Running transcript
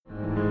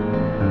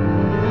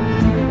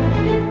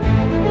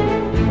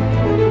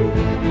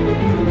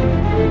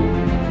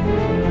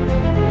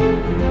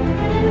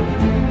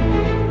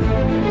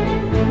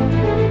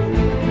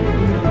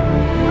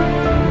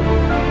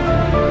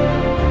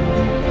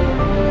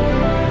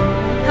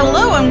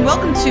and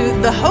welcome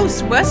to the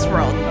host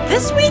Westworld.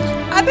 This week,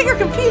 I bet you're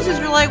confused as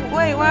you're like,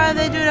 wait, why are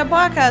they doing a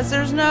podcast?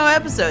 There's no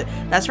episode.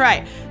 That's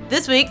right.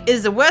 This week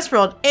is the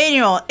Westworld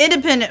Annual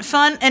Independent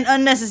Fun and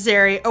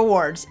Unnecessary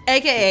Awards,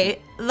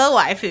 aka the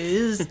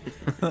Waifus.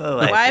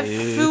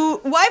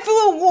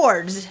 Waifu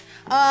Awards.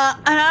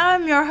 And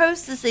I'm your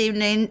host this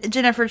evening,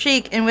 Jennifer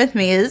Cheek, and with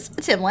me is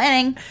Tim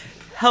Lanning.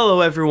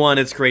 Hello, everyone.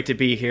 It's great to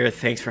be here.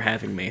 Thanks for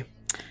having me.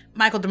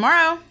 Michael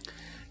DeMauro.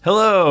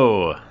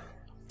 Hello.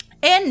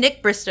 And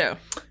Nick Bristow.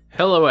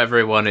 Hello,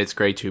 everyone. It's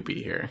great to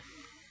be here.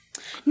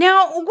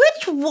 Now,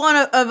 which one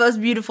of us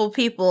beautiful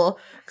people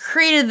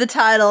created the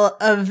title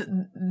of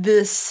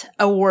this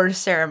award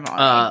ceremony?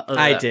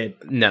 I did.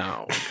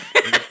 No.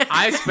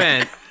 I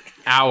spent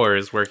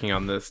hours working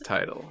on this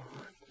title.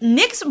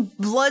 Nick's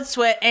blood,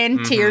 sweat,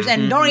 and tears,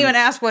 and don't even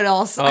ask what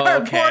else,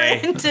 are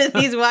poured into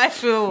these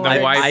waifu awards. The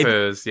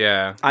waifus,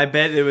 yeah. I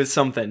bet it was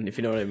something, if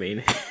you know what I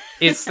mean.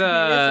 It's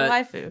a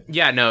waifu.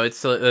 Yeah, no,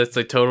 it's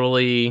a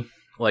totally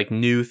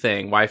new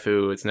thing.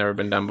 Waifu, it's never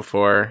been done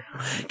before.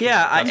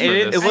 Yeah,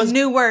 it was a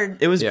new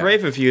word. It was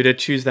brave of you to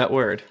choose that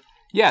word.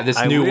 Yeah,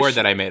 this new word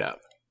that I made up.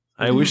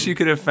 I wish you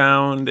could have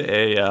found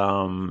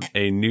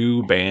a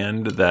new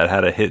band that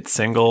had a hit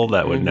single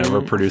that would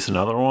never produce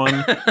another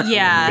one.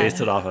 Yeah.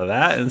 Based it off of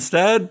that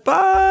instead,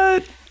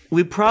 but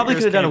we probably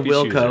could have done a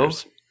Wilco,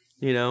 choosers.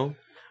 you know?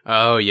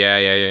 Oh,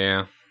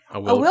 yeah. A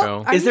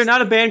Wilco. Is there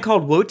not a band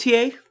called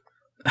Wotier?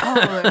 Oh,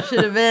 there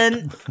should have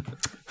been.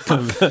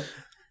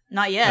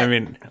 Not yet. I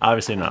mean,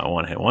 obviously not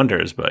one-hit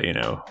wonders, but,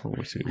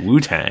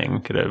 Wu-Tang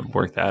could have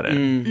worked that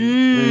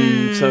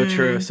in. So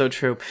true, so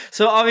true.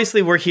 So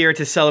obviously we're here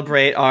to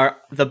celebrate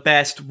the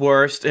best,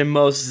 worst, and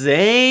most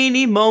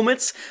zany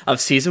moments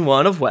of Season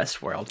 1 of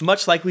Westworld,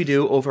 much like we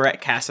do over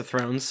at Cast of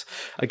Thrones,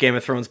 a Game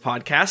of Thrones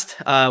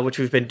podcast, which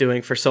we've been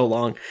doing for so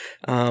long.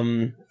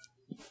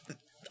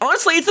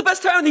 Honestly, it's the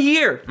best time of the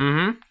year.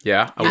 Mm-hmm.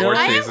 Yeah, award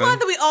I am season. glad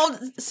that we all...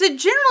 So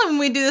generally when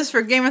we do this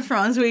for Game of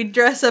Thrones, we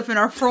dress up in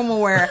our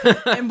formal wear.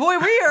 And boy,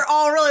 we are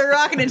all really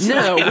rocking it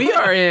tonight. No, we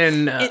are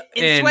in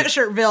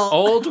Sweatshirtville.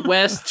 Old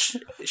West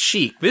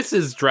chic. This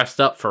is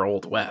dressed up for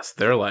Old West.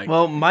 They're like...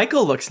 Well,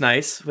 Michael looks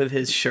nice with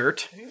his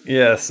shirt.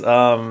 Yes,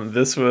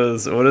 this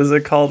was... What is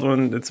it called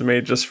when it's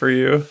made just for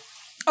you?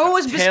 Oh,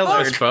 it's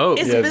bespoke.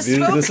 It's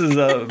bespoke. This is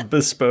a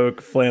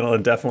bespoke flannel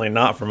and definitely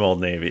not from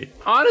Old Navy.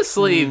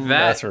 Honestly,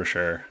 that's for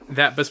sure.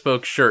 That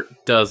bespoke shirt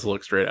does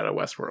look straight out of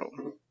Westworld.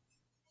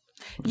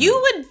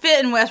 You would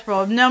fit in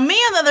Westworld. Now, me,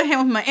 on the other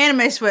hand, with my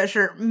anime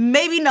sweatshirt,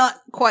 maybe not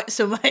quite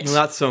so much.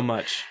 Not so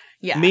much.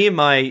 Yeah. Me and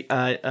my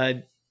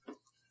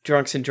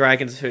Drunks and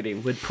Dragons hoodie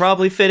would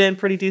probably fit in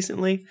pretty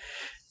decently.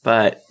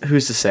 But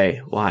who's to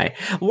say why?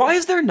 Why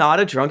is there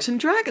not a Drunks and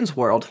Dragons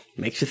world?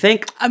 Makes you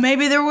think.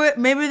 Maybe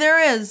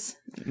there is.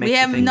 We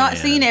have not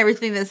seen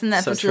everything that's in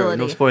that facility.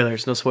 True.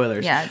 No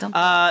spoilers. Yeah,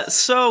 don't.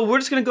 So we're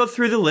just going to go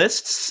through the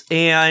lists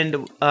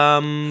and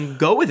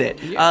go with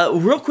it. Yeah.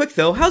 Real quick,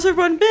 though, how's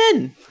everyone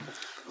been?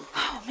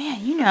 Oh,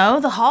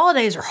 man, the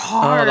holidays are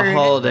hard. Oh, the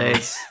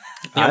holidays.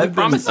 Yeah, we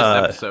promised this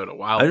episode a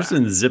while back. I've just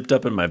been zipped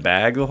up in my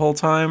bag the whole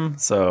time,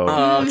 so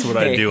that's what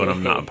I do when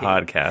I'm not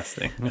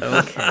podcasting.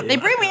 Okay. They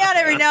bring me out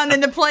every now and then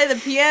to play the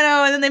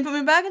piano, and then they put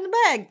me back in the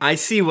bag. I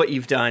see what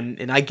you've done,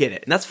 and I get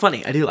it. And that's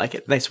funny. I do like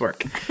it. Nice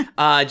work.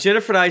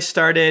 Jennifer and I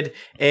started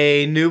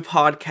a new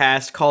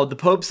podcast called The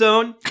Pope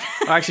Zone,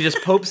 or actually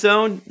just Pope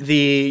Zone, the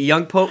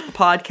Young Pope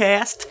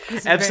podcast.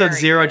 Episode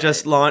 0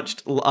 just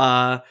launched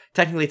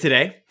technically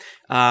today.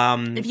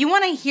 If you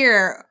want to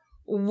hear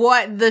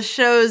what the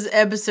show's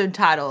episode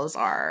titles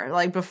are,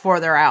 like before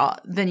they're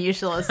out, then you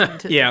should listen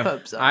to the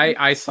Pope Zone.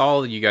 I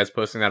saw you guys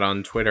posting that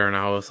on Twitter, and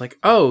I was like,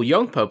 oh,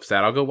 Young Pope's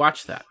that. I'll go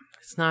watch that.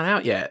 It's not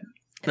out yet.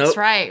 That's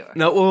right.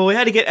 No, well, we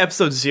had to get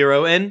episode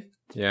 0 in.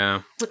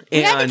 Yeah.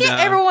 We had to get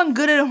everyone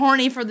good and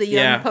horny for the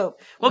Young Pope.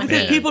 Well,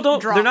 because people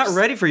they're not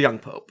ready for Young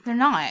Pope. They're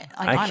not.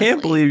 I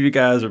can't believe you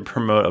guys would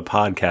promote a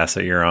podcast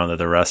that you're on that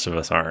the rest of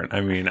us aren't.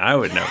 I mean, I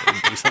would never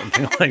do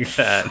something like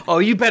that. Oh,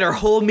 you better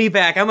hold me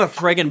back. I'm a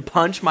friggin'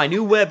 punch my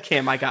new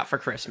webcam I got for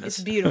Christmas.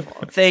 It's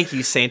beautiful. Thank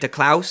you, Santa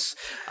Claus.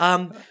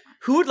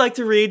 Who would like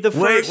to read the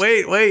first?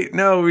 Wait.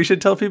 No, we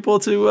should tell people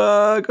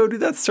to go do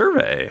that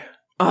survey.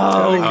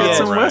 Get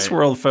some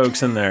Westworld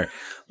folks in there.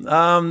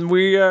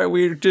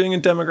 We're doing a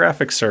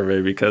demographic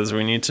survey because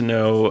we need to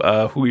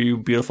know who you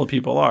beautiful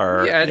people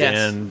are. Yeah,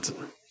 and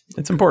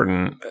it's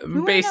important.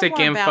 Basic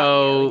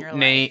info,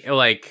 name,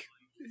 like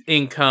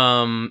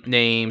income,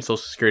 name, social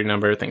security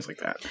number, things like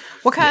that.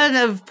 What kind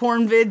of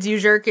porn vids you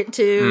jerk it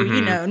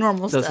to?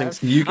 Normal Those stuff.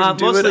 Things. You can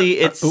mostly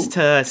it's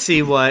to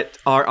see what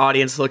our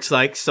audience looks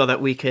like, so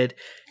that we could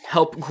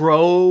help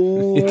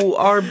grow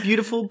our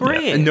beautiful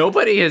brand. Yeah.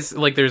 Nobody has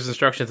there's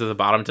instructions at the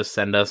bottom to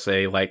send us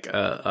a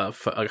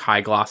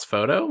high gloss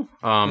photo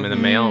in the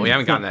mail. We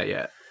haven't gotten that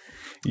yet.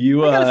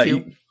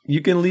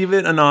 You can leave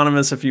it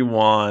anonymous if you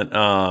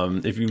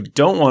want. If you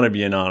don't want to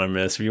be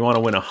anonymous, if you want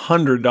to win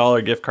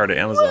 $100 gift card to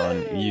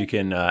Amazon, you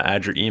can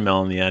add your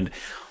email in the end.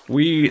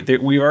 We've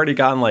already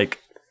gotten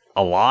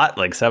a lot,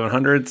 like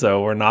 700.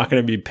 So we're not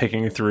going to be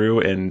picking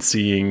through and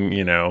seeing,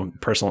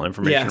 personal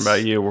information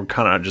about you. We're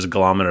kind of just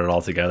glomming it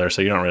all together.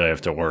 So you don't really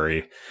have to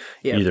worry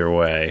either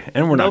way.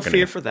 And we're not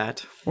fear for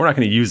that. We're not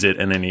going to use it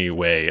in any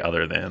way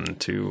other than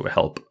to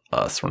help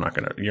us. You're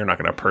not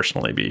going to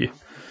personally be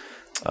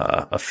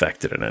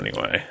affected in any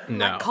way.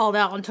 No. Called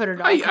out on Twitter.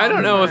 I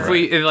don't know if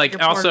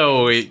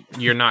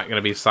you're not going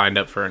to be signed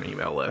up for an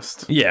email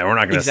list. Yeah, we're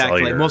not going to sell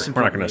Exactly. your. Most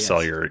We're not going importantly, to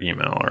sell your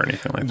email or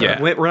anything like Yeah.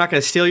 that. We're not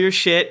going to steal your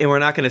shit, and we're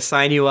not going to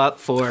sign you up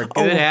for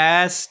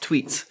good-ass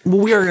tweets. Well,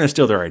 we are going to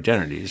steal their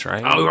identities,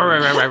 right? Oh,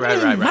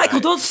 right.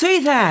 Michael, don't say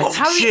that.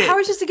 How are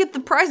we supposed to get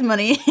the prize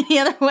money any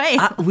other way?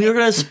 We are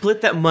going to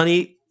split that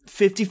money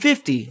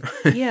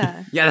 50-50.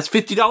 Yeah. Yeah, that's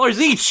 $50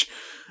 each.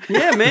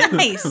 Yeah, man.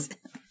 Nice.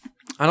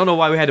 I don't know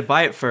why we had to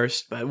buy it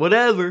first, but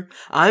whatever.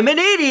 I'm an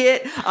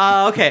idiot.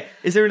 Okay.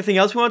 Is there anything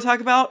else we want to talk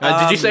about?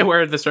 Did you say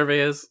where the survey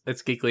is?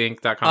 It's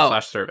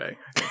geeklyinc.com/survey.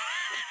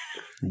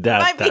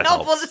 Might be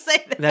helpful helps. to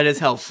say that. That is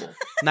helpful.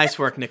 Nice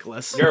work,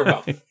 Nicholas. You're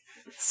welcome.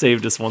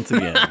 Saved us once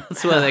again.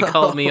 That's why they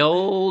called me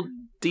Old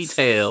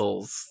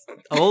Details.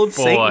 Old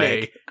Saint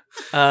Boy.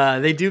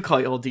 Nick. They do call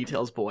you Old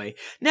Details Boy.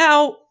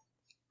 Now,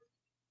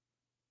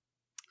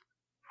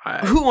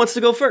 who wants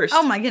to go first?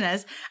 Oh my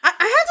goodness! I have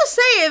to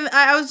say,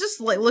 I was just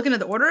like looking at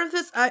the order of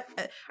this.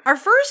 Our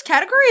first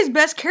category is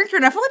best character,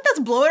 and I feel like that's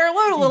blowing our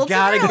load a little.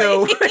 Gotta too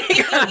early. go.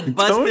 You gotta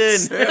bust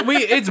in.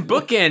 It's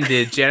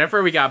bookended,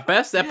 Jennifer. We got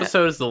best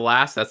episode is the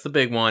last. That's the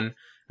big one.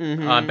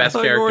 Mm-hmm. Best I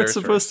thought we weren't characters.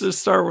 supposed to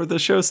start with the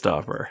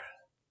showstopper.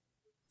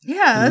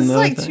 Yeah, that's No,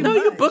 like thank- too No,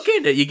 much. you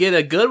bookend it. You get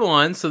a good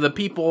one, so the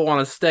people want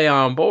to stay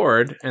on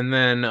board, and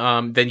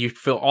then you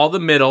fill all the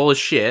middle is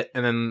shit,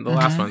 and then the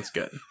last one's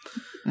good.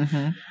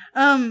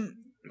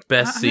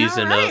 Best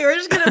season all right, of we're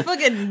just gonna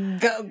fucking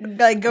go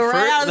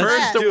right out of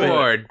first that.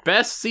 award,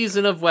 best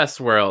season of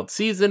Westworld,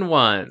 season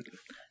 1,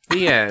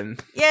 the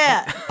end.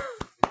 Yeah,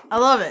 I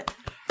love it.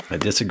 I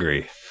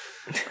disagree.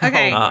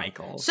 Okay,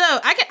 Michael. so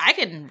I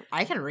can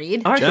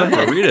read. All right, go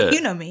Jennifer, ahead. read it.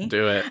 You know me.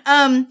 Do it.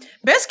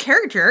 Best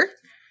character: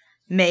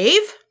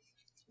 Maeve,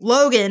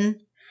 Logan,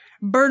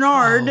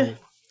 Bernard,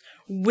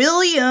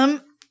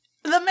 William,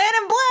 the Man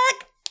in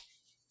Black.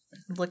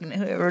 I'm looking at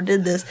whoever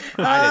did this.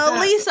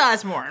 Lee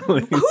Sizemore. Who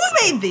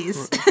made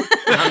these?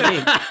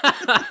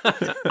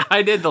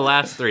 I did the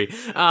last 3.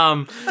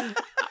 I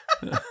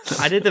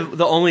did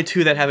the only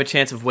 2 that have a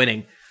chance of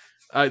winning.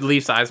 Lee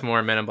Sizemore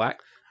and Men in Black.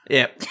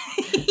 Yep.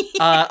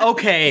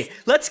 Okay,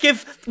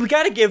 we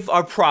gotta give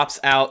our props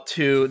out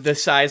to the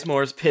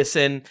Sizemores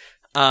pissing.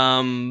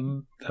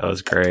 That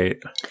was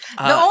great.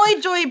 The only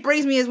joy it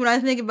brings me is when I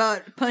think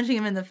about punching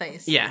him in the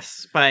face.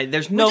 Yes, but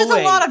there's no Which is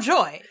way. a lot of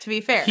joy, to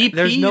be fair.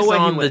 There's Pees no way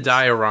he on the wins.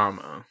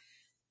 diorama.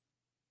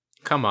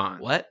 Come on.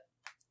 What?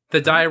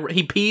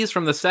 He pees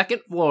from the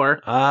second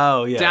floor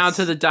Oh, yes. down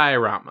to the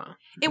diorama.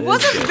 It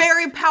was a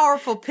very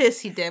powerful piss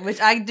he did, which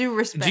I do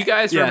respect. Do you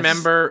guys Yes.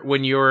 remember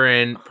when you were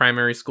in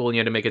primary school and you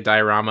had to make a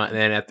diorama, and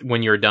then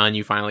when you were done,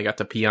 you finally got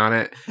to pee on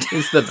it?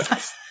 It's the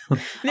best.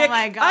 Nick,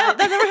 my God.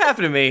 that never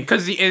happened to me.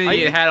 Because it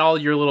had all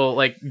your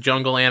little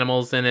jungle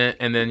animals in it,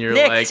 and then you're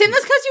Nick, like, Tim,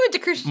 that's because you went to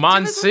Christian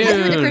Monsoon.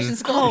 You went to Christian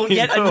school. Oh,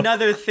 yet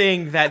another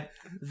thing that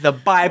the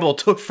Bible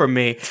took from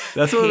me.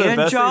 That's one of the Hand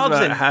best things jobs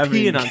about and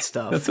having peeing on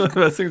stuff. That's one of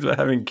the best things about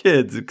having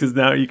kids because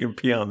now you can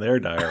pee on their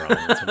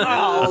dioramas.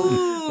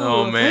 oh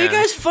What are man, you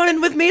guys fun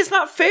with me? It's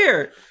not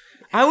fair.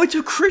 I went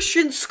to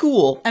Christian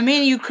school. I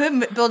mean, you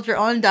could build your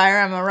own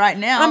diorama right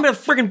now. I'm gonna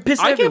freaking piss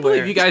I everywhere. can't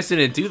believe you guys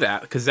didn't do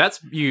that because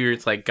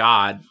it's like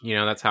God.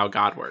 That's how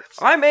God works.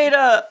 I made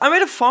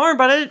a farm,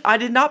 but I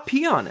did not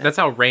pee on it. That's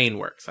how rain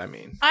works. I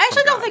mean, I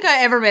actually don't think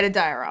I ever made a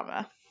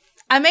diorama.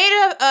 I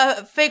made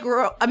a fake.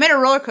 I made a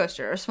roller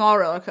coaster, a small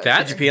roller coaster.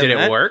 Did you pee on did it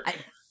that? work?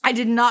 I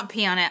did not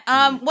pee on it.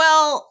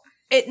 Well,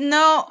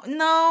 no,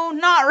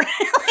 not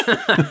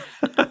really.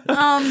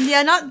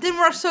 Didn't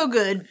work so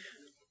good.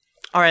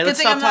 All right, Good let's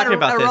thing stop I'm not talking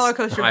about a this. roller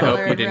coaster I builder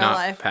hope you in did real not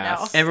life.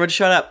 pass. No. Everyone,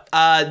 shut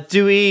up.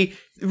 Do we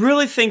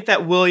really think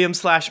that William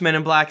 / Men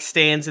in Black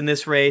stands in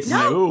this race?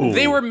 No.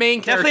 They were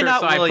main Definitely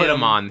characters, not so I put William.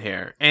 them on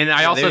here. And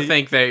I also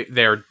think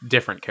they're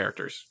different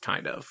characters,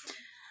 kind of.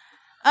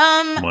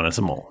 One is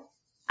a mole.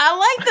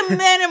 I like the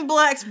Man in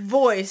Black's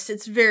voice.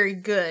 It's very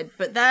good,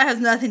 but that has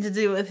nothing to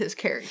do with his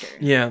character.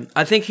 Yeah,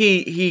 I think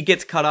he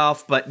gets cut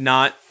off, but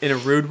not in a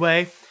rude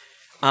way.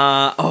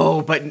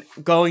 But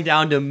going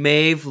down to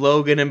Maeve,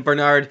 Logan, and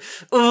Bernard.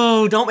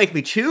 Oh, don't make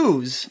me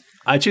choose.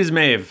 I choose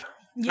Maeve.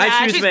 Yeah,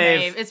 I choose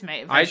Maeve. It's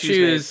Maeve. I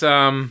choose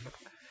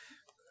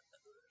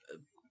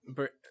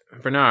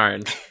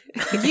Bernard.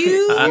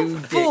 You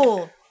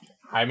fool.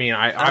 I mean,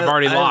 I've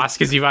already lost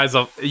because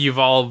you've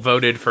all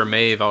voted for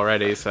Maeve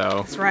already. So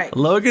That's right.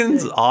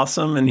 Logan's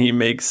awesome and he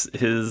makes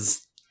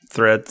his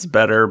threats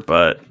better,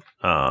 but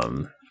I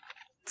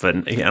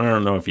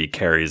don't know if he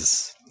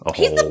carries a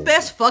whole. He's the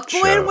best fuckboy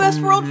show. in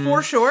Westworld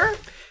for sure.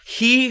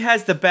 He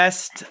has the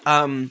best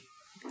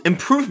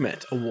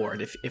improvement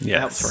award, if that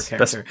helps for a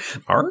character. Best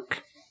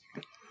arc?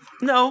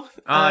 No.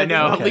 I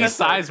know. okay. At least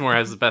Sizemore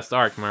has the best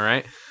arc. Am I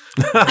right?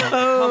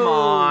 Come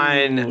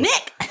on.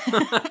 Nick.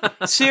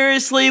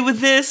 Seriously, with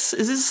this?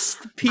 Is this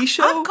the P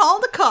show? I'm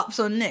calling the cops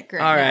on Nick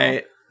right All now.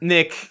 right.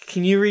 Nick,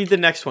 can you read the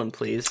next one,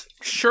 please?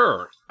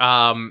 Sure.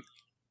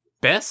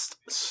 Best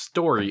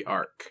story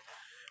arc.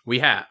 We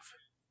have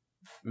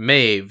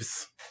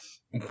Maeve's,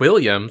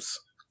 Williams,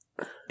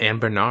 and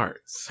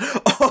Bernard's.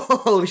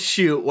 Oh,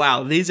 shoot.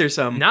 Wow, these are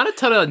some... Not a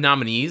ton of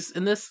nominees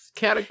in this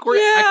category.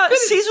 Yeah,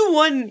 season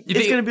 1 is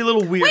think- going to be a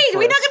little weird. Wait, for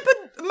we're us. not going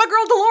to put my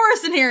girl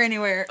Dolores in here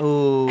anywhere.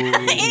 Oh.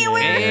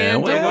 Anywhere.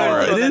 And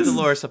well, Throw it that is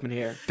Dolores up in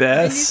here.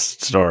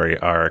 best story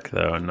arc,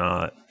 though,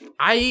 not.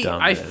 I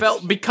Dumbest.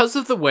 felt, because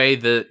of the way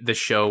the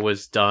show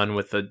was done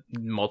with the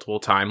multiple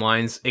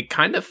timelines, it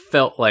kind of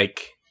felt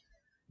like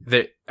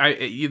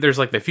there's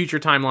like the future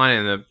timeline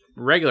and the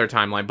regular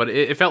timeline, but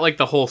it felt like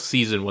the whole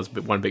season was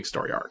one big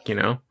story arc, you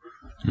know?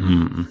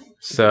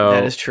 So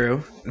That is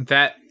true.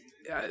 that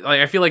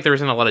I feel like there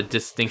isn't a lot of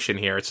distinction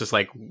here. It's just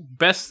like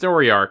best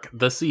story arc,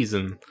 the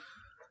season.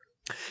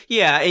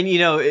 Yeah, and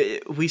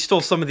we stole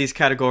some of these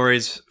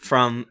categories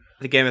from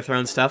the Game of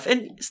Thrones stuff,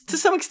 and to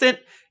some extent,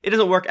 it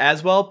doesn't work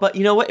as well, but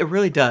you know what? It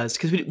really does,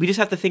 because we just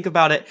have to think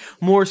about it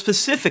more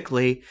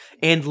specifically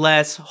and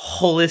less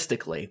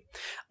holistically.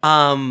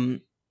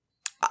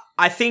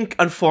 I think,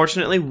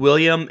 unfortunately,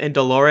 William and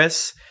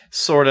Dolores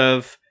sort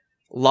of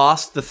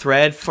lost the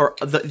thread for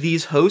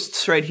these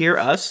hosts right here,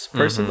 us,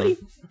 personally.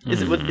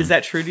 Is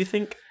that true, do you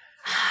think?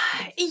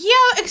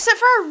 Yeah, except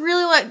for I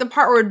really like the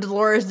part where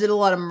Dolores did a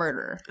lot of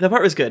murder. That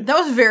part was good. That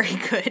was very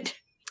good.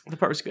 The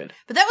part was good.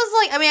 But that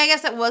was like, I mean, I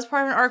guess that was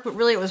part of an arc, but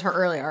really it was her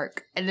early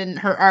arc. And then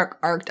her arc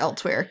arced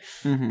elsewhere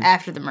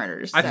after the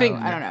murders. So, I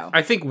don't know.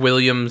 I think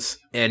Williams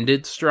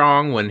ended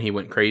strong when he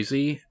went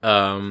crazy.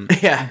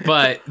 Yeah.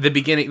 But the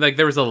beginning, like,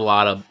 there was a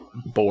lot of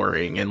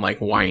boring and like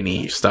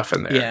whiny stuff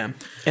in there. Yeah.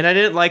 And I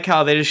didn't like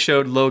how they just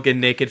showed Logan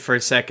naked for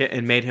a second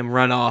and made him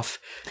run off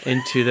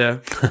into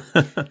the...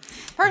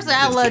 Personally,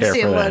 I love care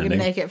seeing for that Logan ending.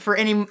 naked for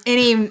any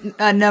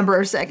number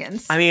of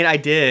seconds. I mean, I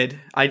did.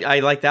 I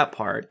like that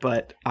part,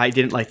 but I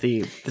didn't like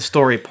the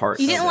story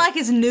part. You didn't like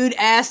his nude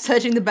ass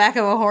touching the back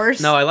of a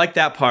horse? No, I like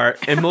that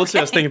part. And mostly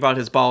I was thinking about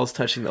his balls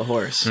touching the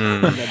horse.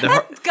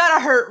 That's gotta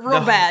hurt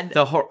real bad.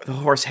 The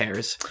horse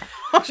hairs,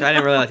 which I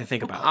didn't really like to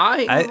think about. What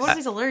if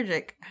he's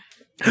allergic?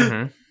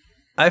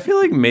 I feel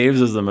like Maeve's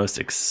was the most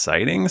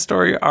exciting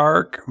story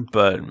arc,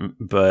 but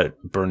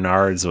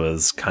Bernard's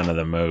was kind of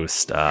the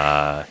most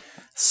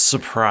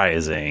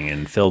surprising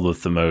and filled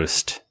with the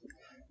most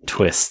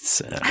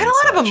twists. I had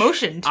a lot of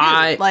emotion too.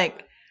 I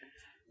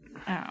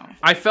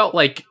felt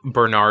like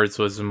Bernard's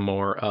was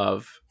more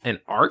of an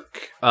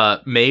arc.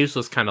 Maeve's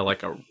was kind of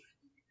like a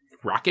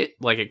rocket.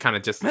 Like it kind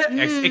of just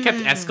it kept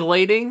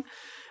escalating.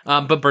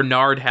 But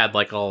Bernard had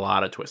like a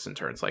lot of twists and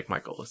turns, like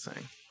Michael was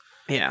saying.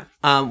 Yeah.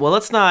 Well,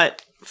 let's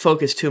not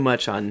focus too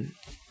much on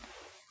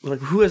like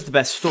who has the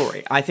best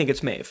story. I think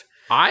it's Maeve.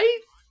 I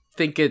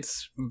think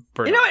it's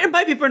Bernard. You know what? It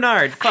might be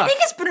Bernard. Fuck. I think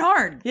it's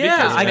Bernard. Yeah,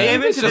 Because I came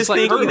Maeve is into this just like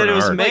thinking that it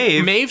was Bernard. Maeve.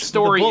 Like, Maeve's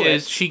story with a bullet.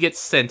 is she gets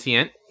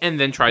sentient and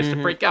then tries to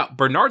break out.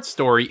 Bernard's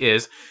story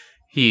is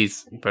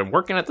he's been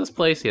working at this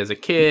place. He has a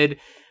kid.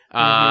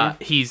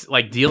 He's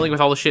like dealing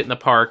with all the shit in the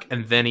park,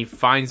 and then he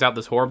finds out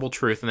this horrible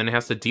truth, and then he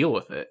has to deal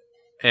with it.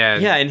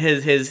 And Yeah, and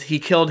his he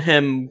killed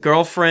him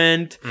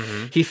girlfriend.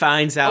 He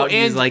finds out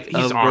and he's like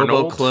he's a Arnold.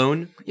 robo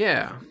clone.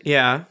 yeah,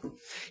 Yeah.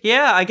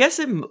 I guess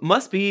it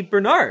must be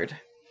Bernard.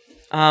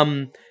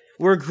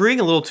 We're agreeing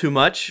a little too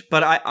much,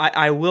 but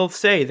I will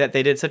say that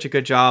they did such a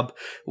good job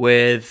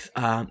with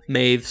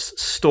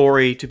Maeve's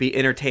story to be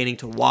entertaining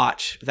to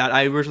watch that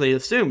I originally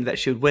assumed that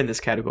she would win this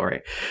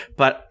category.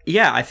 But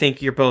yeah, I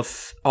think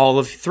all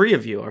of three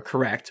of you are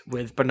correct.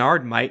 With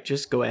Bernard might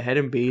just go ahead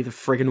and be the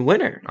friggin'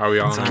 winner. are we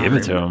all in Give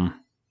it to agreement? him.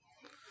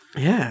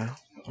 Yeah.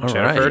 All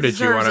Jennifer, right. did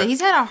you want to? He's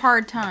had a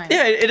hard time.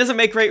 Yeah, it doesn't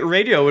make great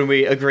radio when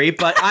we agree,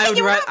 but I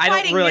You weren't don't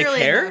fighting really nearly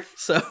care. enough.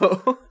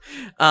 So,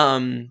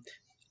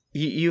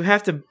 you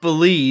have to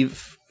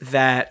believe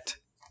that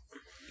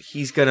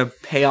he's gonna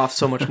pay off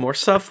so much more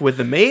stuff with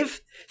the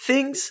Maeve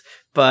things.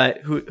 But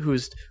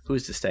who's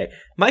to say?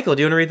 Michael,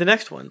 do you want to read the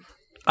next one?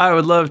 I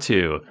would love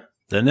to.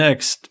 The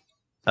next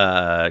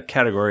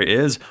category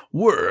is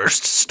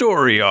worst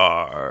story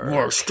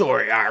arc.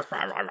 story.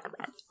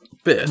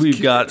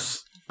 We've got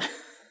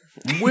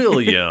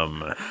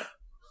William,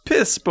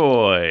 Piss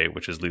Boy,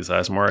 which is Lee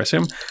Sizemore, I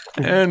assume,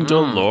 and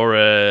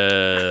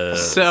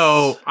Dolores.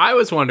 So I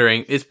was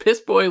wondering, is Piss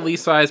Boy Lee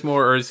Sizemore,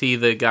 or is he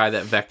the guy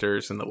that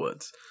vectors in the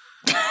woods?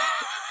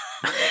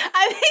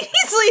 I think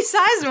he's Lee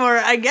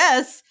Sizemore, I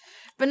guess.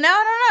 But now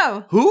I don't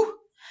know. Who?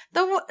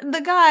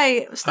 The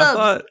guy, I Stubbs.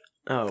 thought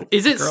Oh,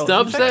 Is it Girl,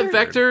 Stubbs that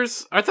vector?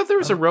 vectors? I thought there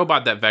was a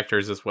robot that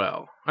vectors as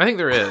well. I think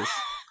there is.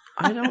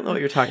 I don't know what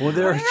you're talking about.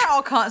 They're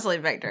all constantly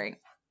vectoring.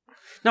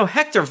 No,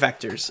 Hector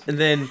vectors, and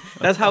then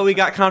that's how we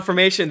got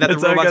confirmation that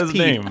that's the that robots guy's pee.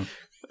 name.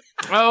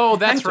 Oh,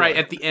 that's Hector. right.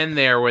 At the end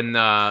there, when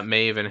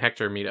Maeve and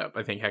Hector meet up,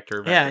 I think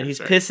Hector. Yeah, vectors, and he's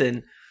right?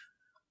 pissing,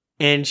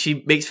 and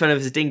she makes fun of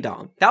his ding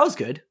dong. That was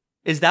good.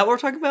 Is that what we're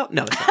talking about?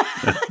 No,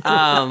 it's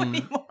not.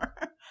 Anymore.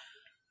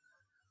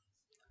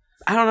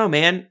 I don't know,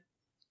 man.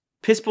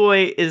 Piss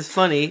Boy is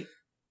funny,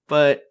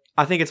 but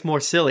I think it's more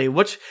silly.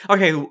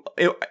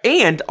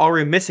 And are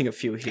we missing a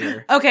few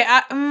here? Okay,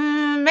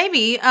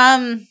 maybe.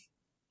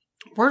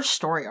 Worst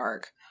story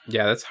arc.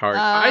 Yeah, that's hard.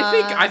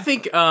 I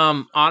think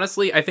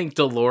honestly, I think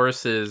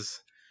Dolores's,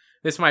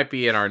 this might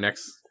be in our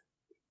next,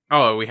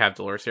 we have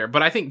Dolores here,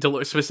 but I think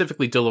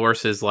specifically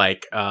Dolores's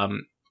like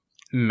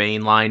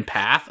mainline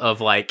path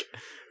of like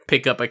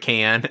pick up a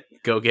can,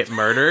 go get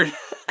murdered.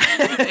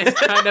 It's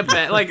kind of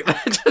bad. Like,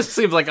 that just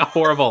seems like a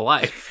horrible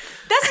life.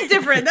 That's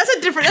different. That's a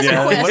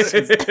quest.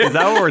 Is that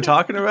what we're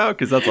talking about?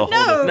 Because that's a whole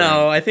different...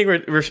 No, I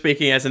think we're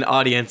speaking as an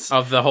audience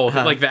of the whole,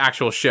 like the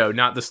actual show,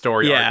 not the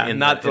story arc. Yeah,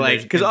 not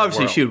because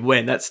obviously she would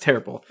win. That's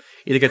terrible.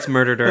 Either gets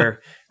murdered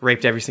or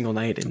raped every single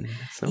night, and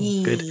that's no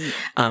good.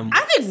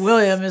 I think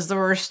William is the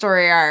worst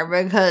story arc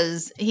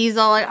because he's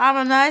all like, "I'm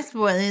a nice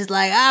boy," and he's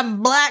like,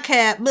 "I'm Black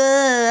Hat.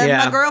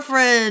 My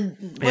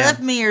girlfriend left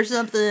me or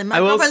something. My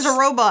girlfriend's a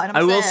robot." And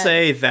I'm will sad.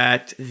 say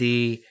that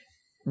the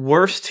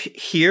worst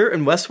here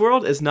in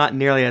Westworld is not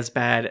nearly as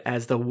bad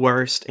as the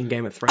worst in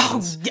Game of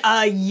Thrones.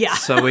 Yeah.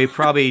 So we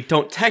probably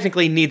don't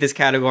technically need this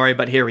category,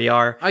 but here we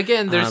are.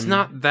 Again, there's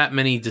not that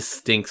many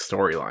distinct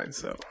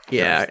storylines, though.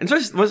 Yeah, and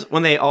just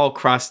when they all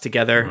cross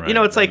together, Right,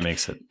 it's like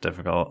makes it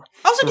difficult.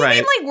 Also, do you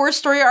mean like worst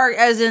story arc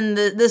as in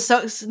this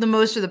sucks the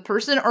most for the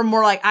person, or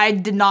more like I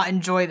did not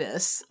enjoy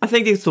this? I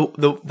think it's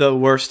the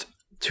worst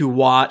to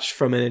watch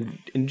from an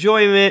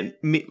enjoyment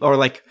or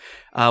like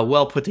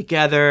well put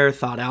together,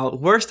 thought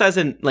out. Worst as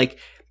in like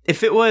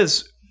if it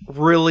was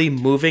really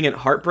moving and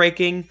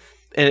heartbreaking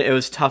and it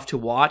was tough to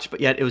watch, but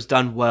yet it was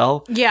done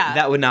well. Yeah,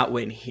 that would not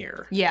win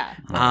here. Yeah.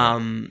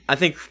 I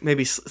think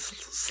maybe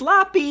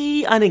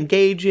sloppy,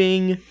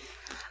 unengaging.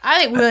 I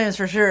think Williams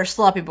for sure,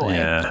 sloppy boy.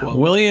 Yeah,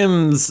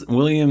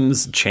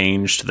 Williams'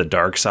 change to the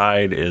dark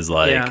side is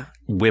like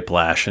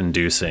whiplash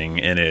inducing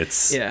in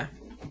its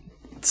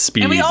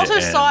speed. And we also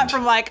saw it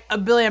from like a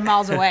billion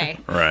miles away.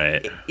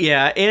 Right.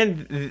 Yeah,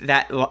 and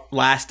that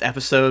last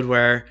episode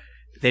where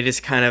they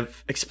just kind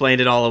of explained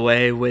it all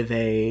away with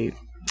a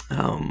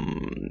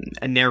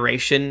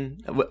narration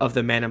of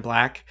the Man in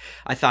Black.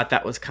 I thought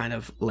that was kind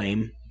of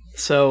lame.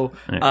 So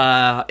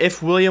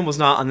if William was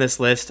not on this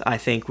list, I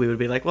think we would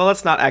be like, well,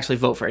 let's not actually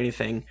vote for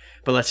anything,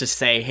 but let's just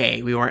say,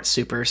 hey, we weren't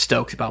super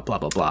stoked about blah,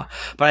 blah, blah.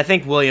 But I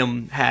think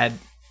William had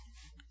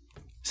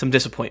some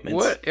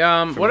disappointments.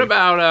 What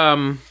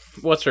about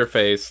what's her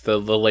face? The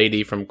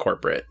lady from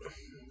corporate.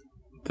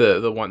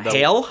 The one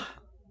Hale?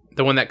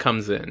 The one that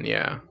comes in,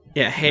 yeah.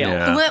 Yeah, Hale.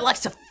 The one that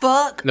likes to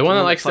fuck. The one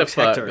that likes to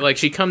fuck. Hector. Like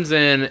she comes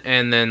in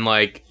and then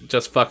like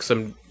just fucks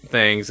some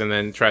things and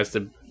then tries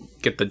to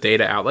get the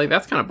data out. Like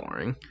that's kind of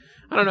boring.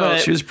 I don't know. But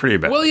she was pretty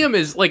bad. William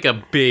is like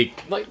a big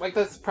like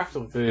that's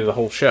practically the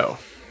whole show,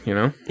 you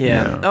know?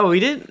 Yeah. Oh, we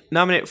did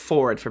nominate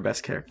Ford for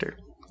best character.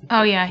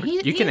 Oh yeah,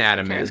 you can add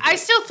him in. I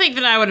still think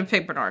that I would have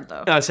picked Bernard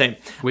though. Oh, same.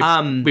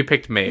 We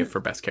picked Maeve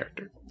for best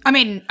character. I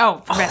mean,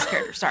 for best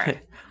character. Sorry.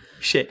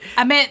 Shit.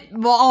 I meant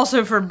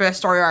also for best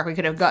story arc we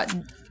could have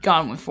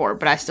gone with Ford,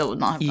 but I still would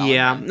not have gone.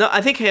 Yeah. No,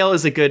 I think Hale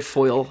is a good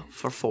foil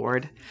for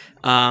Ford,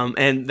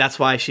 and that's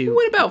why she.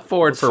 What about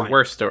Ford for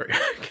worst story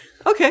arc?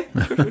 Okay,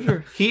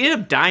 sure. He ended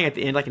up dying at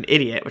the end like an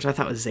idiot, which I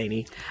thought was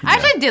zany. I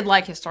actually did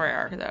like his story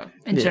arc though,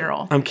 in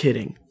general. I'm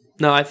kidding.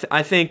 No,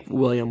 I think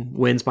William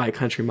wins by a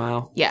country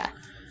mile. Yeah.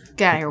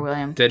 Get out of here,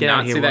 William. Did Get not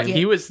out here, see that. William.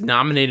 He was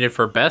nominated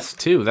for best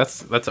too.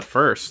 That's a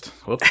first.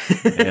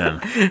 Whoops. Yeah.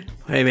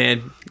 Hey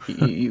man,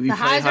 you The play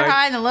highs are hard.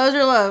 high and the lows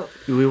are low.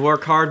 We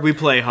work hard. We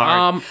play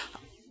hard.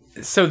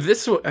 So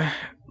this,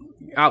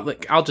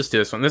 I'll just do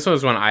this one. This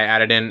was one I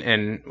added in,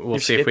 and we'll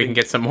see if we can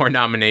get some more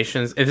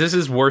nominations. And this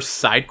is worst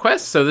side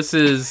quest. So this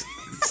is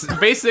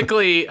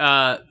basically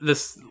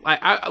this.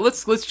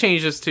 Let's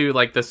change this to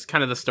like this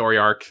kind of the story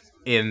arc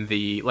in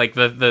the like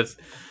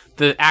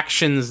the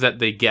actions that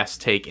the guests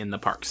take in the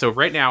park. So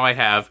right now I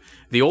have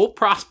the old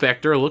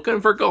prospector looking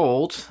for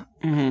gold,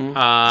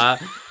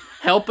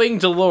 helping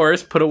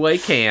Dolores put away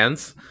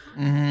cans.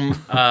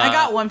 I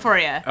got one for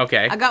you.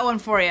 Okay. I got one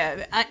for you.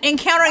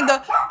 Encountering the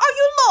 "Are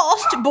you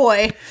lost?"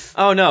 boy.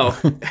 Oh no,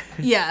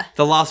 Yeah.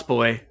 the Lost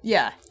Boy.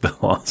 Yeah. The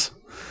loss.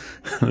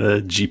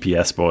 The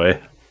GPS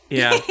boy.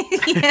 Yeah.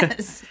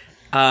 Yes.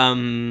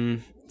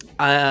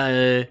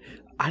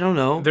 I don't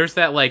know. There's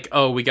that like,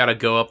 oh, we got to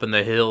go up in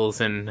the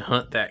hills and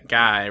hunt that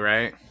guy,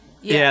 right?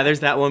 Yeah, there's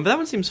that one, but that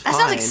one seems fine. That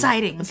sounds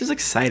exciting. This is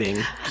exciting.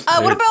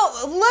 What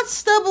about let's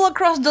stumble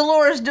across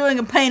Dolores doing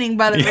a painting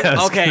by the river? Yeah, I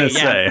was Okay, gonna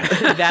yeah,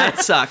 say. that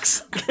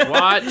sucks.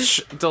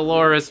 Watch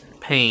Dolores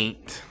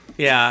paint.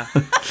 Yeah,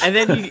 and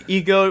then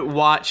you go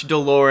watch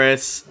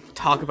Dolores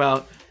talk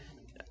about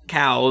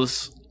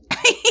cows.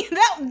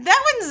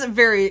 that one's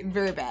very,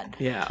 very bad.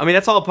 Yeah, I mean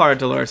that's all part of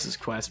Dolores'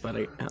 quest, but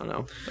I don't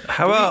know.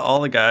 How about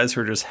all the guys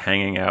who are just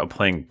hanging out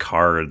playing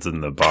cards in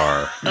the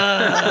bar?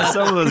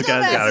 Some of those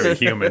guys gotta be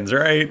humans,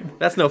 right?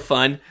 That's no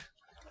fun.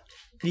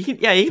 You can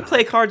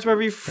play cards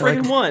wherever you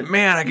friggin' want.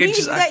 Man,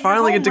 I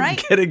finally get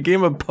to get a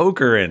game of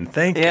poker in.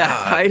 Thank Yeah,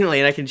 God. finally,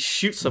 and I can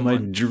shoot My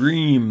someone.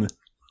 dream.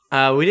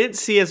 We didn't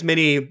see as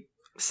many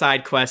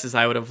side quests as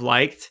I would have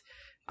liked.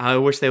 I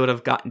wish they would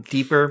have gotten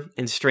deeper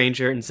and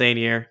stranger and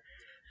zanier.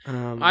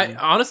 I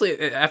honestly,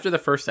 after the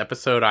first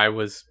episode, I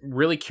was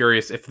really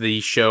curious if the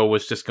show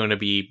was just going to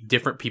be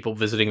different people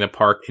visiting the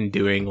park and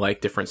doing like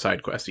different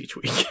side quests each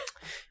week.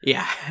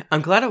 Yeah,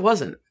 I'm glad it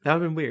wasn't. That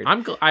would have been weird.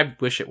 I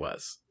wish it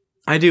was.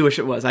 I do wish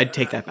it was. I'd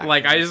take that back.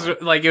 Like, I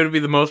just like it would be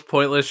the most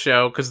pointless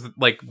show because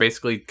like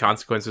basically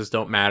consequences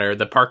don't matter.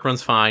 The park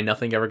runs fine.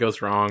 Nothing ever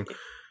goes wrong.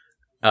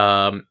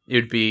 It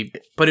would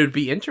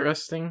be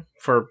interesting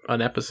for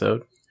an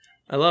episode.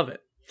 I love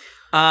it.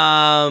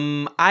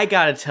 I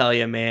gotta tell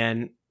you,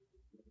 man,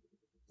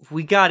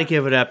 we gotta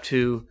give it up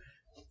to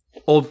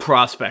old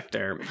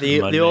Prospector,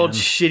 the old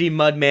shitty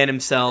mud man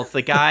himself,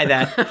 the guy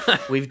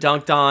that we've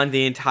dunked on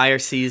the entire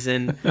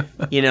season.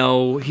 You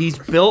know, he's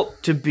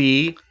built to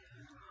be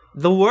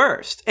the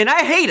worst, and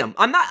I hate him.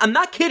 I'm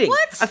not kidding.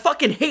 What? I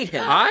fucking hate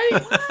him.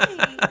 Why?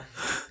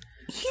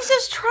 He's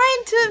just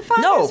trying to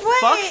find his way.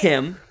 Fuck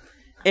him.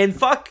 And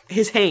fuck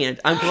his hand.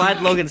 I'm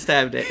glad Logan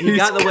stabbed it. He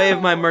got in the way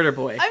of my murder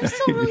boy. I'm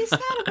still really sad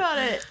about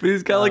it. But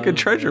he's got like a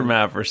treasure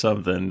map or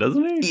something,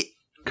 doesn't he?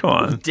 Come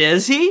on.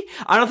 Does he?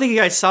 I don't think you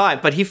guys saw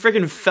it, but he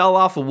freaking fell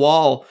off a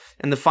wall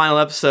in the final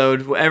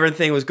episode where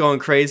everything was going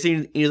crazy.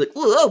 And he was like,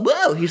 whoa,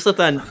 whoa. He slipped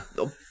on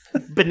a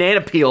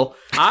banana peel.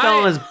 Fell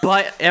on his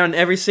butt on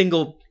every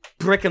single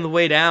brick on the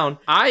way down.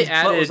 I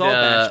added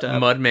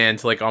Mudman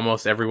to like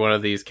almost every one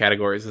of these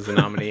categories as a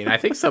nominee, and I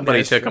think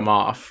somebody took him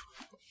off.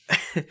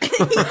 He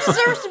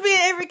deserves to be in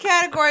every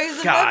category.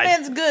 The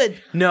Mudman's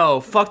good. No,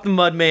 fuck the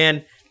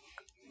Mudman.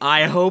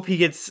 I hope he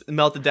gets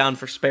melted down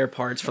for spare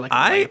parts for like a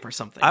lamp or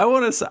something. I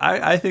want to say,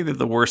 I think that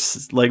the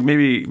worst, like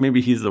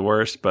maybe he's the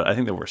worst, but I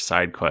think the worst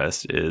side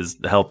quest is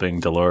helping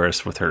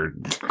Dolores with her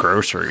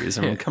groceries.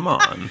 I mean, come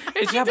on.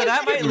 But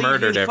that might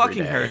murdered lead you every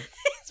fucking day. her.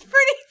 It's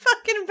pretty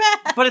fucking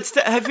bad. But it's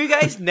have you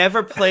guys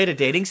never played a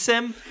dating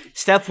sim?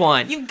 Step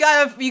one, You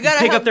gotta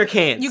pick up their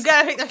cans. You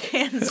gotta pick their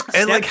cans.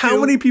 And like, how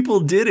many people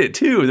did it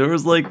too? There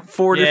was like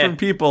 4 Yeah. different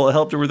people that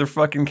helped her with her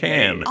fucking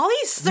can. All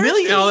these thirsty,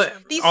 Really?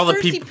 All the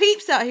thirsty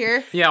peeps out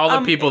here. Yeah, all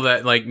the people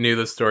that like knew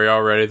the story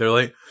already. They're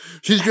like,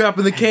 she's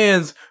dropping the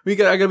cans. I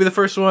gotta be the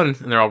first one,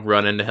 and they're all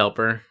running to help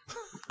her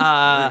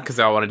because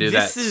they all want to do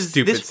that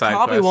stupid this side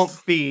probably quest.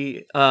 won't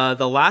be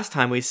the last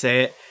time we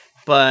say it,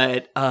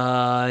 but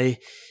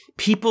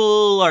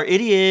people are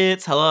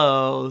idiots.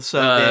 Hello. So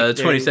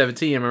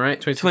 2017, am I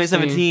right?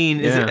 2017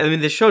 is, Yeah. I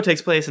mean, the show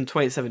takes place in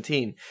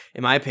 2017,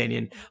 in my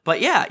opinion. But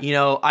yeah, you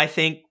know, I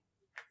think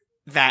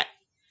that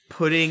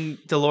putting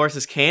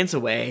Dolores' cans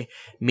away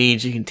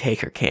means you can take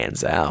her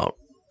cans out.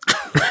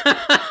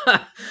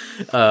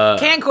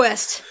 Can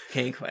Quest.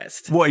 Can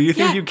Quest. What, you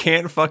think you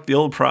can't fuck the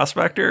old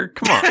Prospector?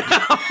 Come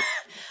on.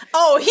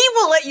 Oh, he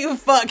will let you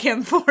fuck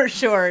him for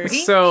sure.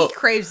 He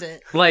craves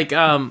it. Like,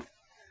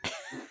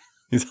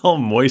 He's all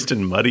moist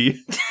and muddy.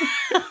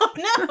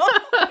 No.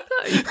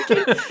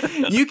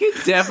 you can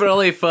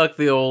definitely fuck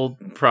the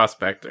old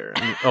Prospector,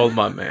 old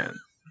Mudman.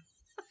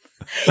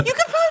 You could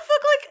probably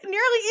fuck like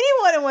nearly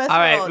anyone in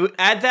Westworld. All right,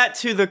 add that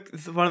to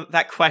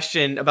that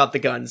question about the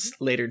guns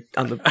later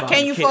on the bottom.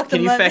 Can you fuck the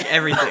Can you mud- fuck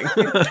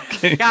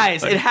everything?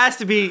 Guys, it has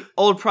to be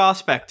old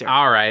Prospector.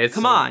 All right,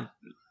 Come on.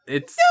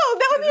 It's No,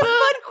 that would be a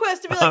fun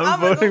quest to be like, I'm I'm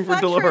gonna voting go for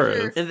find Dolores.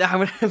 treasure. And I'm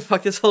gonna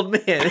fuck this old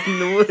man in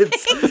the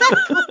woods.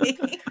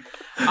 Exactly.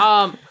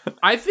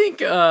 I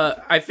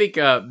think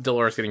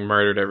Dolores getting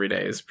murdered every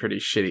day is pretty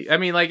shitty. I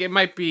mean, like, it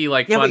might be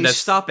like Yeah, fun but to you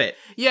stop it.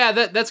 Yeah,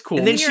 that's cool.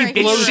 And then You're she a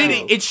blows hero.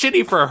 it. It's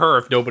shitty for her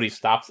if nobody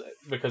stops it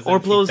because then Or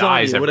she blows on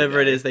dies you, every whatever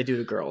it day. is they do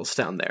to girls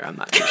down there. I'm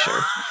not too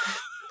sure.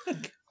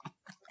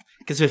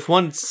 Because if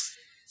one's...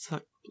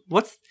 So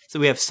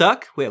we have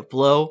suck, we have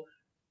blow,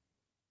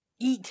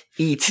 Eat.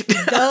 eat.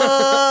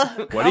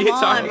 Duh. What are you Come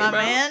on, talking my about?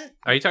 man.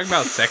 Are you talking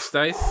about sex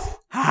dice?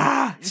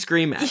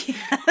 Scream at.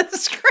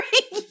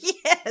 Scream,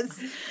 yes.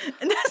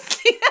 And that's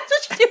what you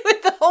do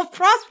with the whole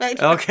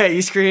prospect. Okay,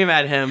 you scream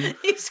at him.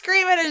 You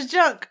scream at his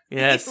junk.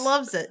 Yes. He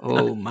loves it.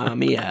 Oh, mamma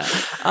mia.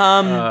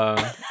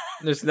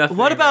 There's nothing.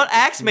 What about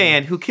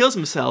Axeman who kills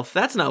himself?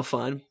 That's no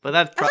fun. But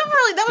that's That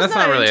was That's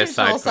not not really a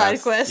intentional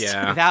side quest. quest.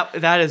 Yeah.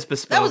 that is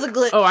bespoke. That was a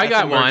glitch. Oh, I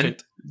got That's one.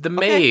 emergent. The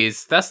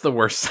maze. That's the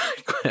worst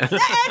side quest.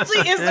 That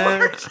actually is the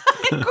worst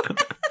side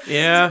quest.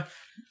 Yeah.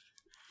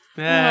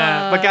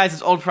 Yeah. But guys,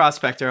 it's old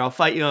Prospector. I'll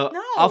fight you.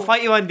 No. I'll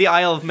fight you on the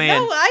Isle of Man.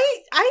 No,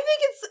 I think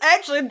it's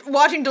actually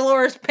watching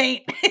Dolores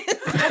paint.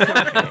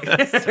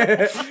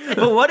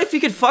 But what if you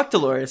could fuck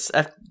Dolores?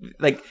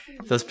 Like,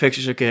 those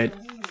pictures are good. Do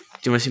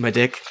you want to see my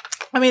dick?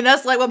 I mean,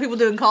 that's like what people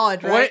do in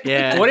college, right? What?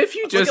 Yeah. What if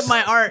you Look just at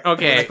my art.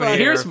 Okay, It's fun.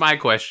 here's my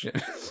question.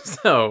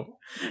 So,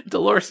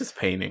 Dolores is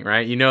painting,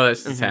 right? You know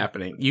this is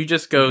happening. You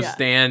just go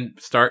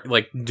start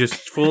like just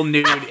full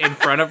nude in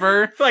front of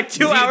her For like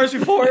 2 hours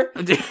before?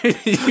 Do you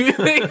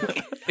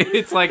think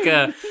it's like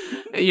a,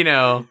 you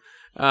know,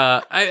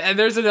 and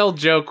there's an old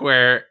joke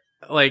where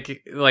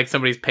like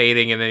somebody's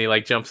painting and then he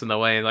like jumps in the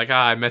way and like,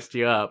 I messed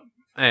you up.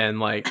 and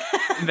like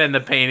then the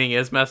painting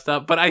is messed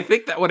up. But I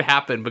think that would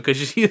happen because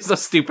she's a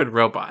stupid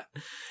robot.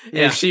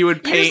 Yeah. And she would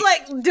You paint.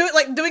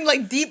 just doing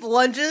like deep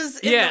lunges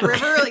in the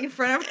river, like in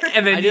front of her.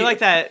 And then I do like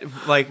that.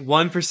 Like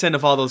 1%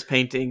 of all those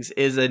paintings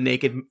is a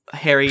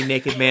hairy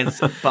naked man's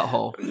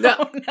butthole.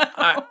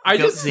 I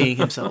just seeing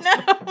himself.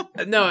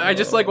 No, I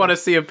just like want to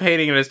see a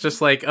painting and it's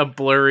just like a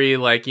blurry,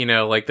 like, you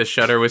know, like the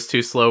shutter was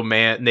too slow,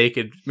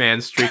 naked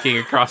man streaking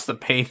across the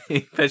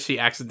painting that she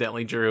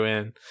accidentally drew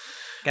in.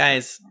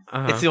 Guys,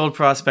 it's the old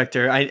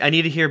prospector. I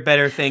need to hear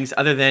better things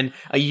other than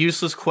a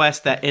useless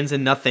quest that ends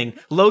in nothing.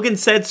 Logan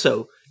said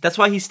so. That's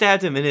why he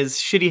stabbed him in his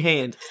shitty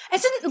hand.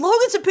 It's in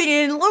Logan's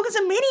opinion. Logan's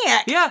a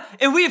maniac. Yeah,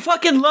 and we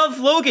fucking love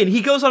Logan.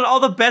 He goes on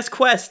all the best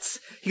quests.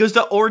 He goes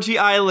to Orgy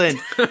Island.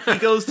 He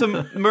goes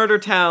to Murder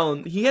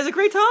Town. He has a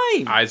great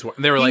time.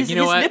 They were like, you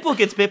know what? His nipple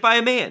gets bit by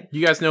a man.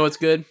 You guys know what's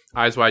good?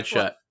 Eyes Wide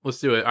Shut. Let's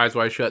do it. Eyes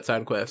Wide Shut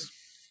side quest.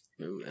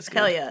 Ooh, that's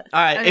Hell yeah.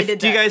 All right,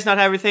 do you guys not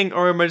have everything,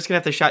 or am I just going to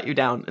have to shut you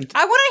down?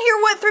 I want to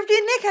hear what Thrifty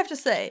and Nick have to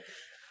say.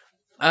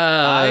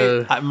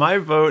 My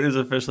vote is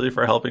officially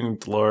for helping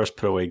Dolores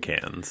put away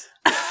cans.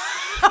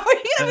 Are we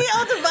going to be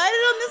all divided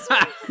on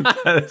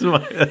this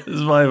one? that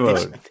is my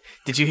vote.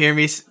 Did you hear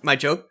my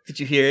joke? Did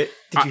you hear it?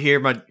 Did you hear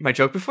my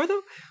joke before,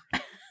 though?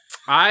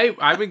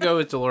 I would go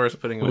with Dolores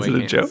putting away cans.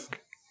 Was it a joke?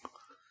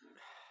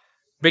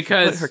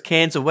 Because put her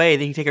cans away,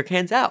 then you take her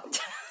cans out.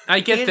 I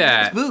get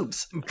that.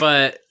 Boobs.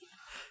 But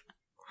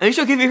and then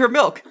she'll give you her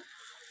milk.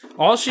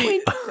 All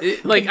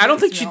I don't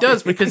think she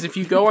does, because if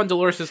you go on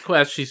Dolores'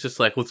 quest, she's just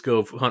like, let's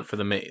go hunt for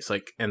the maze.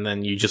 Like, and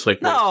then you just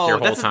like waste your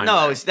whole time.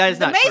 No, that is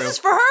not true. The maze is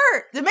for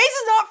her. The maze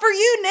is not for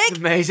you, Nick. The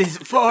maze is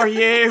for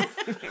you.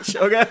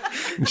 Shoga.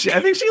 I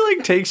think she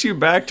like takes you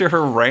back to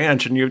her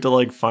ranch and you have to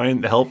like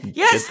help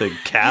get the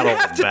cattle. You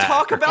have to back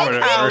talk about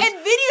And then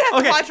you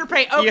have to watch her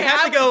paint. Okay, you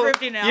have to I'm go.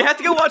 Thrifty now. You have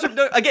to go watch her.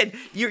 No, again,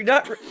 you're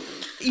not.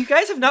 You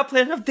guys have not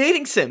played enough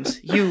dating sims.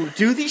 You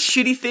do these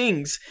shitty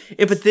things,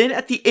 but then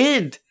at the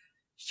end,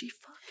 she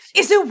fucks.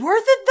 Is it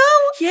worth it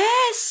though?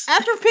 Yes.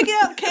 After picking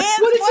up cans,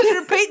 watching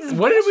her paint this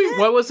bullshit?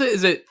 What was it?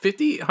 Is it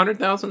 50,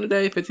 100,000 a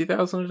day,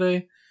 50,000 a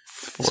day?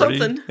 40,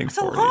 Something. That's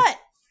a lot.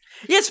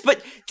 Yes,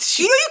 but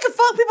You know you can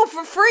fuck people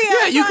for free.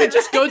 Yeah, you outside, could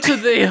just go to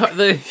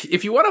the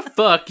if you want to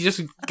fuck, you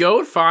just go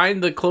and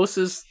find the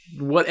closest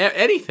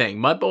anything.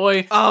 Mud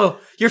boy. oh,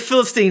 you're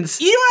Philistines.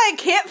 You know what I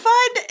can't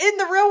find in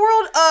the real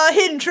world?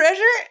 Hidden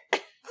treasure.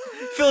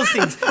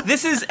 Philistines.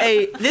 This is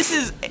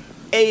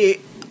a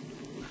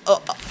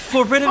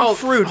forbidden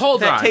fruit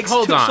that takes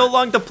so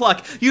long to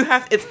pluck. You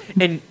have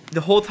and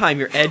the whole time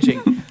you're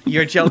edging,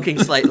 you're joking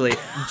slightly.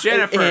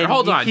 Jennifer, and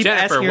hold on, keep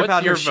Jennifer, asking her what's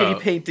about your her shitty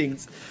vote?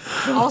 paintings.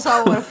 Also,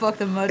 I want to fuck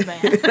the mud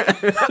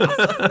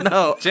man.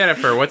 No,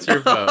 Jennifer, what's your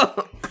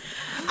vote?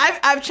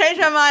 I've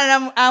changed my mind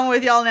and I'm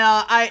with y'all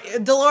now.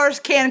 Dolores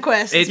Can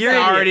Quest. It's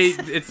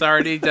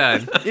already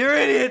done. You're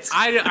idiots.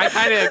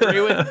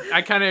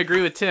 I kind of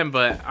agree with Tim,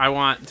 but I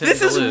want Tim This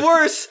to is lose.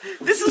 worse.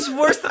 This is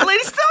worse than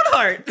Lady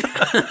Stoneheart.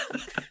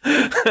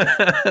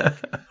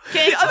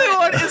 The other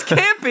one is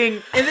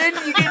camping, and then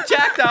you get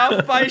jacked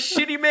off by a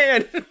shitty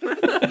man.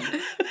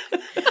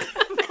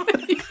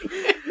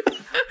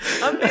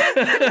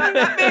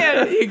 That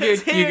man.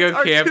 His You go hands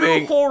are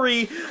camping. too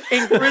hoary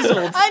and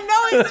grizzled. I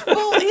know he's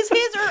full. His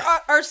hands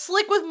are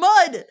slick with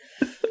mud.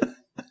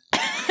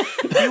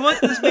 You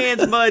want this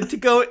man's mud to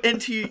go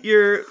into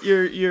your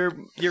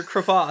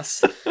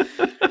crevasse.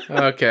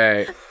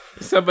 Okay.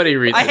 Somebody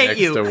read the I hate next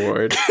you.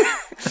 award.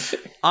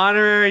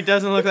 Honorary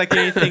doesn't look like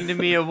anything to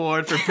me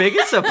award for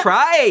biggest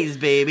surprise,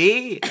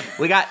 baby.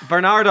 We got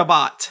Bernardo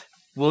Bot.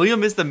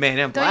 William is the man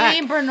in Don't black.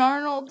 you mean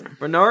Bernardo?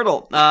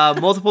 Bernardo.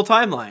 Multiple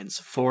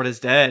timelines. Ford is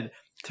dead.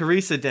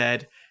 Teresa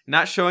dead.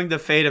 Not showing the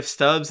fate of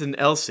Stubbs and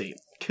Elsie.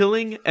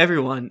 Killing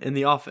everyone in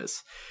the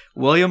office.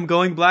 William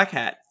going black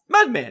hat.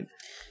 Mudman.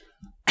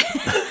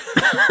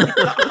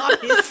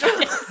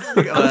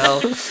 Well,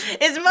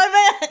 It's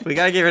Mudman. we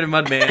gotta get rid of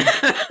Mudman.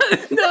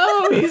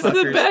 No, he's the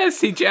Fuckers.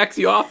 best. He jacks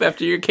you off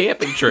after your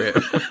camping trip.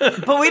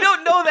 But we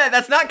don't know that.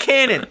 That's not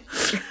canon.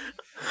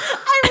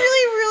 I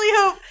really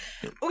hope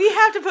we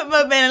have to put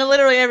Mudman in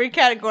literally every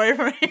category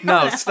from here. No,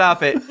 on out.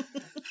 stop it.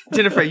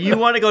 Jennifer, you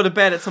want to go to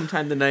bed at some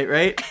time tonight,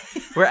 right?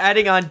 We're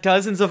adding on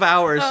dozens of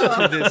hours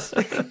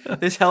to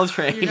this hell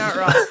train. You're not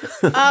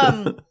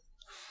wrong.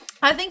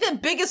 I think the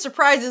biggest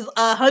surprise is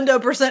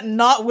 100%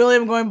 not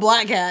William going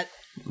black hat.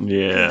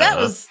 Yeah. That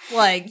was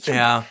like,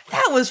 Yeah.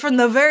 that was from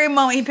the very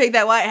moment he picked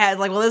that white hat.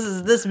 Like, well,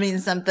 this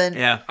means something.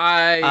 Yeah.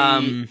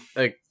 I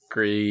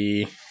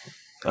agree.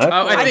 I've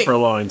I played think- for a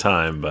long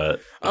time,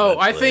 but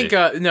I eventually-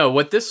 think no.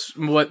 What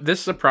this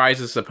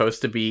surprise is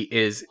supposed to be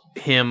is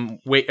him,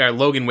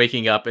 Logan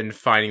waking up and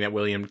finding that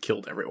William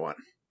killed everyone.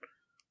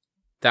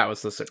 That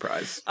was the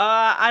surprise.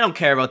 I don't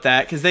care about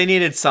that because they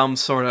needed some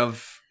sort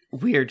of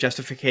weird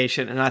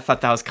justification, and I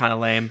thought that was kind of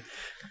lame.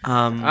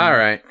 All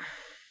right.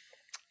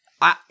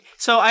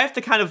 So I have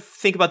to kind of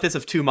think about this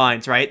of two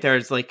minds, right?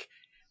 There's like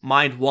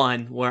mind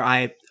one where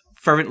I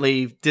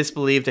fervently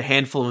disbelieved a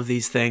handful of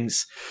these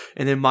things,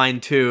 and then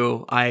mind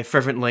two, I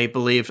fervently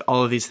believed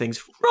all of these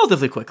things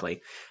relatively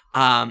quickly.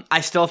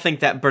 I still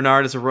think that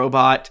Bernard is a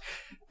robot.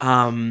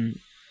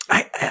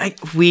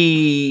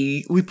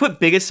 We put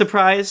biggest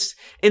surprise,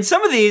 and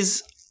some of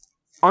these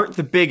aren't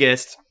the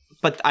biggest,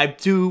 but I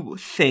do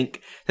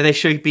think that they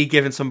should be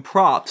given some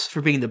props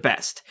for being the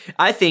best.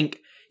 I think,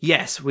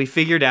 yes, the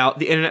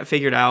internet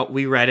figured out,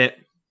 we read it,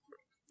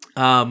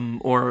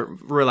 or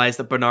realized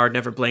that Bernard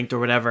never blinked or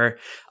whatever.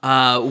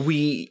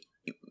 We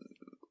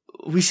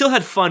still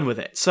had fun with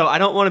it, so I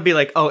don't want to be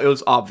like, oh, it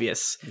was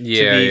obvious to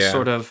be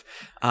sort of.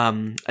 I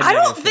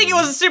don't think it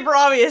was super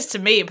obvious to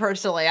me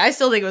personally. I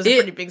still think it was a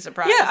pretty big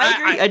surprise. Yeah, I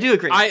agree. I do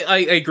agree. I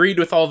agreed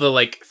with all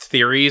the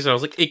theories. I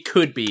was like, it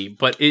could be,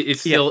 but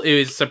it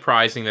is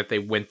surprising that they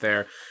went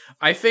there.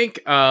 I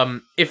think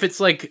if it's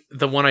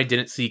the one I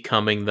didn't see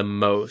coming the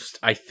most,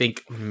 I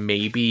think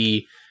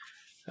maybe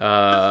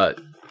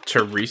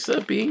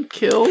Teresa being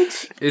killed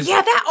is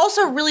that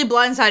also really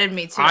blindsided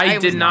me too. I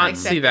did not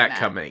see that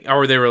coming.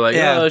 Or they were like,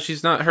 oh,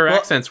 she's not, her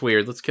accent's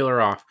weird, let's kill her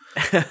off.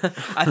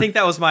 I think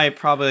that was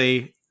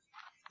probably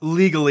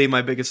legally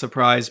my biggest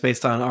surprise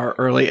based on our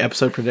early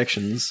episode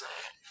predictions.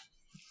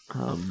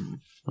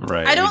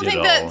 Right. I don't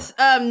think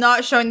that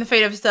not showing the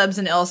fate of Stubbs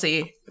and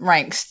Elsie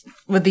ranks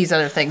with these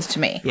other things to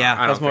me. Yeah,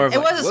 I don't more of it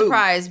was a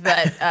surprise,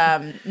 but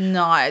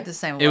not at the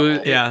same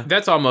level.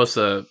 That's almost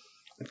a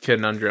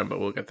conundrum, but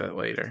we'll get that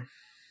later.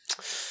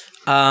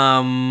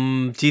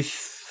 Do you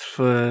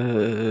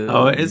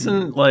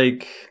isn't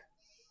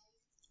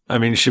I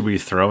mean, should we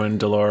throw in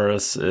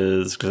Dolores?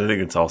 Because I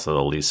think it's also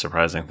the least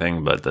surprising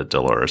thing, but that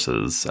Dolores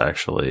is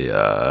actually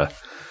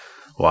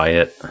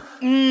Wyatt.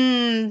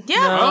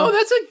 Yeah. Oh,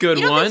 that's a good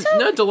one. So?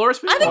 No, Dolores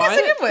being Wyatt. I think that's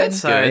a good one.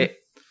 That's good.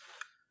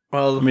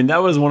 Well, I mean,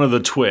 that was one of the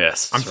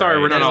twists. I'm sorry,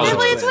 we're not all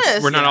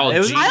twist. We're not all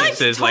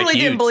geniuses I totally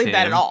didn't believe Tim.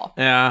 that at all.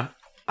 Yeah.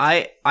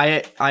 I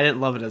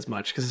didn't love it as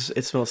much because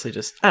it's mostly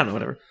just, I don't know,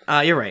 whatever.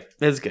 You're right.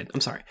 It's good.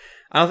 I'm sorry.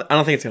 I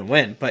don't think it's gonna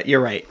win, but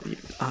you're right.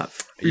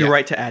 You're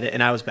right to add it,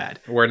 and I was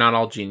bad. We're not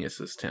all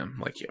geniuses, Tim,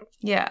 like you.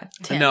 Yeah,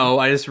 Tim. No,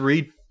 I just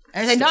read.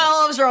 I say not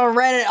all of us are on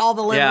Reddit all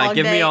the live long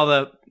give day. me all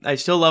the. I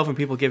still love when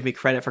people give me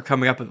credit for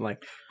coming up with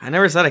I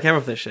never said I came up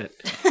with this shit.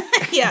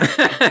 Yeah.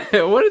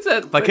 What is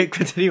that? But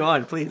continue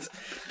on, please.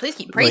 Please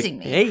keep praising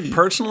me. Hey.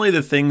 Personally,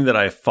 the thing that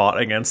I fought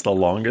against the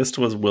longest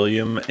was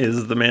William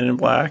is the Man in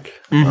Black.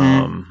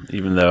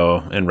 Even though,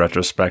 in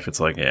retrospect, it's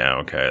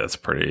okay, that's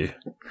pretty...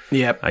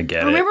 Yep. I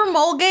get it. Remember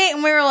Molegate?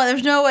 And we were like,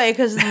 there's no way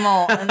because of the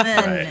mole. And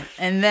then, Right.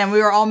 and then we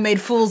were all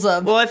made fools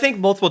of. Well, I think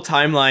multiple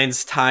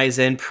timelines ties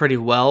in pretty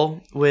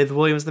well with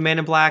Williams the Man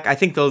in Black. I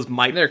think those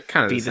might They're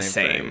kind of be the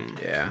same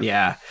thing. Yeah.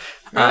 Yeah.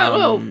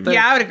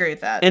 Yeah, I would agree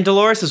with that. And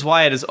Dolores'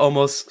 Wyatt is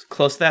almost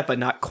close to that, but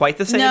not quite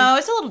the same. No,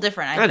 it's a little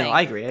different, I think. know,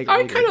 I agree. I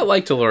kind of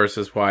like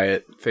Dolores'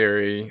 Wyatt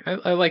theory.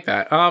 I like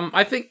that.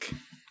 I think...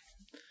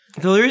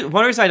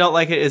 One reason I don't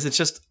like it is it's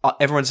just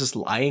everyone's just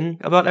lying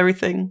about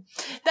everything.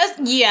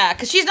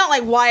 Because she's not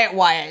like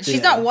Wyatt.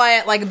 She's not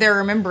Wyatt like they're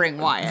remembering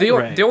Wyatt. The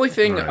only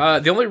thing,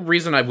 the only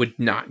reason I would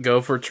not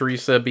go for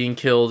Teresa being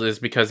killed is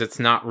because it's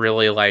not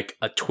really like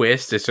a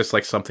twist. It's just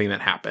like something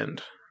that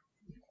happened.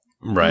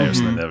 Right, or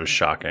something that was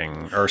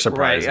shocking or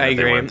surprising. Right, I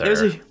agree. They went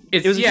there.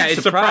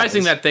 It's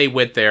surprising that they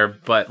went there,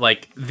 but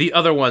like the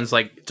other ones,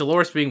 like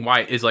Dolores being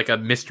Wyatt is like a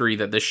mystery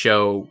that the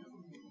show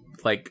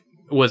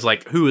was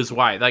like, who is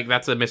Wyatt? Like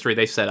that's a mystery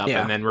they set up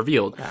and then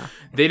revealed. Yeah.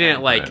 They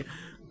didn't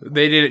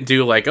they didn't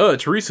do oh,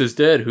 Teresa's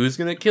dead, who's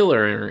gonna kill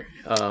her?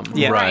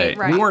 Right.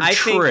 We weren't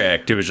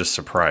tricked. It was just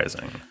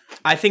surprising.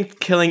 I think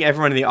killing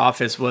everyone in the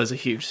office was a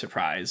huge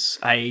surprise.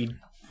 I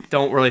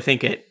don't really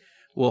think it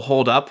will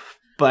hold up.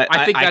 But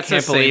I think that's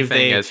can't the same believe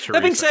thing as Teresa.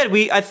 That being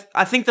said,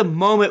 I think the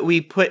moment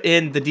we put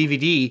in the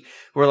DVD,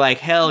 we're like,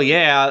 hell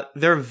yeah,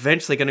 they're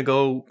eventually going to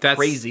go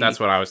crazy. That's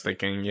what I was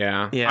thinking.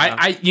 Yeah.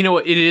 Yeah. You know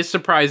what? It is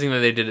surprising that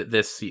they did it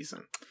this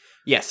season.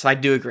 Yes, I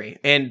do agree,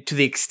 and to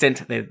the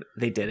extent they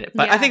did it.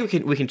 But I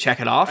think we can check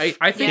it off.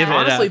 I think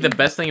honestly, the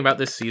best thing about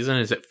this season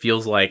is it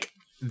feels like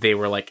they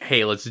were like,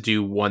 hey, let's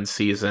do one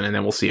season, and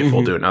then we'll see if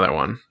we'll do another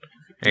one.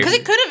 Because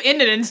it could have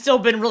ended and still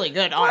been really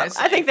good,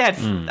 honestly. I think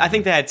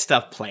they had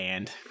stuff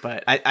planned,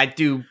 but I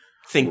do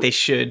think they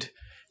should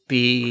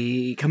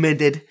be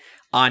commended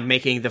on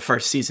making the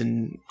first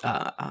season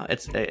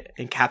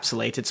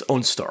encapsulate its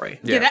own story.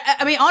 Yeah,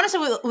 I mean,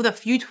 honestly, with a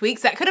few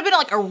tweaks, that could have been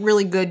like a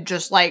really good,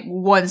 just like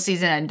one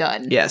season and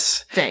done.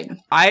 Yes, thing.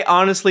 I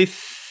honestly,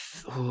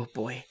 oh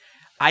boy,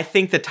 I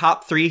think the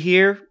top three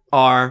here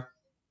are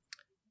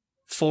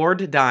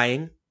Ford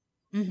dying,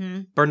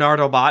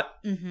 Bernardo Bot.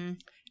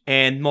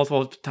 And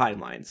multiple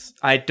timelines.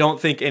 I don't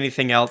think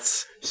anything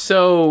else.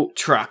 So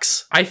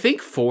trucks. I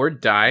think Ford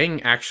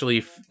dying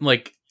actually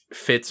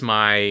fits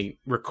my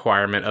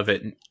requirement of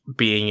it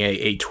being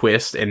a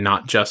twist and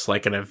not just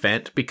like an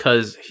event,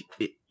 because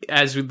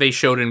as they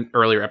showed in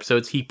earlier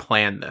episodes, he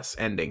planned this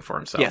ending for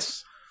himself.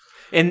 Yes,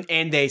 and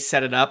they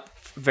set it up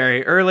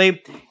very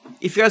early.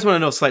 If you guys want to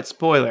know a slight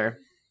spoiler,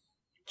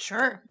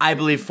 sure. I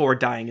believe Ford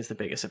dying is the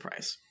biggest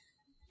surprise.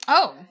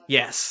 Oh,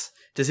 yes.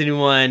 Does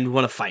anyone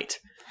want to fight?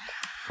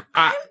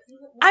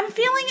 I'm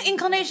feeling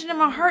inclination in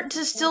my heart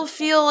to still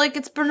feel like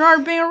it's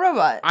Bernard being a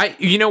robot.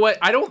 You know what?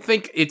 I don't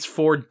think it's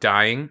Ford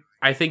dying.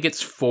 I think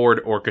it's Ford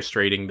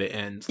orchestrating the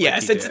end.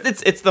 Yes,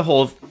 it's the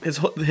whole his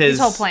whole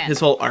plan, his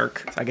whole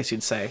arc, I guess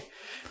you'd say.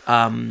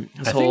 I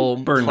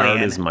think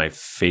Bernard is my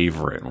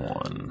favorite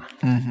one.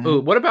 Mm-hmm.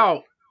 Ooh, what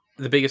about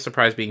the biggest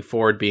surprise being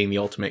Ford being the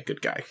ultimate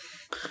good guy?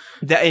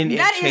 That is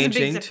a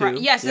big surprise.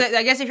 Too. Yes,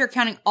 I guess if you're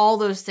counting all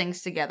those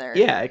things together.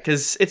 Yeah,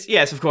 because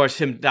of course,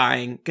 him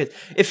dying. Because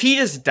if he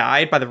just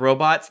died by the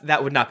robots,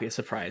 that would not be a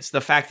surprise.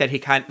 The fact that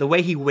the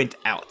way he went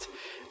out.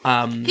 He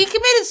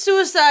committed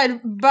suicide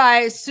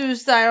by a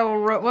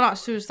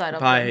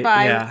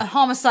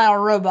homicidal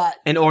robot.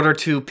 In order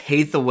to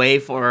pave the way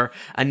for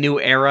a new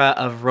era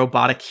of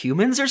robotic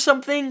humans or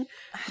something.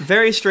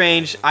 Very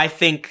strange, I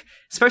think,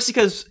 especially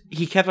because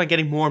he kept on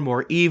getting more and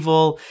more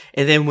evil.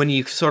 And then when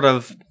you sort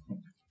of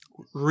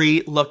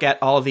re-look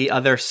at all the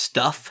other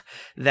stuff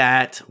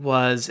that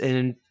was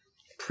in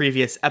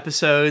previous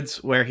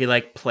episodes where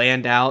he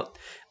planned out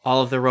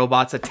all of the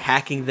robots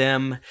attacking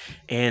them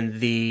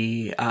and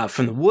the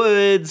from the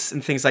woods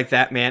and things like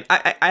that, man.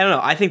 I don't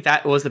know. I think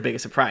that was the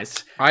biggest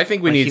surprise. I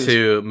think we need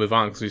to move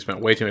on because we spent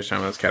way too much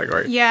time on this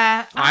category.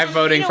 Yeah. I'm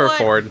voting for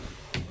Ford.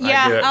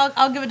 Yeah,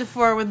 I'll give it to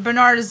Ford with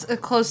Bernard as a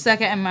close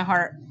second in my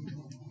heart.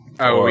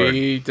 Oh,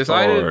 we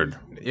decided? Ford.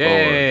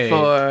 Yay.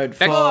 Ford.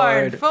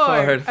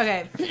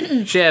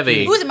 Okay.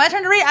 Chevy. Ooh, is it my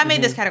turn to read? I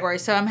made this category,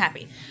 so I'm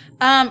happy.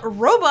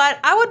 Robot,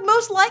 I would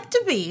most like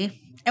to be,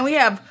 and we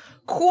have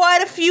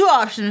quite a few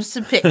options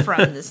to pick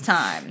from this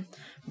time.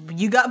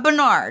 You got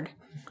Bernard,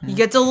 you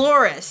got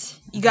Dolores,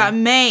 you got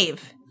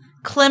Maeve,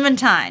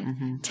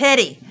 Clementine,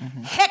 Teddy,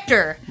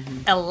 Hector,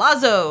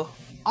 Elazo,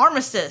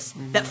 Armistice,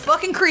 that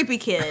fucking creepy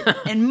kid,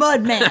 and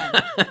Mudman.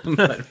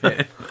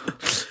 Mudman.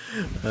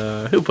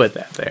 Who put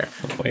that there?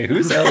 Wait,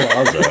 who's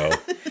Elazo?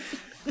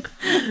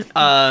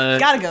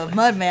 Gotta go,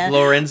 Mudman.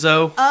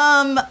 Lorenzo.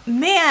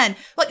 Man,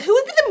 who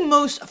would be the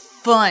most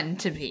fun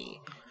to be?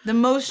 The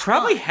most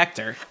probably fun?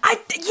 Hector.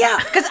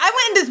 Because I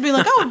went into this being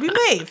like, oh, it'd be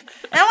Maeve,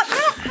 and I'm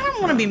like, I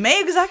don't want to be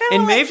Maeve because I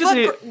kind of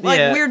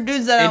fuck weird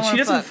dudes that I want to fuck. And she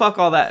doesn't fuck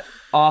all that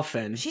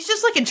often. She's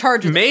just in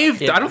charge of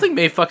Maeve. I don't think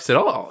Maeve fucks at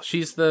all.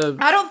 She's the.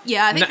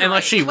 I think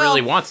unless she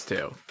really wants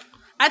to.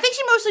 I think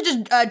she mostly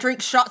just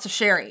drinks shots of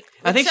sherry.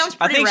 I think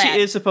rad. she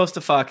is supposed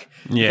to fuck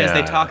because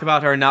they talk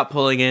about her not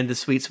pulling in the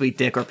sweet, sweet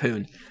dick or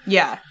poon.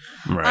 Yeah.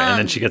 Right, and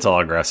then she gets all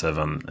aggressive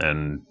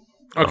and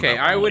okay,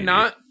 I would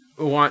not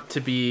want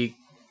to be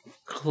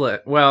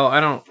well, I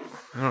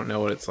don't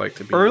know what it's like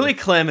to be. Early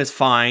Clem is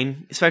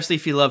fine, especially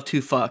if you love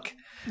to fuck.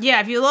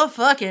 Yeah, if you love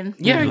fucking.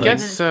 Yeah, I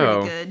guess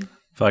so. Good.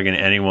 Fucking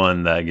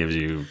anyone that gives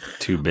you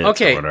 2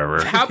 bits or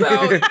whatever. How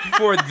about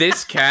for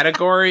this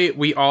category,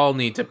 we all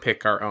need to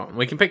pick our own.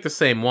 We can pick the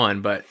same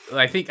one, but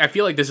I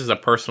feel like this is a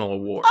personal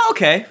award.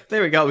 Okay,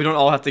 there we go. We don't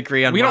all have to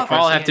agree on. We don't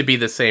all have to be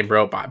the same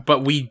robot,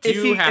 but we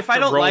do have to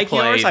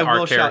roleplay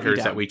our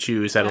characters that we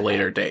choose at a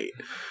later date.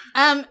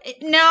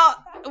 Now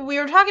we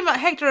were talking about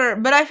Hector,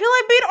 but I feel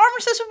like being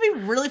Armistice would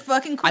be really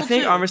fucking cool. I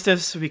think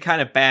Armistice would be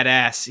kind of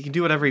badass. You can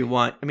do whatever you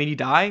want. I mean, you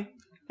die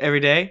every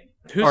day.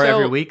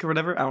 Every week or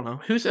whatever. I don't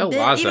know. Who's El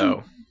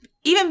Lazo?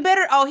 Even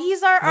better. Oh,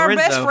 he's our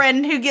best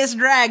friend who gets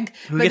dragged.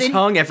 Who gets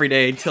hung every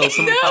day until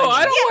someone No,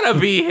 I don't want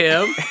to be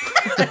him.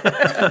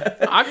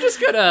 I'm just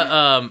going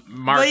to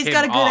mark him. But he's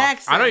got a good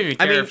accent. I don't even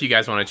care if you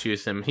guys want to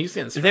choose him. He's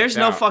getting There's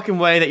no fucking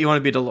way that you want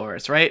to be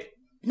Dolores, right?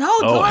 No,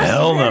 Dolores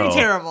is very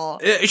terrible.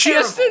 She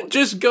has to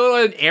just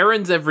go on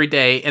errands every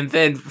day and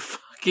then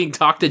fucking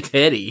talk to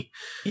Teddy.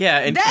 Yeah,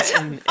 and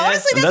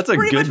honestly, that's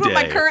pretty much what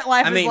my current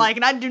life is like,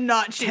 and I do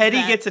not choose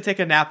Teddy gets to take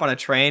a nap on a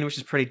train, which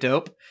is pretty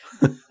dope.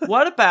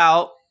 What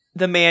about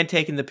the man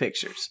taking the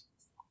pictures?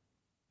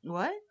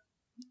 What?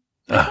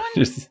 At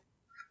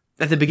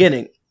the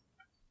beginning.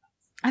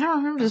 I don't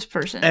remember this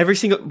person.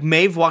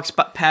 Maeve walks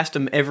past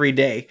him every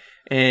day,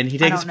 and he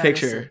takes a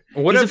picture.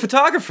 He's a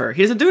photographer.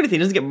 He doesn't do anything. He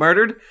doesn't get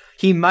murdered.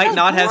 He might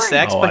not have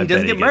sex, but he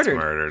doesn't get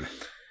murdered.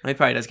 He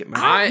probably does get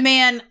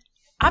murdered.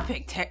 I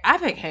picked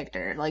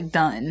Hector,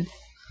 done.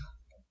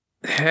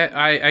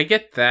 I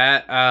get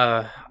that.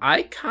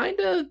 I kind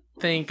of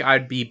think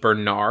I'd be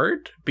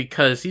Bernard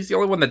because he's the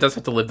only one that does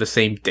have to live the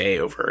same day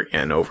over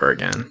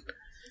again.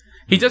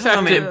 He does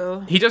have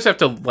to. He does have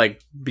to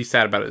be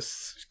sad about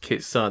his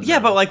son. Yeah,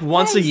 though. But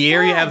once a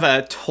year, you have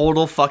a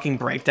total fucking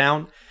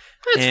breakdown.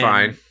 That's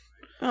fine.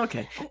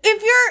 Okay.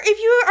 If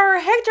you are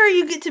Hector,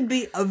 you get to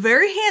be a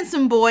very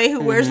handsome boy who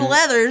wears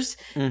leathers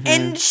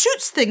and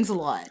shoots things a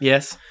lot.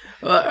 Yes.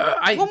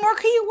 What more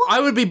can you want?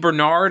 I would be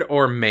Bernard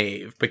or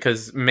Maeve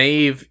because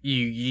Maeve,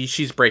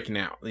 she's breaking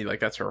out.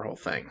 That's her whole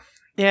thing.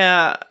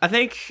 Yeah, I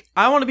think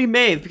I want to be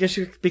Maeve because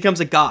she becomes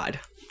a god.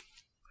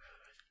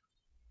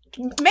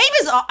 Maeve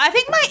is. I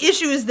think my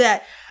issue is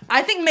that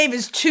I think Maeve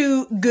is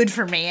too good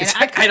for me, and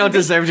I don't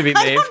deserve to be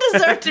Maeve. I don't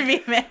deserve to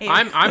be Maeve.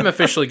 I'm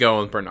officially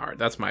going with Bernard.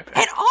 That's my pick.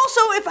 And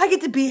also, if I get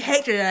to be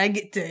Hector, then I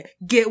get to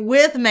get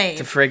with Maeve.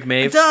 To frig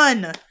Maeve.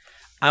 Done.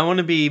 I want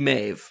to be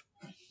Maeve.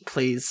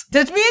 Please.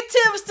 Does me and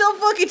Tim still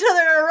fuck each other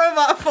in a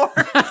robot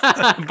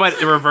form? But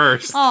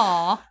reverse.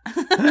 Aw.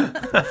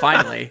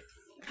 Finally.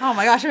 Oh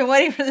my gosh, I've been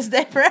waiting for this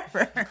day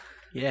forever.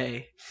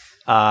 Yay.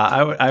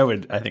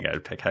 I think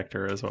I'd pick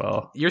Hector as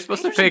well. You're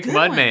supposed to Hector's a pick good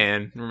one.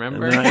 Mudman,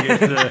 remember? And then I get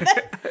to,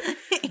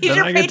 He's Then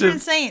your I get patron to-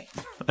 saint.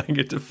 I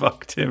get to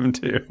fuck Tim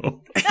too.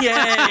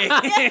 Yay.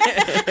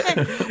 What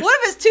if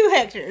it's 2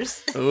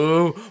 Hectors?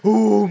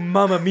 Ooh,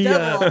 mamma Double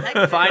mia.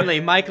 Hector. Finally,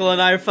 Michael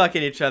and I are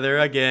fucking each other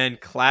again.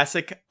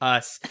 Classic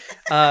us.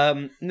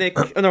 Michael,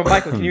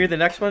 can you read the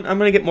next one? I'm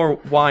going to get more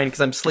wine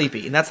because I'm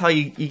sleepy. And that's how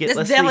you get That's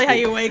less definitely how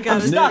sleepy. you wake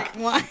up. I'm stuck.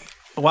 Why?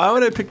 Why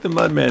would I pick the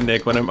Mudman,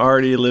 Nick, when I'm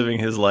already living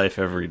his life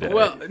every day?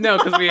 Well, no,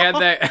 because we had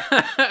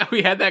that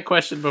we had that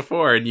question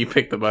before, and you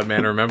picked the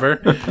Mudman.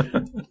 Remember?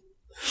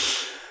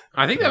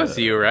 I think that was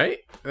you, right?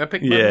 I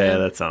picked Mudman. yeah,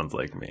 that sounds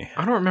like me.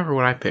 I don't remember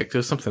what I picked. It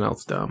was something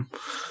else dumb.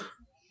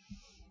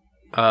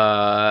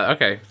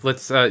 Okay,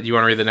 let's. You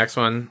want to read the next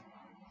one?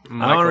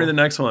 I want to read the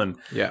next one.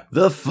 Yeah.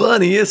 The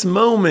funniest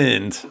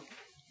moment.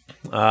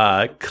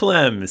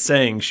 Clem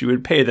saying she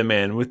would pay the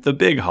man with the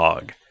big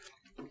hog.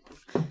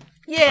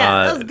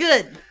 Yeah, that was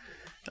good.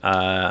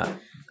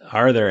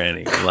 Are there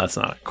any? Well, that's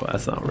not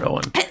a real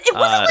one. It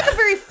wasn't like a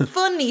very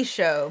funny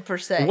show, per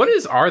se. What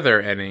is? Are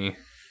there any?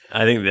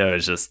 I think that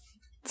was just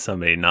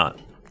somebody not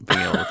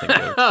being able to think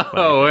of.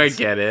 Oh, I funny things.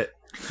 get it.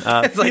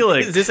 It's like,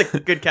 Felix, is this a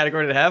good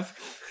category to have?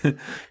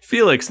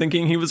 Felix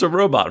thinking he was a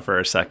robot for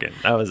a second.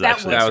 That was That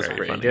actually That was very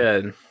pretty funny.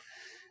 good.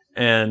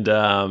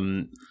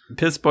 And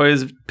Piss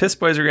Boy's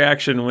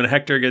reaction when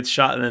Hector gets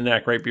shot in the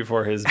neck right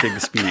before his big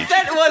speech.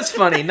 That was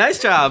funny.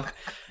 Nice job.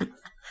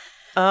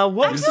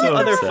 What was so some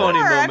other upset. funny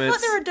I moments?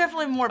 thought there were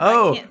definitely more. But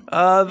I can't.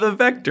 The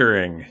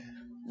vectoring.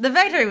 The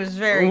vectoring was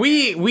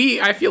very.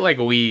 I feel like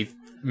we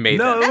made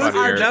No, that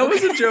funnier. that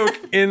was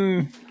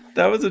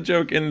a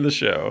joke in the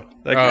show.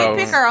 That Oh.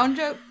 We pick our own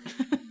joke.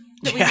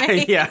 That we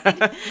made. yeah.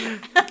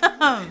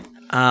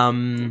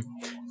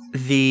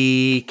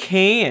 The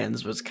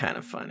cans was kind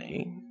of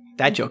funny.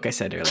 That joke I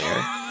said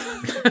earlier.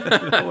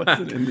 that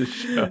wasn't in the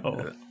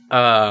show.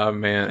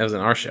 Man, it was in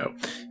our show.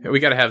 We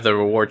got to have the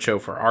reward show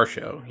for our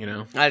show, you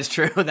know? That is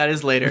true. That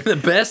is later. The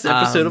best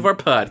episode of our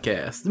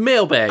podcast,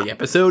 Mailbag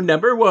episode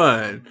number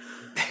 1.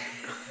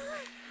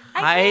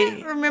 I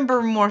can't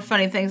remember more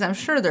funny things. I'm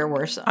sure there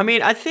were some. I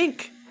mean, I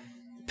think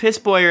Piss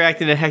Boy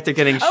reacting to Hector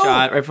getting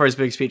shot right before his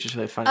big speech was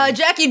really funny.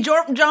 Jackie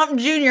Jump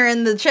Jr.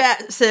 in the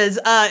chat says,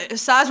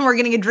 Sizemore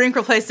getting a drink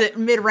replaced at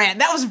mid-rant.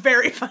 That was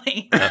very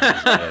funny.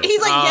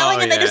 He's like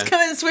yelling and they just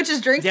come in and switch his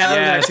drinks Yeah, out.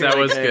 Yes, actually that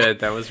really was good. good.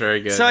 That was very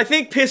good. So I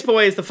think Piss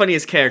Boy is the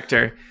funniest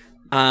character.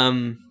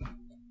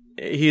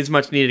 He is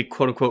much needed,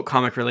 quote unquote,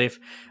 comic relief.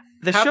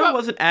 The How show about-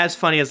 wasn't as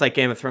funny as like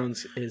Game of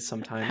Thrones is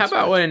sometimes. How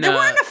about when... There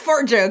weren't enough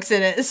fart jokes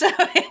in it, so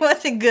it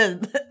wasn't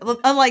good.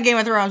 Unlike Game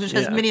of Thrones, which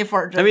has Yeah. many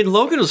fart jokes. I mean,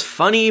 Logan was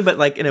funny, but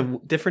like in a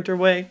differenter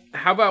way.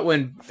 How about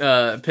when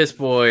Piss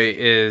Boy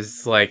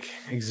is like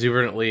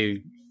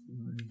exuberantly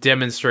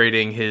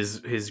demonstrating his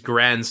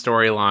grand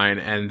storyline,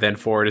 and then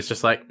Ford is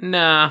just like,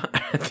 nah,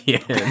 at the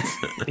end.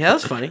 Yeah, that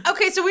was funny.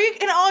 Okay, so we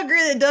can all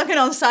agree that Duncan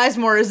on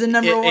Sizemore is the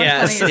number one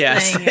funniest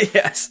thing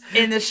yes.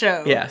 in the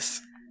show.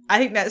 Yes. I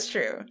think that's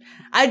true.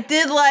 I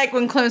did like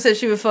when Clem said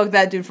she would fuck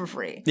that dude for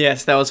free.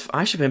 Yes, that was.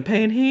 I should have been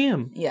paying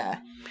him. Yeah.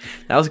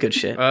 That was good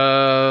shit.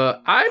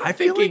 I'm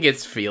feel thinking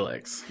it's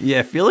Felix.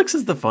 Yeah, Felix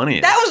is the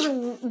funniest.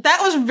 That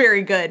was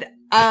very good.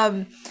 I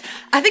think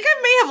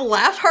I may have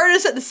laughed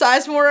hardest at the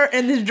Sizemore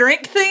and the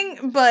drink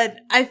thing, but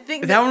I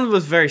think that one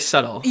was very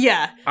subtle.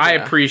 yeah. I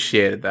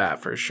appreciated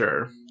that for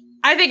sure.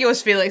 I think it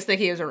was Felix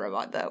thinking he was a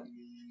robot, though.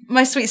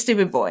 My sweet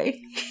stupid boy.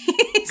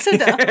 He's so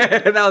dumb.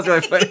 That was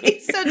really funny.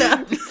 He's so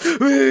dumb.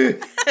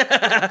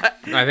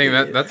 I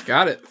think that's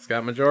got it. It's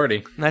got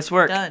majority. Nice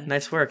work. Done.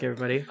 Nice work,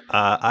 everybody.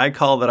 I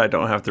call that I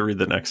don't have to read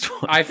the next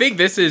one. I think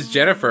this is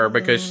Jennifer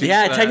because she's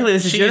Yeah, technically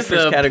this is she's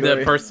Jennifer's category.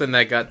 the person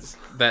that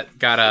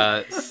got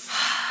a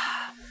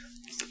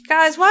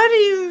Guys, why do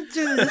you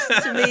do this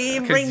to me?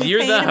 Bring because me you're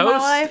pain the in my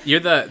host.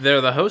 life?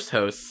 They're the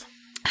hosts.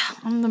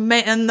 I'm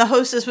the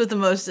hostess with the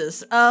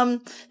mostest.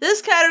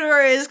 This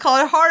category is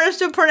called hardest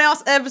to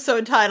pronounce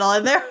episode title,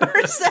 and there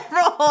are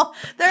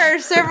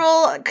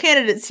several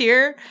candidates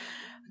here.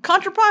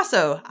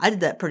 Contrapasso. I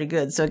did that pretty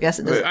good, so I guess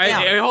it doesn't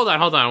count.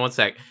 Hold on 1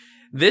 sec.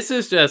 This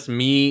is just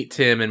me,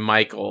 Tim, and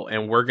Michael,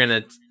 and we're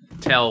gonna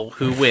tell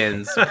who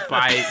wins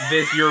by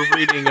your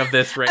reading of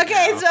this right now.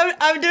 Okay, so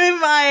I'm doing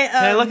my.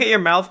 Can I look at your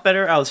mouth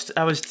better? I was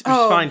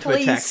responding to a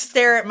please text.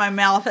 stare at my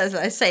mouth as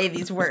I say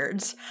these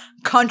words.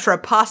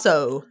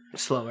 Contrapasso.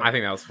 Slower. I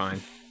think that was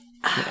fine.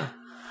 Come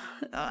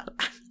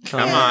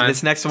on.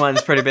 This next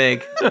one's pretty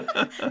big.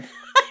 I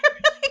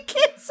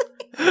can't say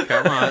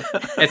Come on.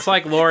 It's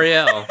like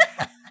L'Oreal.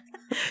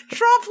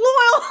 Trump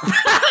loyal.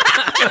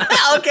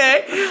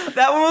 Okay.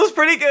 That one was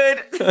pretty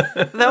good.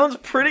 That one's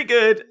pretty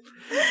good.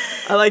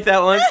 I like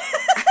that one.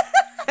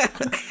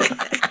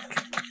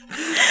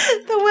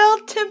 The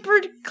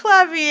well-tempered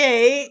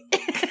clavier.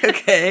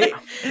 Okay.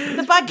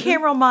 The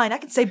bicameral mind. I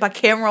can say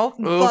bicameral.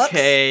 Bucks.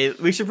 Okay.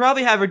 We should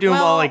probably have her do them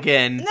Well, all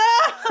again. No.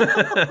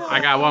 I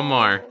got one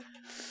more.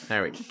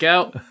 There we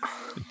go.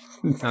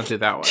 Don't do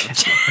that one.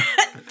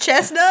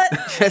 Chestnut.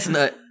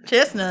 Chestnut.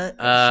 Chestnut.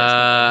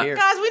 Here.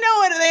 Guys, we know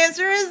what the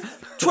answer is.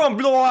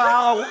 Trump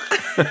loyal.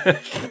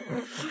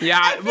 Yeah,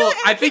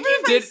 I think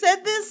you did.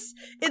 Said this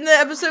in the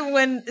episode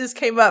when this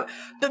came up,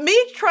 but me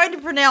trying to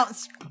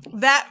pronounce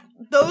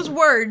those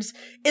words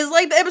is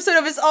like the episode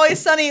of It's Always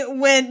Sunny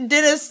when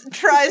Dennis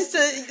tries to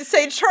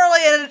say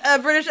Charlie in a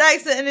British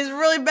accent and is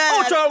really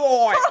bad.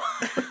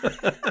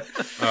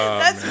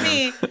 That's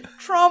me.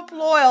 Trump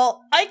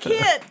loyal. I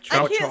can't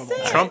say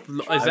it. Trump,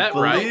 is that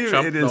right?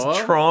 It is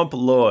Trump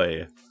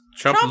Loy.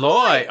 Trump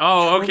Loy.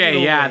 Oh, okay,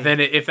 Trump yeah. Loy. Then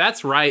if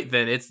that's right,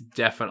 then it's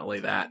definitely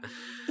that.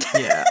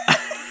 Yeah.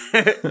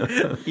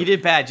 You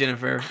did bad,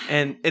 Jennifer,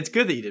 and it's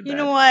good that you did bad. You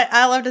know what?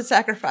 I love to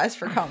sacrifice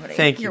for comedy.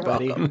 Thank you, You're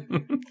buddy.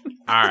 welcome.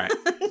 All right.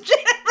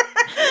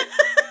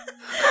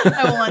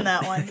 I won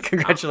that one.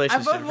 Congratulations,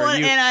 I both Jennifer.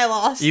 won and I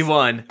lost. You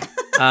won.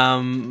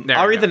 I'll we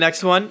read go. the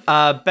next one.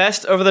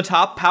 Best over the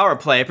top power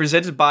play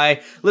presented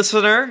by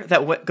listener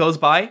that goes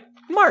by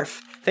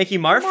Marf. Thank you,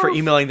 Marf, for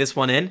emailing this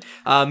one in.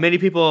 Many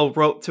people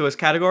wrote to us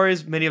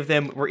categories. Many of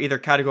them were either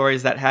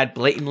categories that had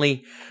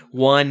blatantly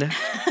one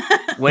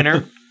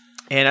winner.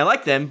 And I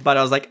liked them, but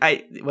I was like,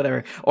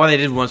 whatever. Or they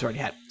did ones we already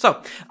had.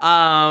 So,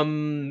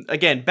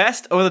 again,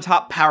 best over the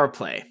top power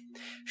play.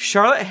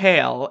 Charlotte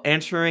Hale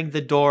entering the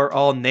door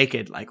all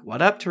naked, like,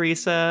 what up,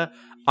 Teresa?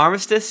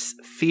 Armistice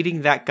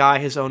feeding that guy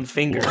his own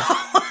finger.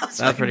 That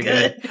was pretty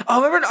good. Oh,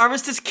 remember when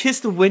Armistice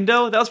kissed the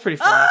window? That was pretty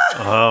fun.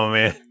 Oh,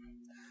 man.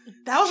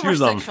 That was She more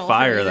was on sexual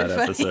fire for me that than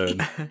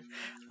episode.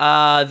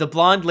 funny. The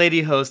blonde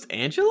lady host,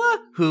 Angela,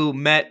 who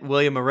met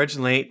William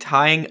originally,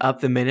 tying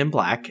up the men in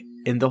black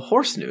in the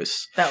horse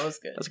noose. That was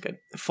good. That was good.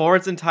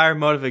 Ford's entire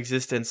mode of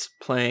existence,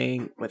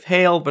 playing with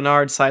Hale,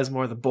 Bernard,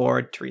 Sizemore, the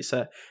board,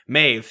 Teresa,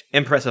 Maeve,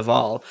 Empress of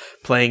all,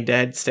 playing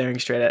dead, staring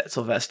straight at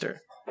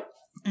Sylvester.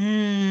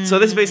 So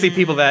this is basically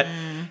people that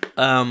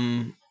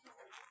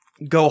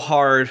go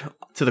hard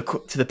to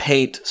the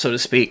paint, so to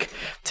speak,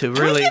 to Can we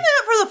really. give it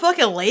up for the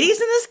fucking ladies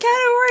in this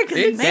category?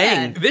 Because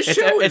man, This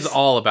show is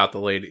all about the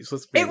ladies.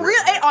 Let's be it real.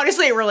 really,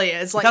 honestly, it really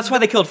is. Like That's why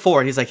they killed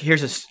Ford. He's like,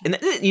 here's a, and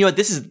you know what?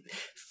 This is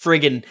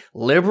friggin'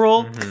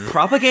 liberal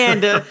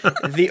propaganda.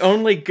 The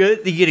only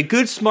good, you get a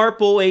good smart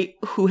boy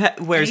who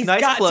wears he's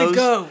nice got clothes. to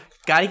go.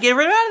 Gotta get him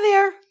out of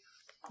there.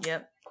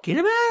 Yep. Get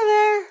him out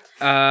of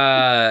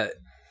there.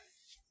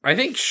 I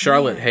think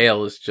Charlotte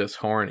Hale is just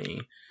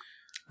horny.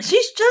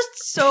 She's just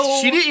so.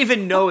 She didn't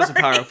even know it was a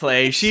power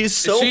play. She's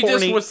so she horny.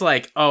 just was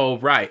like, "Oh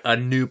right, a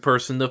new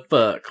person to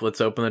fuck.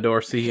 Let's open the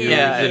door, see who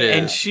yeah, it is."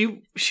 and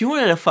she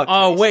wanted to fuck.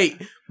 Oh place.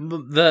 wait,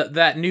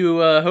 that new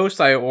host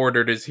I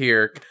ordered is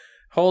here.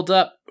 Hold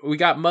up, we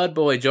got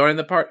Mudboy joining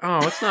the part.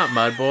 Oh, it's not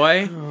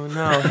Mudboy. Oh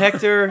no,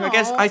 Hector. I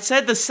guess I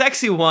said the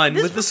sexy one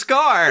with the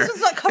scar. This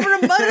was not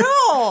covered in mud at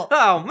all.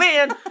 Oh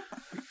man.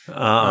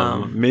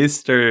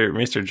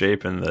 Mr.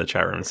 Jape in the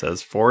chat room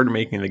says Ford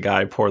making the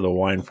guy pour the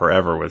wine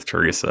forever with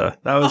Teresa.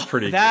 That was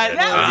pretty good. that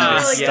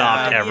was Just really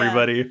stopped good,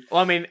 everybody.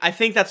 Well, I mean, I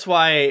think that's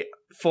why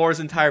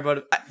Ford's entire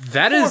motive.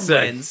 That is Ford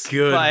a wins,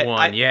 good but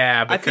one.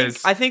 Yeah,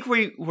 because I think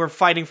we're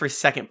fighting for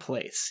second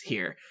place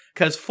here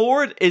because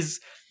Ford is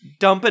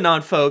dumping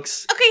on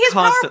folks. Okay, his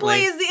constantly. power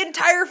play is the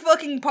entire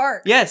fucking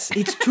park. Yes,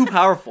 it's too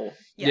powerful.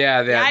 I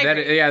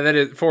agree. that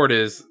is Ford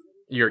is.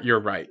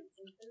 You're right.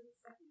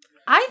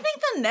 I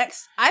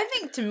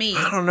think to me,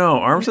 I don't know.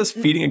 Arms is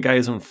feeding a guy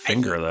his own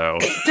finger, though.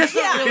 that's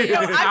not really.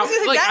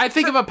 I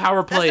think of a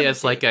power play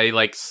as like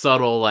a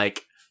subtle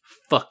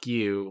fuck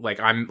you.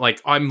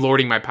 I'm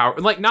lording my power.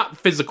 Like not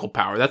physical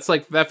power.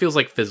 That feels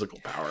like physical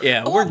power.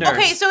 Yeah, we're nerds.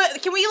 Okay, so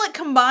can we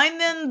combine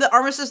then the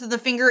armistice of the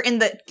finger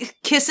and the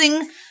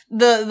kissing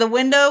the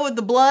window with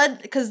the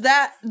blood? Because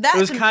that it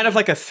was kind of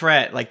like a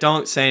threat. Like,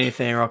 don't say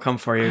anything or I'll come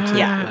for you. Too.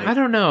 Yeah. I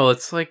don't know.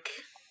 It's like.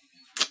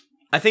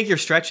 I think you're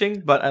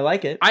stretching, but I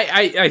like it.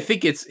 I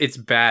think it's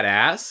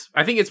badass.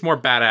 I think it's more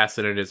badass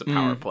than it is a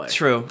power play.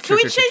 True. Can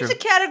we change the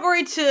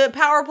category to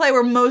power play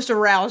we're most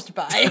aroused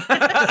by?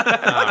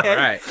 All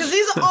right. Because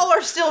these all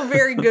are still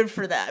very good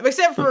for that,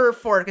 except for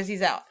Ford because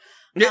he's out.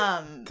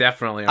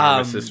 Definitely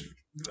Armistice's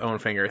own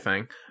finger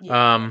thing.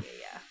 Yeah.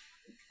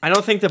 I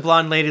don't think the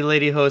blonde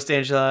lady host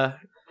Angela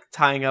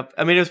tying up.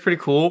 I mean, it was pretty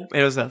cool.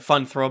 It was a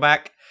fun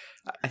throwback.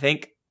 I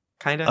think,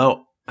 kind of.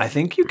 Oh, I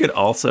think you could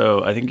also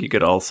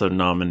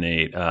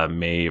nominate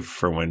Maeve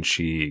for when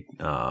she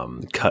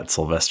cut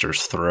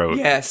Sylvester's throat.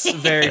 Yes,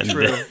 very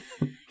true.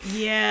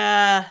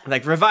 Yeah.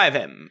 Like, revive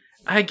him.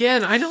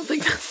 Again, I don't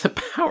think that's a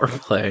power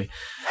play.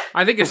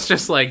 I think it's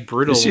just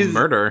brutal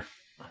murder.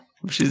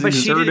 She's But she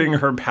exerting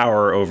didn't- her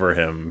power over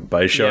him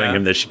by showing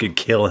him that she could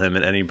kill him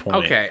at any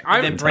point. Okay,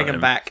 And then bring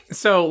him back.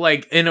 So,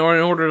 in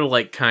order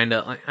to kind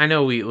of, I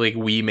know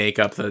we make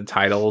up the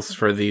titles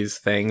for these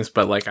things,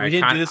 but We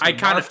didn't do this. I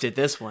kind of did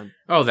this one.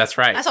 Oh, that's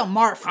right. That's on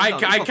Marf.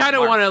 I kind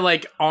of want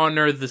to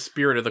honor the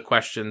spirit of the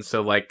question,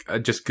 so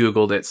just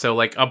Googled it.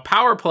 So a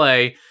power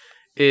play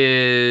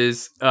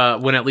is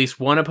when at least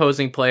one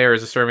opposing player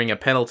is serving a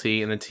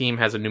penalty and the team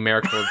has a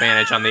numerical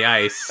advantage on the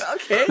ice.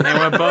 Okay. And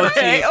when both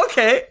teams...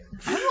 Okay.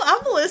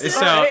 I'm listening.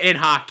 So in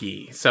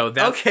hockey,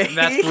 that's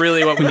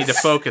really what we need to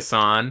focus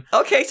on.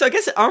 Okay, so I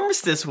guess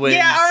Armistice wins.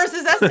 Yeah,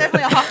 Armistice, that's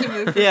definitely a hockey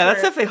move. Yeah,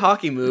 that's definitely a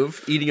hockey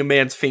move. Eating a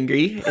man's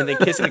fingery and then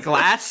kissing a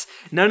glass.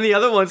 None of the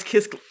other ones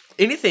kiss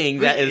anything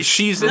that is.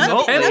 She's in the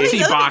remotely. penalty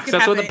None of box. these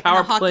That's what could the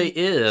power happen in a play hockey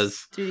is.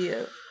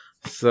 Studio.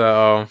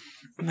 So,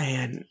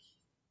 Man.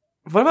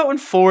 What about when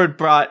Ford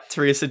brought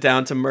Teresa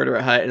down to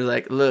Murder Hut and was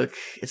like, look,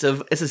 it's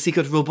a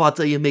secret robot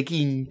that you're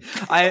making.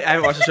 I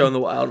haven't watched the show in a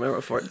while. I don't remember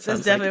what Ford sounds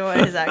That's definitely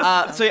what his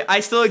accent So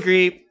I still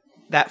agree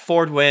that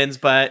Ford wins,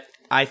 but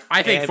I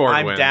think Ford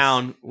I'm wins.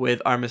 down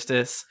with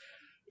Armistice.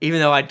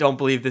 Even though I don't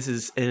believe this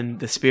is in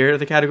the spirit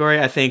of the category,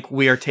 I think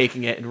we are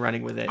taking it and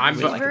running with it. I'm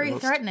We It's like it very the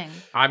most. threatening.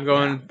 I'm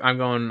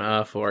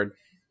going Ford.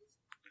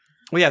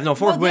 Well, yeah, no,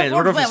 Ford wins.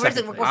 We're going for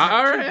second place.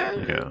 All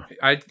right. Yeah.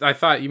 I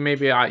thought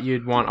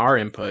you'd want our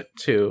input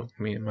too,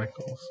 me and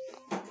Michael's,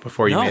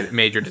 before you No.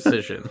 made your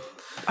decision.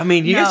 I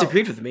mean, you guys No.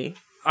 agreed with me.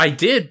 I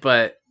did,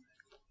 but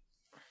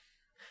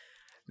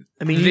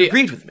I mean, you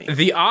agreed with me.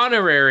 the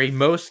honorary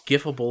most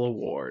gifable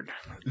award,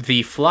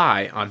 the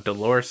fly on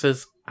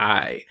Dolores's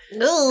eye.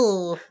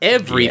 Ooh.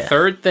 Every Yeah.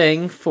 third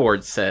thing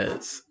Ford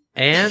says,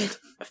 and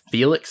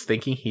Felix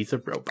thinking he's a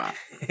robot.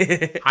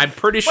 I'm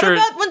pretty What sure.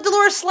 about when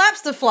Dolores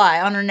slaps the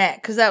fly on her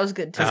neck? Because that was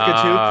good too. That's good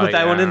too. Put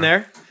that one in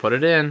there. Put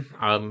it in.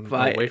 I'm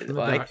But, away from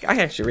the I dock. can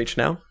actually reach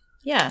now.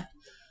 Yeah.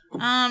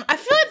 I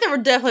feel like there were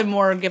definitely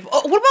more gift.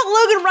 Oh, what about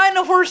Logan riding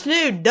a horse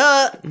nude?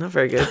 Duh. Not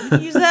very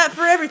good. Use that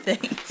for everything.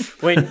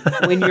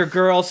 when your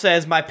girl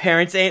says my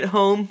parents ain't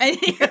home And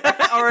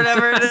or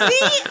whatever it is.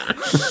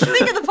 see,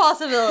 think of the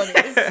possibilities.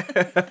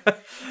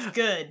 It's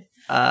good.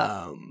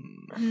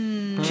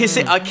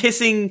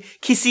 Kissing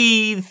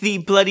the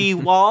bloody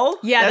wall.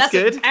 Yeah, that's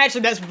good.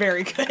 Actually, that's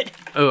very good.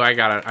 Oh, I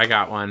got it. I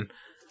got one.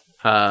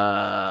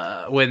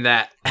 When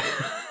that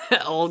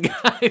old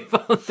guy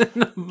falls in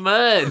the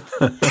mud.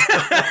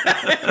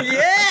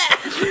 Yeah,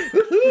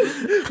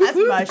 that's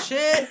my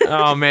shit.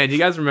 Oh man, do you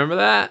guys remember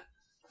that?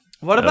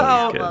 What I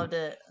about good. loved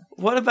it.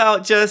 what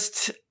about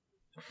just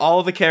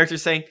all the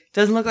characters saying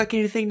doesn't look like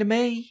anything to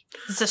me,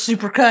 It's a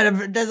super cut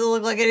of it. Doesn't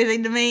look like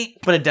anything to me.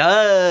 but it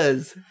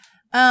does.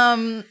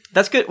 Um,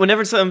 That's good.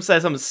 Whenever someone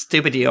says something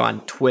stupid to you on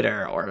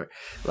Twitter or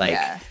like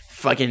Yeah.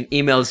 fucking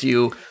emails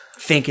you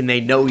thinking they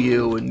know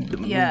you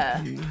and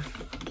yeah.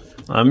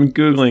 I'm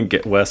Googling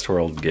Get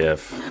Westworld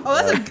GIF. Oh,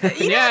 that's a that's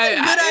a good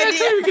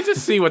idea. We can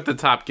just see what the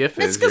top GIF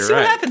Let's is. go You're see what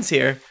right. happens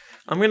here.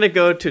 I'm gonna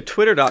go to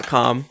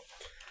twitter.com.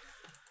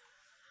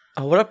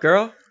 Oh, what up,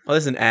 girl? Oh,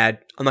 this is an ad.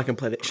 I'm not gonna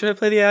play that. Should I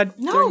play the ad?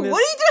 No, during this?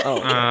 what are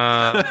you doing?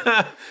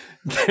 Uh,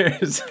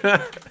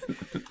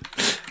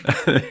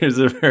 There's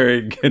a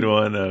very good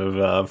one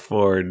of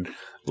Ford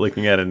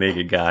looking at a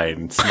naked guy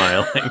and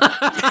smiling.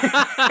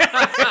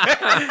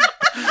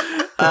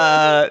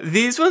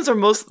 These ones are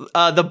most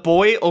the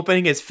boy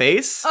opening his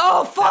face.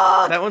 Oh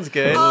fuck! That one's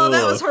good. Oh,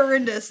 that was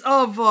horrendous.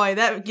 Oh boy,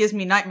 that gives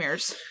me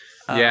nightmares.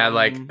 yeah,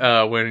 like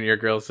when your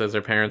girl says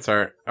her parents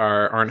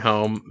aren't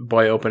home,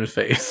 boy open his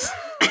face.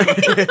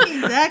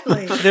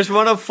 Exactly. There's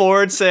one of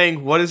Ford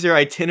saying, "What is your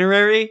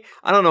itinerary?"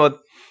 I don't know what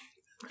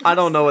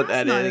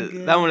that not a is.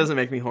 good- That one doesn't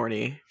make me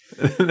horny.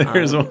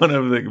 There's one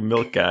of the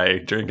milk guy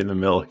drinking the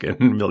milk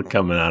and milk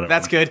coming out of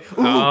That's him. good.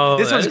 Ooh, Oh,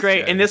 this that one's is great.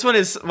 good. And this one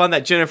is one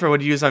that Jennifer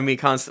would use on me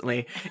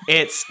constantly.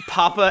 It's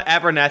Papa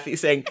Abernathy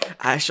saying,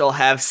 "I shall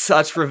have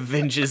such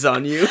revenges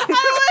on you."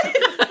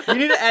 You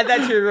need to add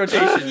that to your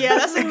rotation. Yeah,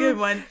 that's a good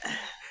one.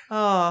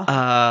 Oh,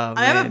 I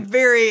have a man.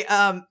 very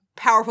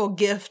powerful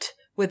gift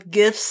with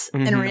gifs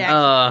and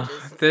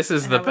reactions. This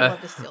is And the I would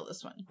love best. to steal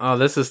this one. Oh,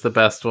 this is the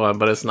best one,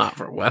 but it's not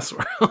for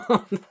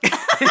Westworld.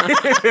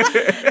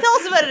 Tell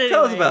us about it anyway.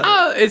 Tell us about it.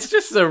 Oh, it's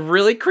just a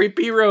really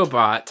creepy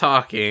robot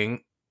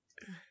talking.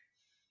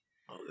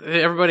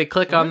 Everybody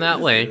click on that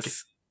link.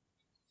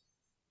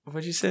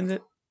 What'd you send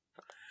it?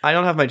 I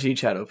don't have my G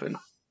chat open.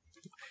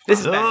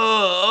 This is bad.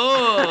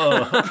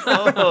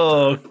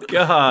 Oh,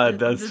 God,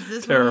 that's Does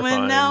this terrifying. one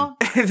win now?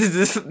 Is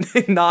this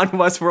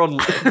non-Westworld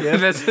gift?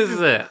 This is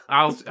it.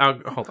 I'll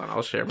hold on.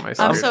 I'll share my I'm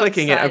screen. so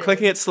clicking it. I'm excited.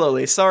 clicking it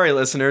slowly. Sorry,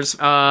 listeners.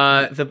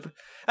 Uh,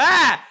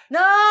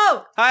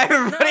 No! Hi,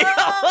 everybody. No!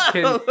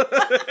 Hello.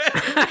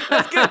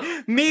 That's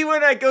good. Me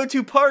when I go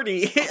to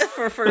party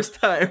for first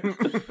time.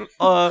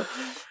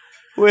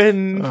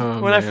 When I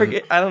man.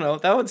 forget, I don't know.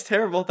 That one's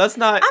terrible. That's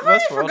not I've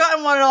already Westworld.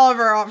 forgotten what all of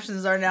our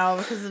options are now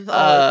because of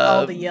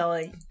all the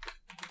yelling.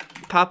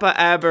 Papa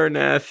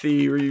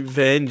Abernathy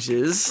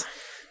revenges.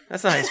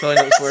 That's not how you spell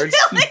those words.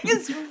 Spelling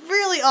is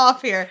really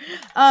off here.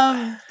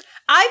 I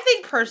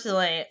think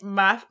personally,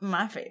 my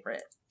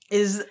favorite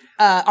is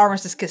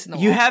Armistice kissing the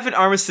wall. You have an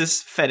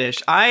armistice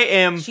fetish. I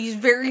am. She's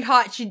very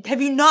hot.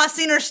 Have you not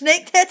seen her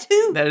snake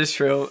tattoo? That is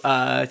true.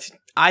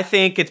 I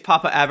think it's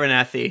Papa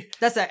Abernathy.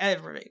 That's a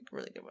really,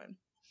 really good one.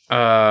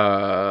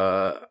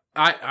 I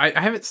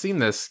haven't seen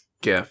this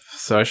GIF,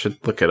 so I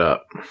should look it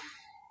up.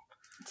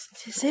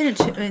 Say it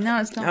to me. No,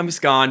 it's not. I'm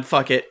just gone.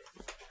 Fuck it.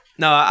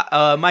 No,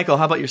 Michael,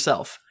 how about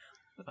yourself?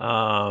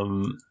 I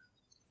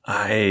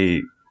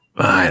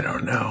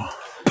don't know.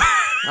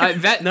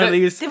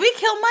 Did we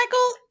kill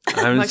Michael?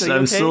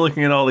 I'm still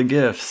looking at all the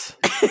gifs.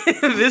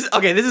 This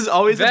is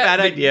always a bad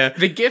idea.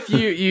 The GIF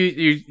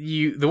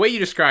you the way you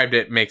described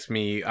it makes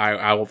me.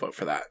 I will vote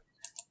for that.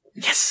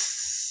 Yes.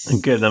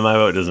 Good, then my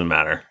vote doesn't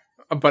matter.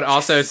 But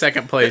also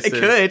second place. It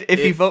could. If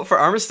you vote for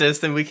Armistice,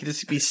 then we could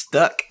just be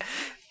stuck.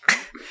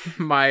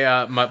 My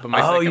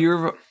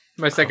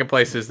second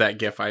place is that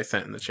GIF I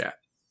sent in the chat.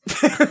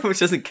 Which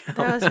doesn't count.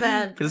 That was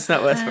bad. Because it's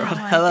not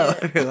Westworld. Hello,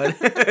 everyone.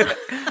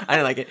 I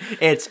didn't like it.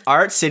 It's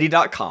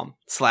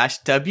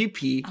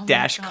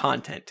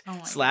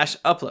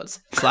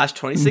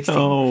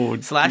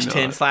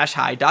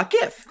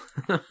artcity.com/WP-content/uploads/2016/10/high.gif.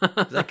 Is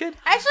that good?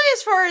 Actually,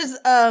 as far as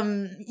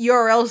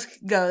URLs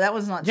go, that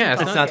was not too Yeah,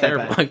 bad. it's not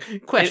terrible.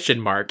 bad. Question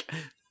mark.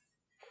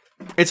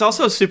 It's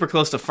also super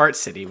close to Fart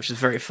City, which is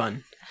very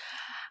fun.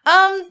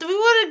 Do we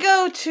want to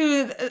go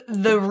to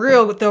the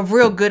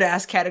real good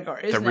ass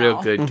categories? The now?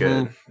 real good.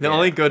 The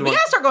only good We one.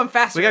 gotta start going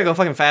faster. We gotta go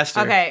fucking faster.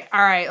 Okay, all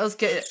right. Let's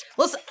get it.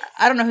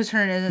 I don't know whose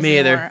turn it is. Me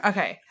anymore. either.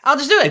 Okay, I'll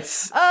just do it.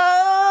 It's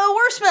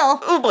worst smell.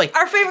 oh boy.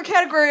 Our favorite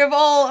category of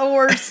all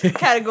awards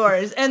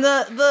categories, and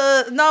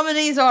the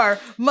nominees are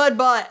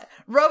Mudbot,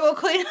 Robo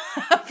Cleanup,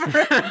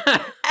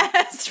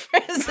 Ass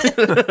Prison.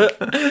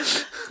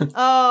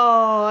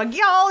 Oh,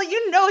 y'all,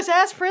 you know it's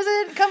Ass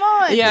Prison. Come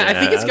on. Yeah, I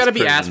think it's got to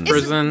be Ass Ass It's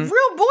Prison.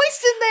 real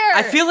moist in there.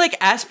 I feel like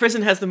Ass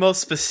Prison has the most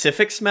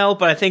specific smell,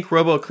 but I think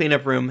Robo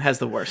Cleanup Room has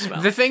the worst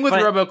smell. The thing with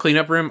But Robo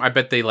Cleanup Room, I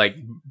bet they like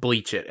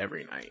bleach it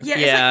every night. yeah,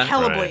 it's Yeah. like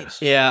hella Right.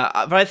 bleach. Yeah,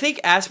 but I think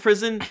Ass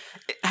Prison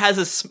has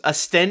a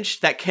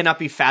stench that cannot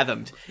be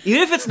fathomed.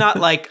 Even if it's not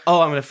like,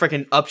 oh, I'm gonna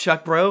freaking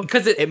upchuck, bro.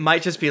 'Cause it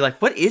might just be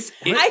like, what is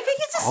it? I think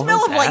it's a All smell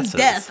those of like asses.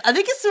 death. I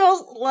think it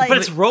smells like. But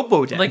it's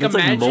Robo Death. Like It's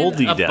like imagine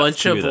moldy a death,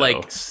 bunch too, of though.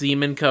 like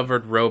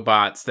semen-covered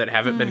robots that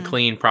haven't been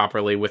cleaned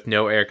properly with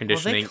no air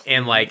conditioning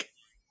and like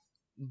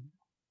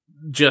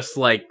just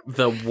like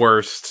the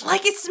worst.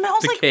 Like it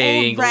smells like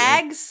decaying old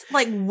rags,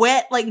 like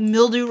wet, like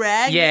mildew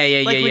rags.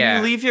 Yeah, like when yeah.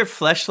 you leave your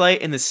fleshlight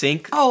in the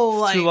sink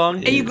Oh, too long,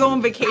 and you go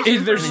on vacation. for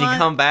There's- a and you month.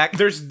 come back.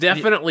 There's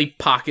definitely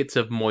pockets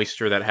of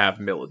moisture that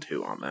have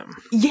mildew on them.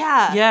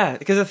 Yeah, Yeah,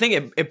 because I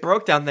think it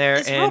broke down there,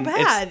 It's real and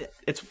bad.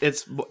 it's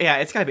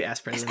gotta be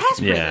Ass Prison. It's Ass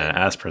Prison. Yeah,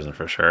 Ass Prison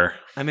for sure.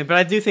 I mean, but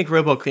I do think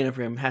Robo Cleanup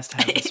Room has to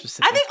have a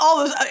specific. I think all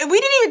those. We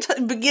didn't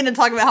even begin to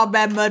talk about how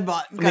bad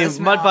Mudbot. I mean,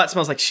 Mudbot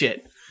smells like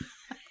shit.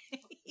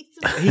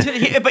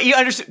 But you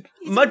understand,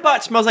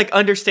 Mudbot smells like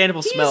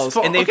understandable smells,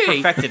 and they've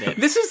perfected it.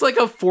 This is like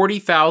a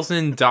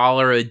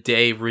 $40,000 a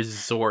day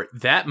resort.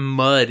 That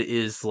mud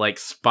is like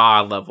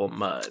spa level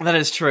mud. That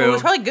is true. Well,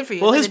 it's probably good for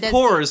you. Well, like his the Dead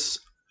pores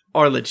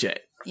are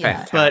legit, Sea.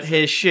 Yeah, but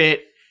his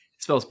shit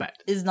smells bad.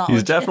 is not. He's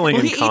legit. definitely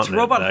Well, he eats incontinent,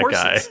 robot that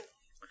horses. guy.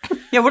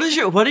 Yeah, what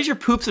does your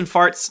poops and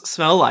farts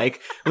smell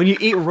like when you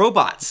eat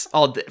robots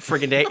all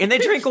friggin' day and they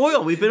drink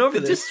oil? We've been over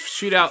this. Just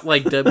shoot out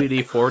like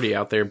WD-40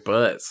 out their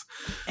butts.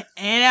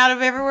 and out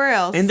of everywhere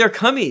else. And their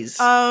cummies.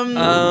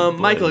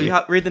 Michael,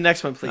 read the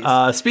next one,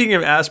 please. Speaking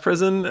of Ass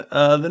Prison,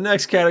 the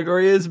next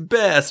category is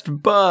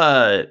Best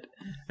Butt.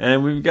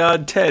 And we've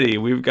got Teddy.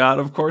 We've got,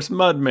 of course,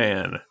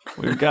 Mudman.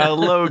 We've got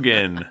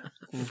Logan.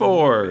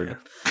 Ford.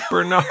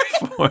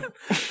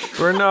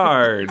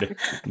 Bernard.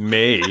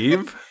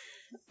 Maeve.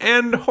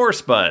 And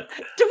Horsebutt.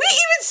 Do we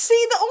even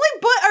see the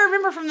only butt I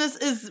remember from this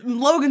is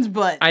Logan's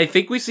butt? I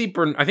think we see.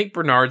 I think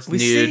Bernard's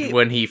nude see-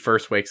 when he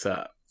first wakes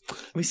up.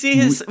 we see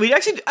his. We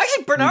actually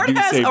Bernard do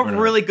has say a Bernard.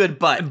 really good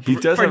butt. He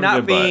does for have a not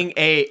good butt. being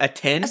a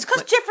 10. It's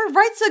because Jeffrey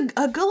Wright's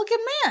a good-looking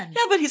man.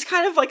 Yeah, but he's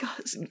kind of like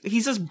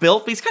he's just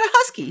built, but he's kind of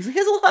husky. He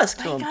has a little husk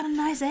to He him. got a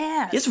nice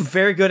ass. He has a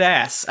very good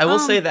ass. I will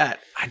say that.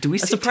 Do we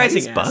see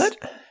surprising Teddy's ass. butt?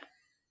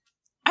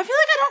 I feel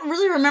like I don't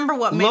really remember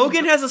what made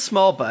Logan has a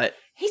small butt.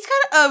 He's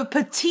got a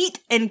petite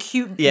and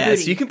cute. Yeah,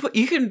 booty. so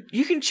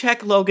you can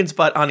check Logan's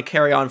butt on a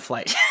carry-on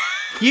flight.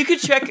 You could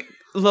check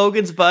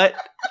Logan's butt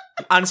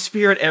on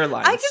Spirit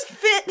Airlines. I can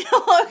fit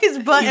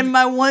Logan's butt in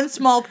my one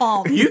small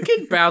palm. You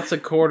can bounce a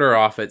quarter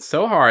off it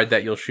so hard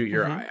that you'll shoot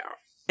your eye out.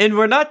 And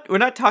we're not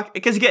talking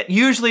because again,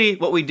 usually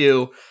what we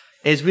do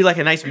is we like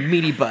a nice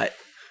meaty butt.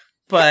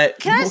 But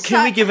Can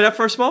I we give it up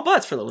for small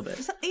butts for a little bit?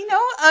 You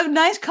know, a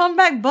nice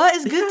comeback butt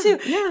is good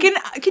too. yeah.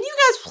 Can you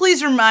guys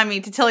please remind me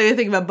to tell you the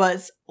thing about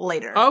butts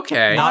later?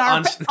 Okay.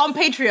 Not on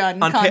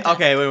Patreon. On content.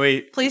 okay,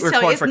 wait. Please record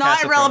tell me. It's for not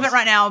Cast of irrelevant Friends.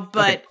 right now,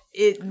 but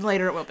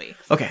later it will be.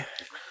 Okay.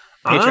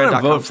 I'm going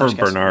to vote for Patreon.com/Cast of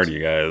Bernard, Friends.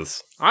 you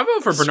guys. I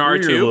vote for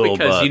Bernard Screw your too little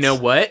because you butts. know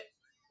what?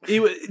 He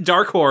was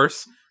dark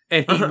horse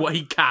and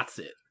he got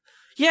it.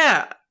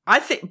 Yeah, I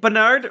think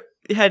Bernard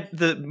had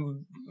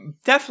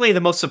definitely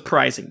the most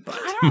surprising butt. I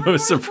don't remember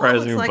Most what it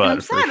surprising looks like, butt, and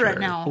I'm for sad right sure.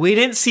 now. We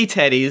didn't see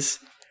Teddy's.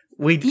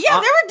 Yeah, there were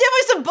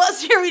definitely some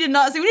butts here we did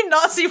not see. We did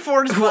not see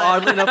Ford's Well, butt.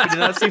 oddly enough, we did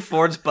not see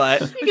Ford's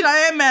butt.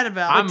 I am mad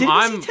about. I'm- Did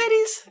we see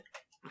Teddy's?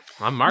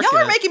 I'm marking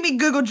Y'all are it. making me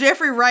Google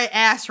Jeffrey Wright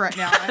ass right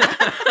now.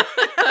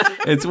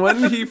 It's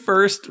when when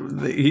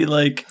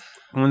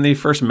they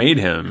first made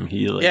him,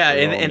 they were all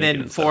and naked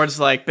then stuff. Ford's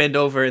like bend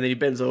over, and then he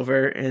bends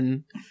over,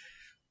 and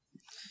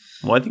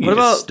Well, I think he What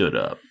just about- stood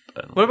up.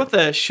 I don't what about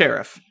the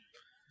sheriff?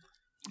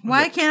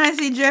 Why can't I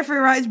see Jeffrey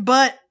Wright's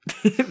butt?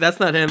 That's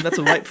not him. That's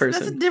a white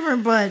person. That's a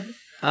different butt.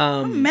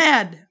 I'm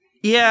mad.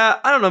 Yeah,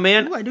 I don't know,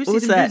 man. Ooh, I do see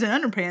some dudes in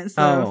underpants,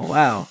 though. Oh,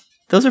 wow.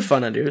 Those are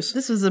fun unders.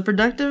 This was a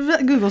productive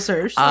Google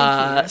search.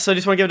 Thank you. So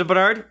just want to give it to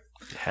Bernard?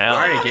 Hell,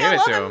 I already gave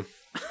it to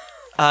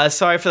him.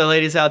 Sorry for the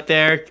ladies out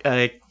there.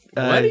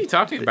 What are you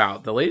talking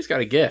about? The ladies got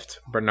a gift.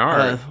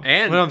 Bernard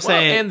and what I'm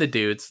saying, and the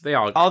dudes.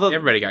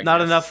 Everybody got not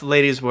gifts. enough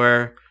ladies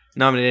were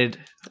nominated.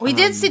 We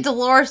did see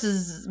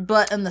Dolores's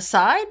butt on the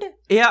side.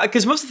 Yeah,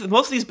 because most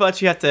of these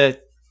butts you have to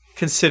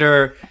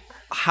consider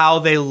how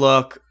they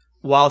look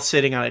while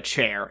sitting on a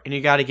chair, and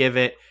you got to give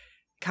it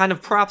kind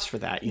of props for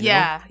that. You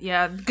know?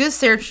 Yeah. Good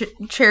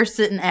chair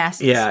sitting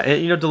asses. Yeah,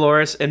 and,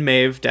 Dolores and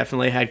Maeve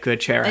definitely had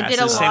good chair They asses.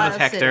 did a Same lot with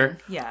of Hector.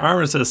 sitting. Yeah.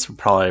 Armistice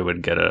probably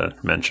would get a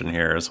mention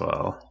here as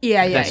well.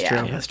 Yeah. That's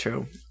true. That's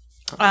true.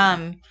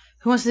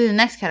 Who wants to do the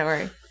next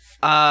category?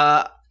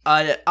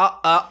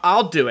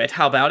 I'll do it.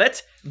 How about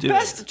it?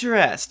 Best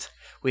dressed.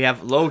 We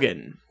have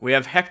Logan. We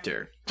have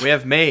Hector. We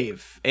have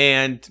Maeve,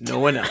 and no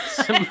one else.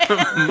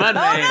 Mudman. Oh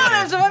no,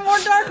 there's one more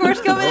dark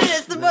horse coming in.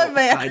 It's the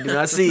Mudman. I do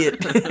not see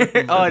it.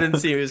 I didn't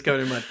see him. He was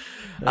covered in mud.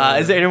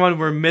 Is there anyone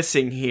we're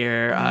missing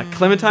here?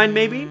 Clementine,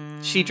 maybe?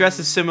 She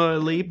dresses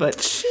similarly, but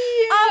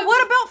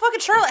what about fucking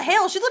Charlotte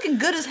Hale? She's looking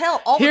good as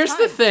hell all the time. Here's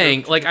the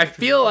thing. Like, I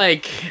feel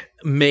like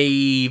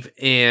Maeve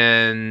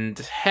and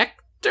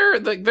Hector,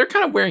 they're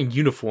kind of wearing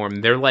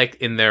uniform. They're like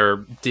in their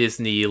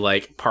Disney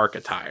like park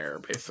attire,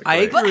 basically. I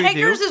agree But with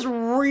Hector's you. is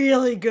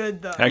really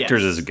good though.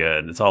 Hector's Yes. is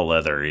good. It's all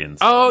leathery and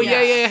stuff. Oh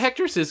Yeah. yeah.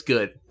 Hector's is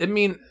good. I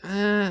mean,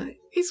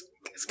 he's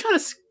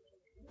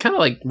kind of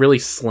like really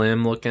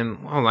slim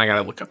looking. Oh, I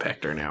gotta look up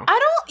Hector now. I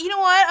don't. You know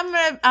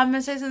what? I'm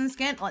gonna say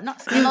something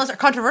not scandalous or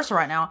controversial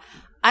right now.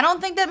 I don't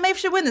think that Maeve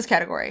should win this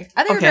category.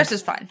 I think her Okay. dress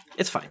is fine.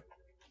 It's fine.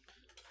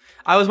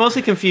 I was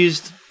mostly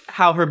confused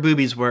how her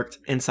boobies worked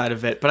inside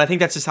of it, but I think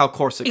that's just how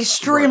corset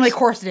Extremely works.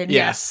 corseted.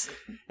 Yeah. Yes.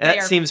 And that They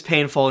are- seems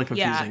painful and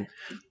confusing.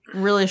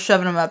 Really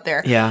shoving them up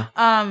there. Yeah.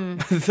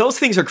 Those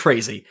things are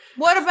crazy.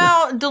 What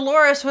about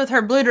Dolores with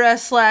her blue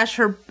dress /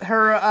 her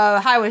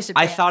high waisted?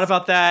 I thought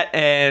about that,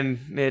 and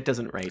it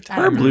doesn't rate.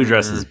 Her blue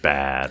dress is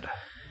bad.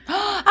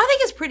 I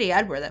think it's pretty.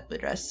 I'd wear that blue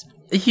dress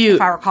You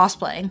if I were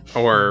cosplaying.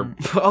 or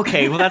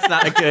Okay, well that's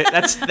not a good.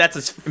 That's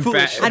as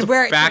foolish. I'd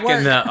wear it to back in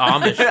work. the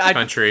Amish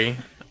country.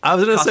 I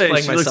was gonna say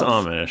Cosplaying she looks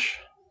myself.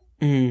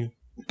 Amish.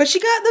 But she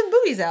got the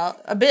boobies out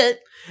a bit.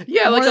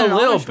 Yeah, More like a than an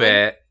little Amish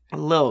bit. A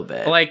little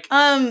bit. Like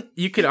Um,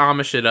 you could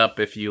Amish it up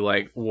if you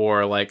like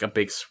wore like a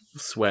big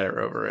sweater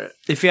over it.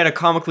 if you had a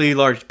comically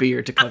large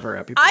beard to cover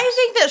up. I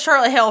think that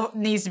Charlotte Hale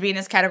needs to be in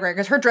this category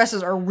because her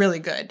dresses are really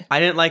good. I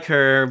didn't like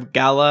her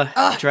gala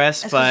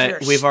dress, that's 'cause but you're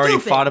we've already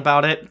stupid. fought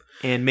about it,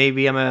 and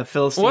maybe I'm a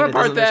Philistine that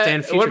doesn't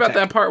understand future What about tech.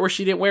 that part where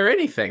she didn't wear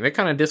anything? That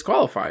kind of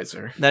disqualifies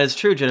her. That is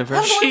true, Jennifer.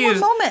 That was only one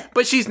moment.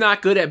 But she's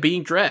not good at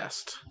being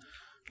dressed.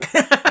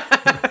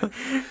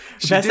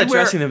 Best did at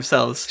wear- dressing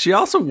themselves. She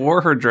also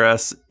wore her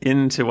dress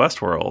into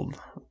Westworld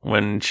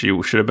when she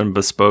should have been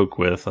bespoke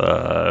with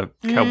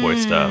cowboy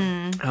stuff.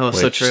 Oh,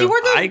 so Which- true. She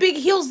wore those I- big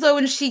heels though,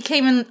 and she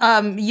came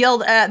and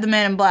yelled at the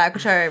man in black,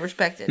 which I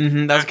respected.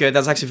 That was good. That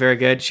was actually very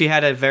good. She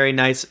had a very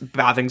nice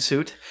bathing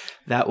suit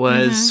that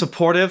was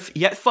supportive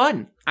yet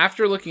fun.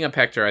 After looking up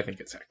Hector, I think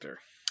it's Hector.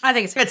 I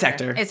think it's It's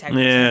Hector. It's Hector.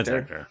 Yeah, it's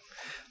Hector.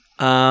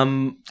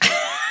 I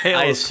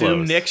Halo's assume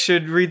close. Nick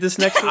should read this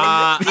next one.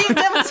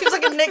 That one seems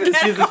like a Nick It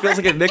category. feels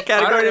like a Nick I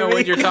category don't know to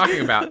what me. you're talking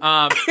about.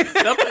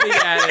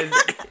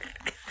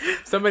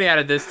 Somebody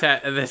added this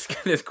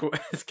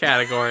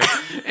category.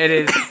 It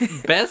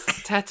is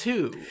best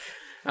tattoo.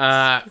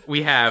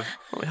 We have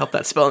Let me help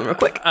that spelling real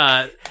quick.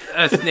 a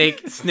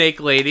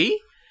snake lady.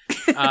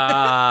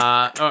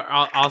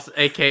 Also,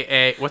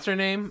 AKA what's her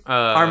name?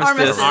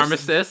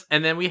 Armistice.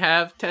 And then we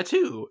have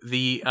Tattoo,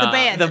 the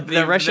band.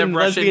 The Russian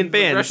lesbian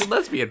band. the Russian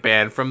lesbian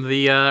band from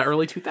the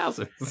early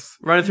 2000s.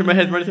 Running through my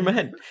head. Were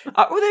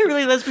they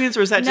really lesbians, or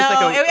was that No, just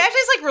like a... it actually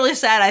is like really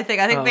sad. I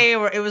think they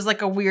were. It was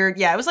like a weird.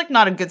 Yeah, it was like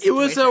not a good. It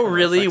Situation. was a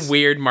really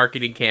weird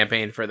marketing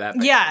campaign for that.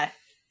 Yeah.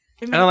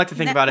 I don't like to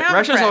think about it. Now I'm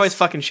Russia's depressed. always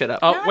fucking shit up.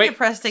 Oh, Now I'm wait.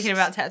 depressed thinking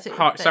about tattoo.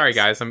 Sorry,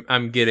 guys.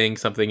 I'm getting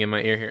something in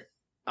my ear here.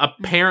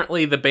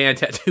 Apparently, the band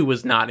Tattoo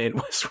was not in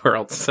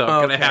Westworld, so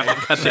I'm gonna have to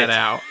cut that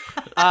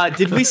out.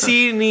 Did we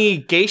see any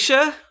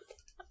geisha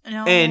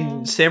No.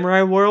 in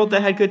Samurai World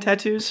that had good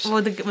tattoos?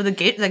 Well,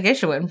 the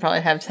geisha wouldn't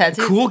probably have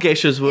tattoos. Cool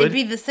geishas It'd would.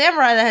 be the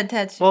samurai that had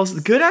tattoos. Well,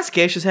 good ass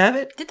geishas have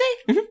it. Did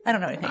they? I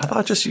don't know anything. I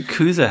thought just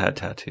Yakuza had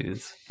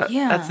tattoos.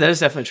 Yeah. That is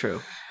definitely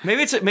true.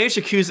 Maybe it's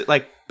Yakuza,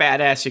 like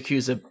badass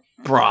Yakuza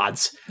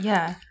broads.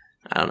 Yeah.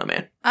 I don't know,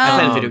 man. I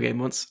played a video game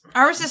once.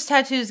 Armistice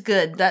tattoo's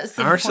good. That's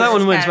the So that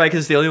one wins, right? Because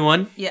it's the only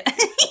one. Yeah.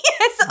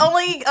 It's the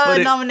only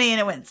nominee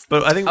and it wins.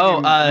 But I think Oh,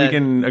 we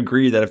can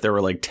agree that if there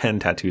were like 10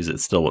 tattoos, it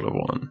still would have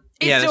won.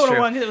 It Yeah, still that's would have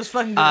true. won because it was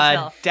fucking good as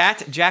hell.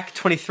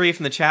 Jack23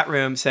 from the chat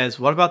room says,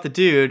 "What about the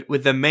dude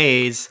with the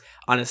maze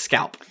on his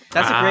scalp?"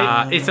 That's a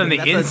great. It's on the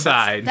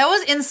inside. That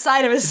was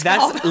inside of his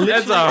scalp. That's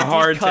That's literally a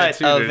hard cut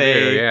tattoo of to do.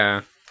 a-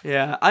 Yeah.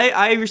 Yeah,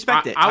 I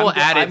respect it. I will I'm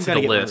add it I'm to gonna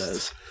the get one of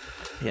list.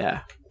 those. Yeah,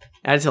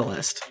 add it to the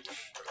list.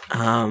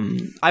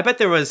 I bet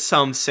there was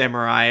some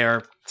samurai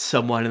or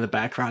someone in the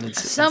background.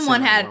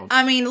 Someone had.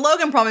 I mean,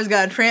 Logan probably's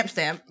got a tramp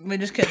stamp. We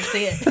just couldn't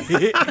see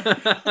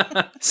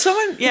it.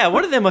 Someone, yeah,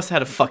 one of them must have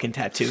had a fucking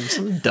tattoo.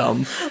 Something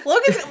dumb.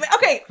 Logan's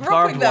okay. Real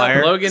Barbed quick though,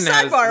 wire. Logan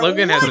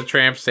Sidebar, has a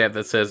tramp stamp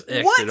that says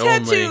exit what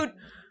tattoo? only.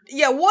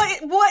 Yeah,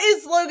 what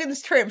is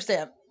Logan's tramp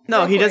stamp?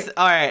 No, Real he quick. does.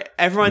 All right,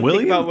 everyone,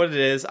 William? think about what it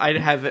is. I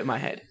have it in my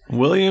head.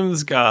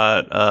 William's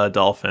got a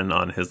dolphin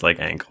on his like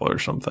ankle or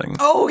something.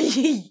 Oh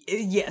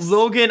yes.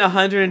 Logan,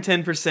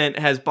 110%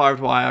 has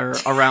barbed wire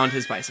around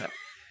his bicep.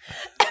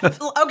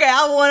 Okay,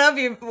 I'll one up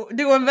you.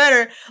 Do one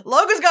better.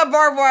 Logan's got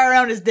barbed wire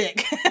around his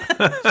dick.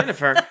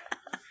 Jennifer,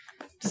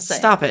 Just saying.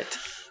 stop it.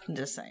 I'm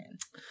just saying.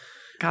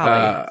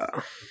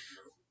 Golly.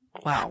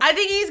 Wow. I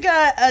think he's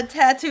got a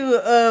tattoo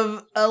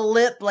of a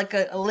lip, like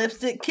a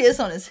lipstick kiss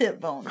on his hip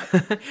bone.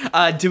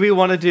 Do we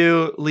want to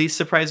do least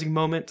surprising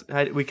moment?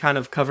 We kind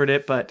of covered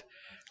it, but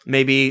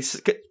maybe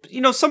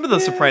some of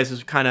those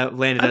surprises kind of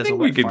landed I as a think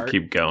wet we could fart.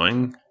 keep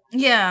going.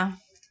 Yeah.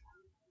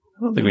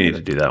 I don't think we need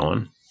to do that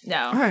one.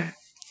 No. All right.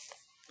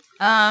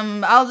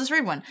 I'll just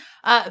read one.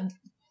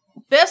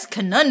 Best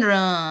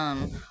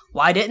conundrum.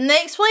 Why didn't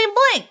they explain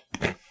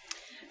blank?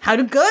 How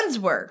do guns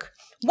work?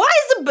 Why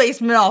is the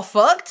basement all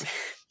fucked?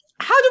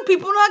 How do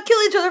people not kill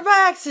each other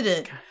by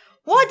accident?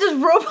 What does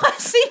robot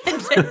semen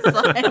taste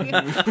like?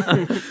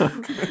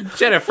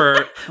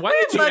 Jennifer, why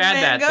did you Where'd add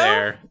Mudman that go?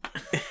 there?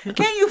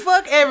 Can you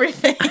fuck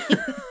everything?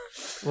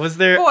 Was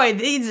there? Boy,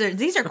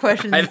 these are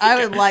questions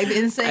I would like the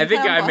insane. I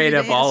think I made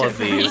up all of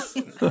answer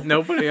for these. me.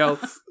 Nobody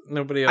else.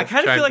 I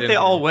kind of feel like they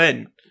all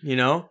win. You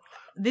know,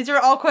 These are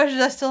all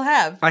questions I still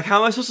have. like how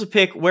am I supposed to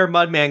pick where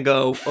Mudman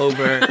go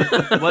over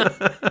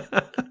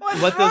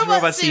what does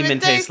robot semen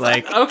taste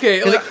like?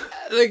 Okay,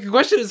 the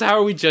question is, how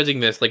are we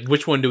judging this? Like,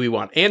 which one do we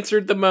want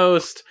answered the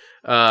most?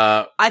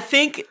 I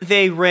think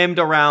they rimmed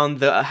around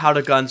the how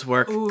do guns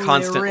work Ooh, they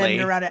constantly.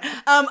 rimmed around it.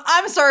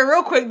 I'm sorry,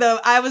 real quick though.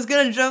 I was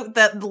gonna joke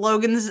that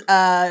Logan's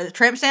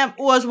tramp stamp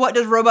was what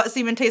does robot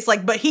semen taste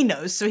like, but he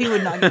knows, so he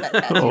would not get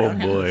that tattooed Oh on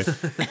him. boy.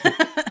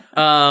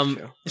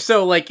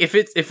 So like,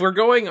 if we're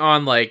going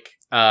on like,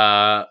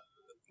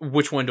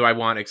 which one do I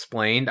want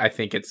explained? I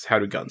think it's how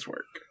do guns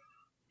work.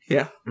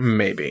 Yeah,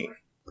 Maybe.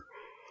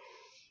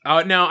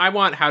 Oh no, I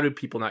want how do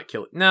people not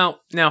kill it? No,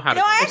 how do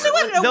No, I guns actually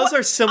work? want to know. Those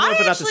are similar, I but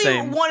not the actually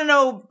same. want to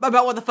know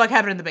about what the fuck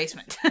happened in the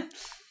basement.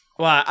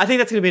 Well, I think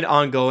that's going to be an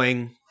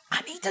ongoing.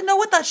 I need to know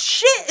what the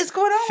shit is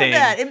going on Thing. with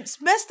that. It's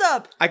messed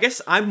up. I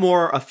guess I'm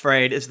more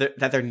afraid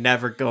that they're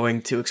never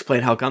going to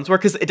explain how guns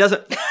work because it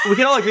doesn't. We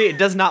can all agree it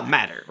does not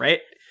matter, right?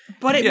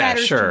 But it Yeah,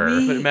 matters sure, to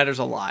me. But it matters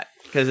a lot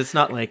because it's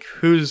not like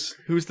who's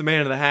the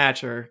man of the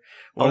hatch or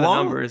what are the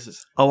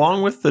numbers.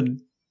 Along with the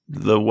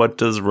what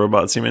does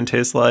robot semen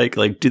taste like?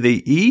 Like, do they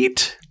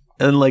eat?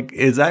 And like,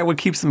 is that what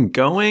keeps them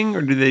going,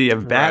 or do they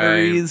have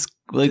batteries?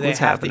 Like, Do they what's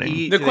have to happening?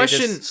 eat? The Do they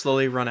question- just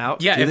slowly run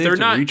out. Yeah, Do if they they're have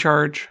to not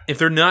recharge? if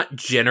they're not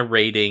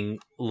generating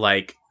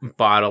like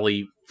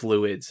bodily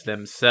fluids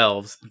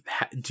themselves,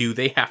 do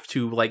they have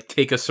to like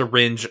take a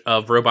syringe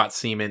of robot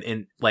semen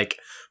and like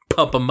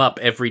pump them up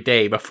every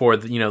day before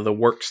the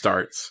work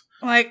starts?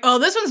 Like, oh,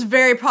 this one's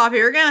very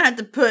popular. We're gonna have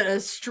to put a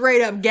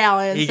straight up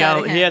gallon inside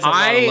of him. he has a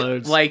lot of I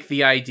loads. like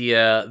the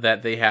idea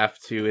that they have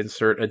to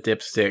insert a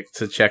dipstick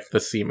to check the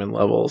semen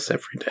levels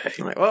every day.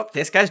 I'm like, well,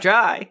 this guy's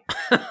dry.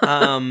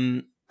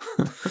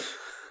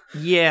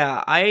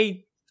 Yeah,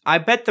 I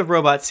bet the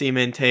robot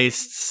semen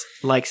tastes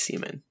like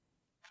semen.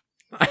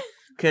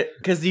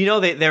 Because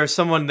there's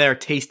someone there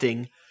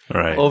tasting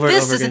Right. over and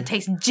This over doesn't again.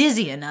 taste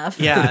jizzy enough.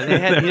 Yeah, they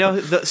had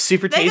the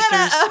super They tasters.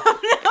 got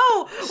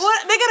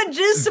they got a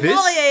jizz sommelier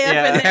up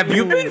yeah. in there. Have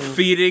you been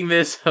feeding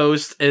this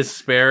host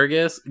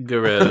asparagus?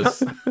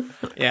 Gross.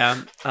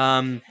 Yeah.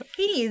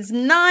 He needs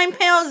 9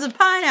 pounds of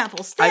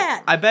pineapple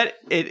stat. I bet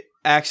it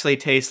actually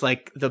tastes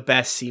like the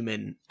best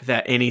semen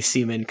that any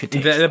semen could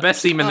taste. the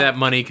best semen that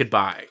money could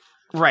buy.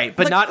 Right,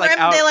 but the not like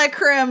creme out. de la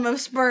creme of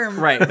sperm.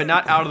 Right, but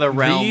not out of the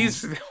realm.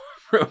 These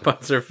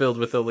robots are filled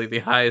with only the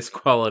highest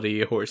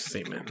quality horse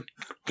semen.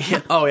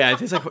 Yeah. Oh yeah,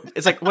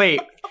 it's like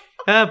wait,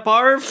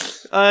 Barb,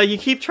 you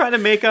keep trying to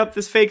make up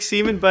this fake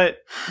semen, but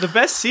the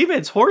best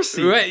semen's horse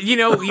semen. Right, you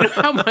know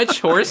how much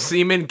horse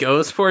semen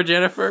goes for,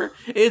 Jennifer?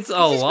 It's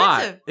a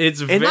lot. expensive. It's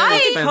And very they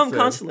expensive. come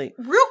constantly.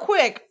 Real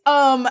quick,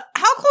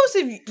 how close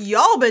have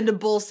y'all been to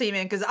bull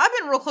semen? Because I've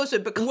been real close to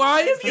it. Because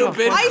Why have you in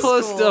been high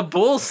close school- to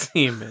bull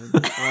semen?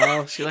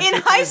 Well, she likes In to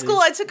be high crazy. school,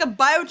 I took a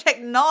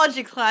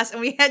biotechnology class, and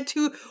we had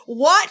to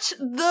watch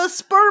the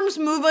sperms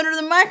move under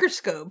the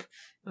microscope,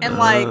 and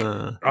write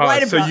So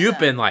about you've that.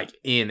 been like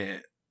in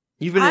it.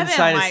 You've been I've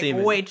inside been of like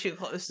semen. way too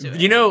close to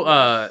it. You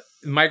know,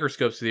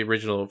 microscopes are the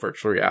original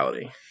virtual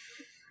reality.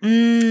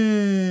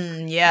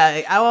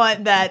 Yeah, I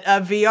want that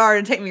VR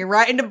to take me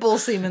right into bull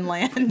semen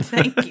land.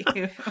 Thank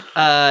you.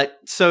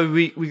 So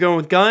we going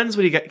with guns.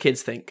 What do you got?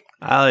 Kids think?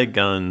 I like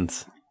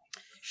guns.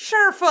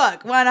 Sure,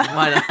 fuck. Why not?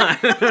 Why not?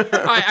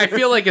 I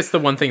feel like it's the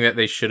one thing that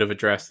they should have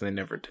addressed and they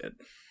never did.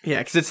 Yeah,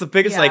 because it's the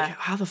biggest. Yeah. Like,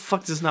 how the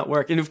fuck does this not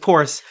work? And of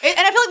course, And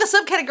I feel like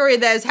the subcategory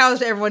of that is how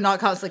is everyone not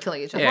constantly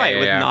killing each other? Yeah, right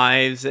with yeah.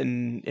 knives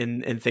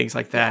and things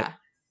like that.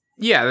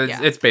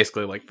 It's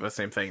basically like the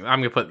same thing. I'm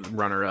gonna put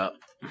runner up.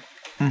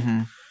 Who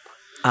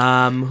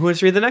wants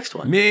to read the next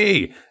one?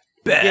 Me.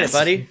 Best Get it,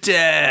 buddy.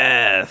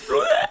 death.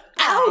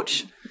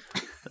 Ouch.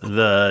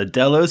 The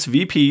Delos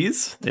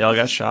VPs. They all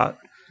got shot.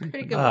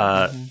 Pretty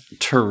good.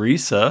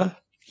 Teresa.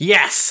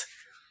 Yes.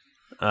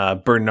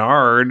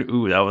 Bernard.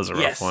 Ooh, that was a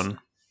rough Yes. one.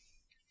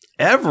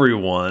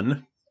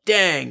 Everyone.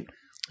 Dang.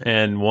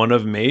 And one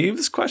of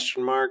Maeve's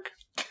question mark.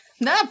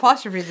 That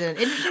apostrophe is an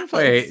interesting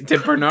place. Wait,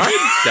 did Bernard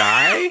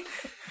die?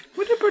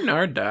 When did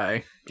Bernard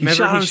die? He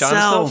shot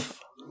himself.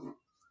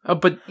 Oh,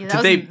 but Yeah,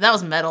 that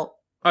was metal.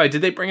 Oh,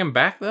 did they bring him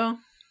back though?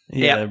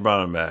 Yeah, Yeah. they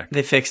brought him back.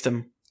 They fixed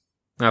him.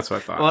 That's what I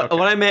thought. Well, Okay.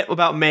 what I meant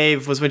about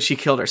Maeve was when she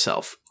killed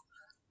herself.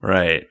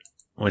 Right.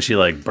 When she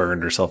like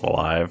burned herself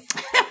alive.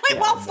 Wait,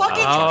 well,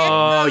 fucking.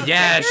 Oh no,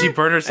 yeah, Vector? she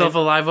burned herself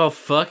alive. Oh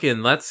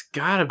fucking, that's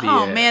gotta be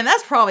Oh it. man,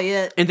 that's probably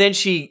it. And then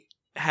she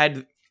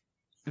had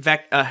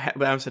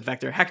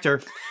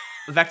Hector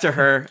vector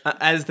her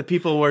as the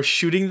people were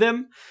shooting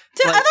them.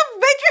 Dude, Like- I thought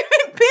Vector had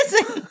been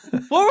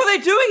pissing. What were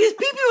they doing? His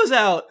pee-pee was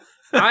out.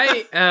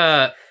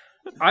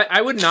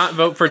 I would not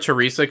vote for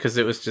Teresa because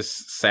it was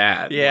just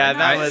sad. Yeah,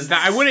 Like,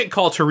 I wouldn't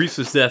call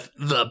Teresa's death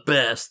the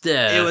best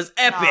death. It was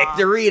epic. Aw.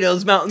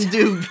 Doritos Mountain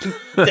Dew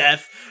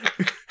death.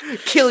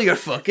 Kill your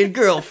fucking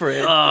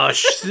girlfriend. Oh,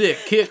 sick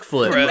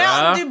kickflip. bruh.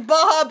 Mountain Dew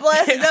Baja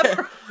blasted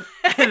up.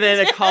 And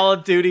then a Call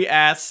of Duty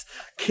ass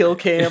kill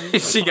cam.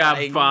 She got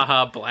Flying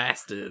Baja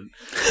blasted.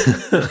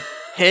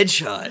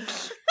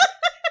 headshot.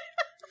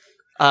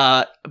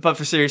 But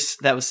for serious,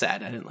 that was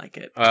sad. I didn't like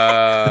it.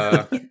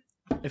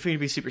 If we could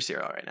be super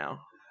serial right now.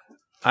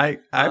 I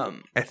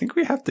think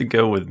we have to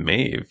go with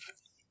Maeve.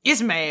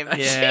 It's Maeve.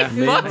 Yeah.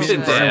 She fucked fucked to it.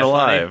 death. Burned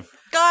alive.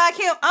 God,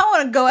 I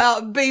want to go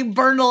out and be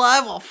burned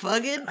alive while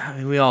fucking. I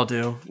mean, we all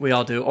do.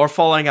 Or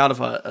falling out of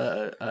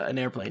an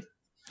airplane.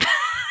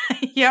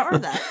 Yeah, or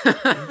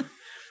that.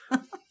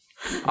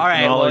 All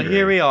right, We all well, agree.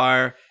 here we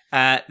are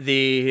at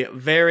the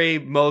very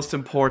most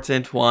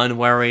important one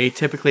where we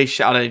typically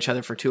shout at each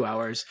other for 2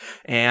 hours.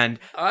 And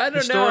I don't know.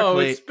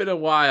 historically- It's been a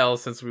while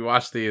since we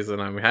watched these,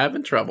 and I'm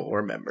having trouble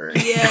remembering.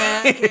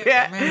 Yeah, I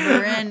can't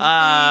remember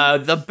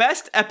anything. the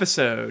best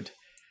episode,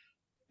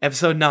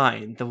 episode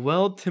 9, The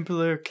World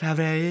Templar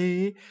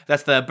Clave.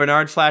 That's the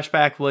Bernard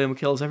flashback, William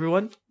kills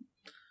everyone.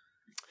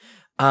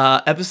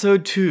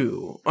 Episode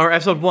 2, or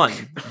episode 1,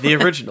 the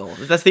original.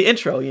 That's the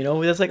intro, you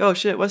know? That's like, oh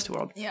shit,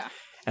 Westworld. Yeah.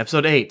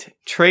 Episode 8,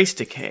 Trace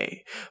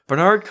Decay.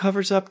 Bernard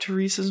covers up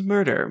Teresa's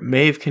murder.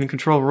 Maeve can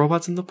control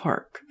robots in the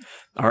park.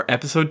 Our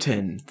episode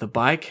 10, The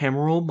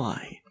Bicameral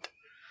Mind.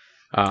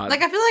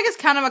 Like, I feel like it's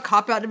kind of a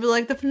cop-out to be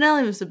like, the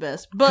finale was the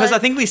best. But Because I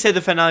think we said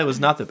the finale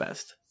was not the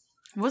best.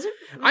 was it?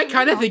 I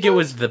kind of think it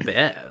was the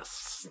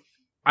best.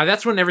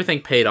 That's when everything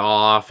paid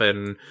off,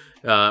 and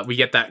we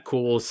get that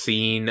cool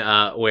scene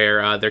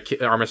where they're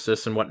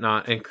Armistice and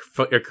whatnot, and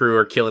your crew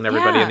are killing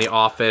everybody Yeah. in the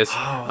office.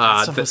 Oh,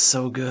 that stuff was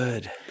so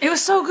good. It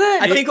was so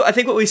good. I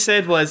think what we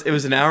said was it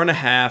was an hour and a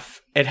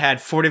half. It had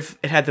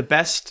the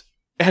best.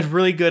 It had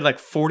really good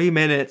 40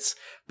 minutes,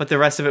 but the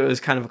rest of it was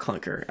kind of a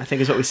clunker. I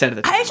think is what we said at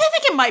the time. I actually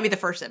think it might be the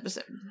first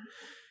episode.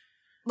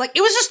 Like,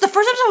 it was just, the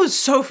first episode was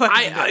so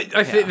fucking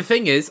good. The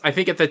thing is, I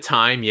think at the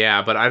time,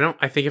 yeah, but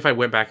I think if I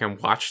went back and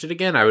watched it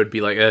again, I would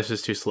be like, this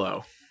is too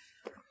slow.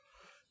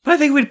 But I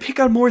think we'd pick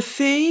on more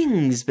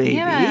things, baby.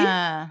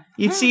 Yeah.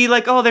 You'd see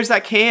oh, there's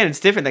that can. It's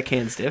different. That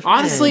can's different.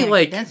 Honestly,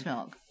 Yeah, condensed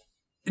milk.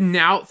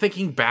 now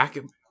thinking back,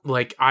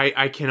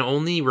 I can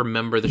only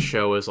remember the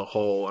show as a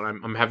whole, and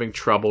I'm having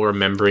trouble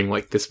remembering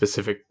the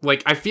specific.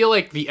 I feel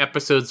like the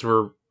episodes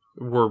were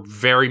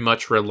very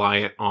much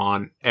reliant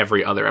on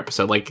every other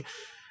episode.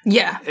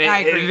 Yeah, I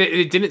agree.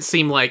 It didn't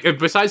seem like,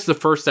 besides the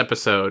first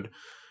episode,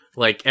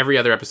 every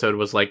other episode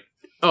was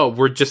oh,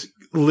 we're just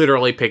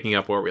literally picking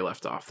up where we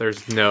left off.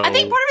 There's no. I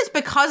think part of it's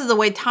because of the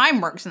way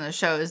time works in the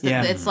show is that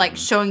Yeah. it's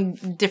showing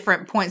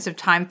different points of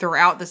time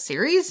throughout the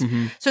series.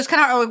 Mm-hmm. So it's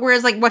kind of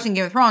whereas watching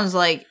Game of Thrones,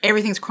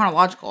 everything's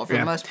chronological for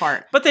the most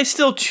part. But they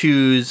still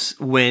choose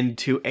when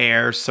to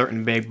air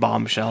certain big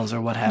bombshells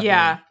or what have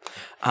Yeah.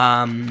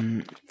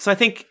 you. So I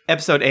think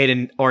episode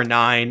 8 or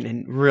 9,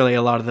 and really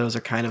a lot of those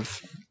are kind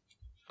of.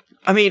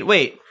 I mean,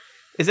 wait,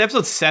 is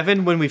episode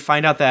 7 when we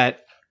find out that?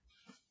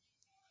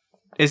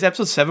 Is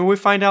episode 7 we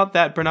find out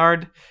that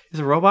Bernard is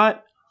a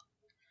robot?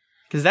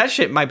 Because that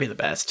shit might be the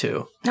best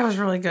too. That was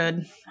really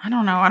good. I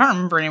don't know. I don't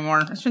remember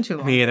anymore. It's been too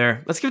long. Me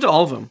either. Let's give it to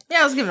all of them.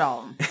 Yeah, let's give it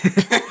all of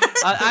them.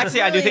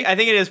 Actually, I do think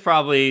it is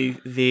probably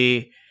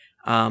the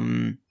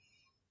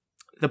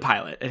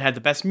pilot. It had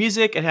the best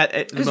music. It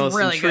had the was most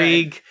really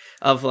intrigue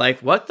of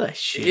what the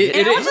shit.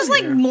 And I was just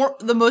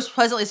the most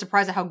pleasantly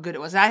surprised at how good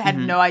it was. I had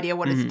no idea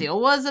what its deal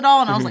was at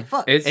all, and I was like,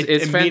 "Fuck!" It's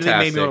immediately fantastic.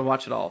 made me want to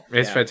watch it all.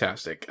 It's Yeah.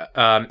 fantastic.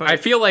 I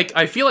feel like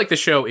the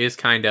show is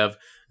kind of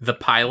the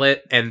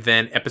pilot, and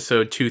then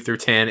episode 2 through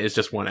 10 is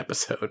just one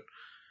episode.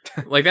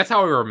 That's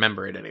how I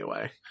remember it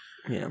anyway.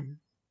 Yeah.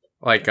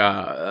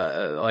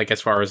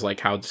 As far as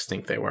how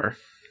distinct they were.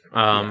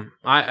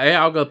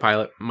 I'll go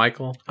pilot.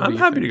 Michael, I'm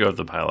happy to go with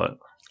the pilot.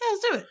 Yeah,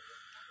 let's do it.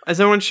 Is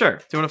everyone sure?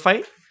 Do you want to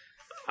fight?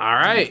 All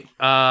right.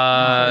 We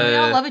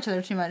all love each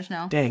other too much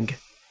now. Dang.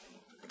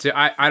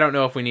 I don't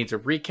know if we need to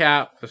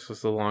recap. This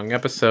was a long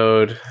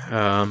episode.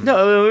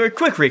 No,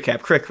 quick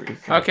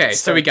recap. Okay,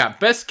 so we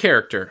got best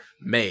character,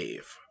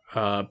 Maeve.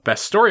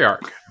 Best story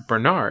arc,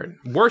 Bernard.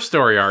 Worst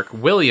story arc,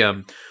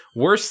 William.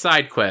 Worst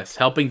side quest,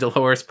 helping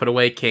Dolores put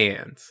away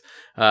cans.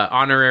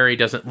 Honorary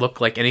doesn't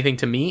look like anything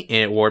to me,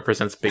 and award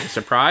presents big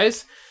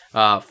surprise.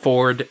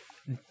 Ford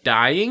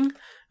dying.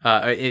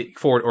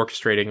 Ford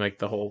orchestrating like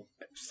the whole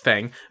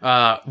thing.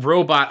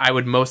 Robot I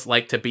would most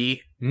like to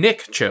be.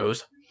 Nick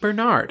chose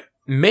Bernard.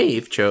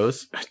 Tim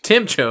chose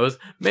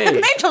Maeve.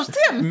 Maeve chose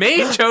Tim.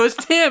 Maeve chose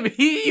Tim.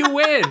 You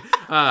win.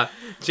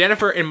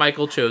 Jennifer and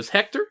Michael chose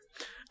Hector.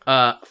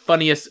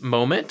 Funniest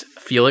moment,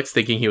 Felix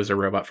thinking he was a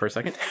robot for a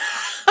second.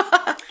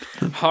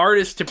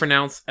 Hardest to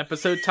pronounce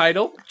episode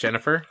title,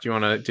 Jennifer, do you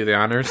want to do the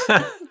honors?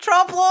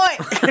 Trompe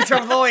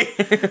l'oeil.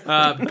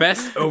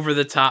 Best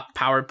over-the-top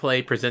power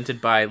play presented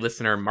by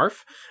listener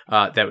Marf.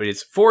 That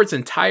is Ford's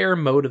entire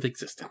mode of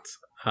existence.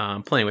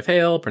 Playing with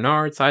Hale,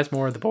 Bernard,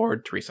 Sizemore, the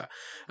board, Teresa.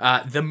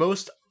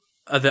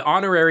 The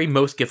honorary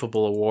most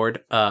giftable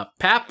award,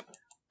 Pap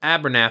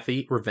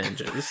Abernathy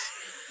Revenges.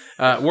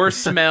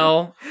 Worst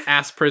smell,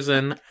 Ass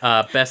Prison.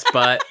 Best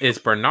butt is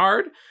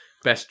Bernard.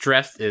 Best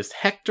dressed is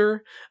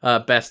Hector.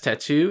 Best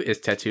tattoo is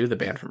Tattoo, the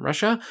band from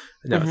Russia.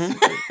 No,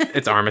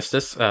 it's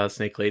Armistice,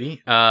 Snake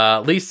Lady.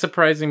 Least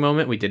surprising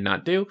moment we did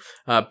not do.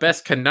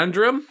 Best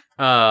conundrum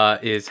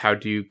is How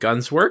Do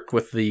Guns Work,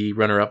 with the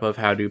runner-up of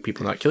How Do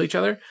People Not Kill Each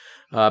Other.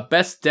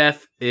 Best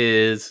death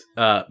is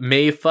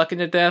Maeve fucking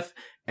to death.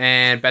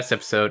 And best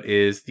episode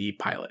is the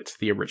pilot,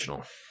 the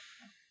original.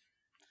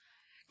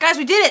 Guys,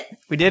 we did it.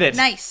 We did it.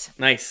 Nice.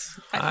 I'm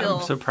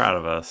so proud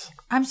of us.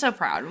 I'm so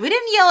proud. We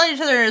didn't yell at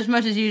each other as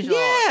much as usual.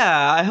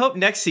 Yeah, I hope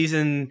next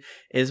season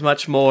is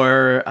much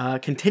more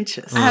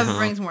contentious. I hope it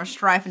brings more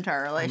strife into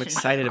our I'm relationship.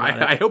 excited about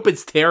it. I hope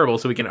it's terrible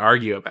so we can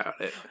argue about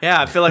it.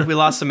 Yeah, I feel like we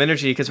lost some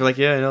energy because we're like,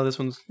 yeah, I know this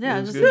one's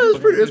Yeah, good.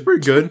 It's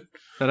pretty good.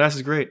 That ass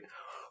is great.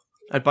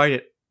 I'd bite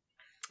it.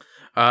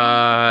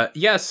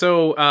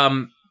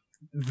 So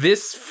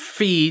this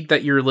feed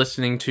that you're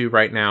listening to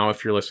right now,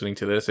 if you're listening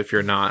to this, if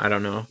you're not, I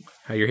don't know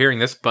how you're hearing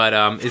this, but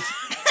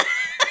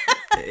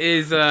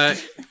is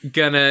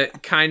gonna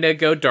kind of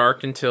go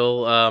dark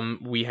until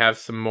we have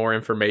some more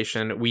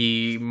information.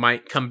 We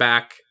might come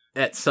back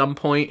at some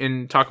point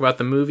and talk about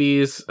the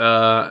movies.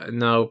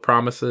 No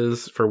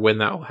promises for when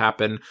that will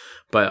happen,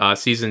 but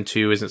season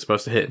 2 isn't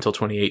supposed to hit until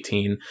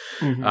 2018.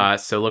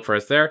 So look for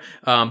us there.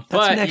 That's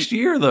but next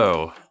year,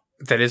 though.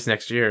 That is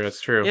next year. That's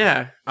true.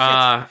 Yeah.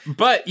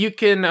 But you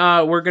can.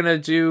 We're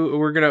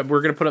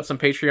gonna put up some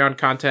Patreon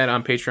content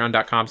on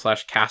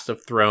patreon.com/Cast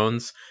of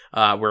Thrones.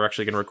 We're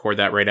actually gonna record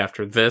that right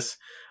after this.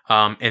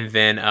 And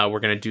then we're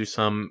gonna do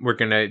some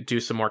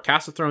more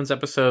Cast of Thrones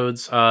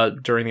episodes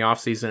during the off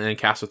season, and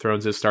Cast of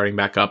Thrones is starting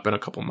back up in a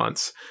couple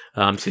months.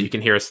 So you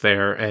can hear us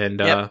there. And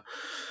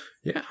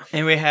yeah.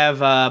 And we have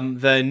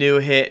the new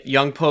hit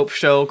Young Pope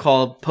show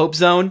called Pope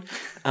Zone,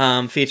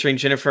 featuring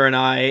Jennifer and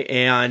I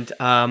and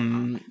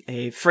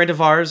a friend of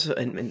ours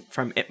and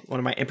from one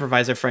of my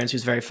improviser friends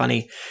who's very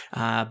funny,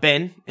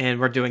 Ben. And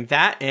we're doing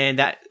that.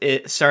 And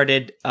it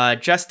started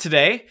just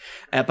today.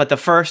 But the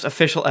first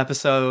official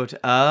episode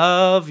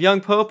of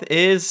Young Pope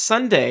is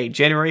Sunday,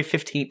 January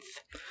 15th.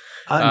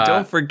 And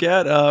don't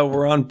forget,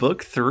 we're on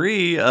book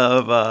 3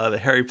 of the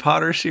Harry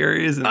Potter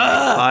series and the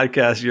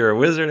podcast You're a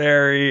Wizard,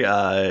 Harry.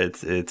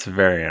 It's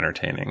very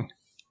entertaining.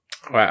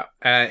 Wow.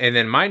 And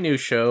then my new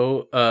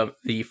show,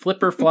 the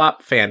Flipper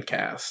Flop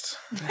Fancast.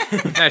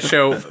 That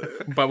show,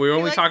 but we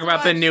only talk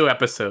about the new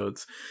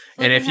episodes.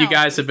 And if you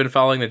guys have been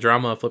following the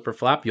drama of Flipper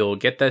Flop, you'll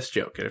get this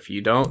joke. And if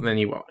you don't, then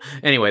you won't.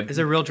 Anyway. Is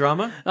it real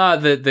drama?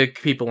 The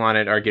people on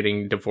it are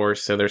getting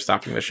divorced, so they're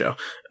stopping the show.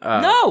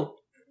 No!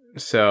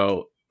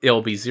 So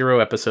it'll be 0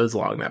 episodes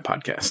long, that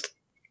podcast.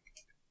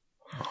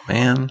 Oh,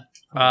 man.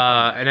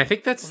 And I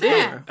think that's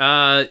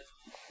it.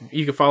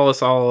 You can follow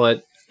us all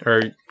at,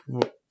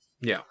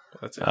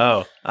 that's it.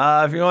 Oh,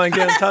 if you want to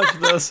get in touch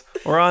with us,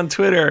 we're on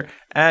Twitter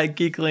at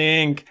Geekly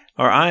Inc.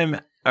 or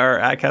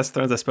at Cast of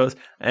Thrones, I suppose.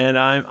 And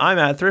I'm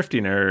at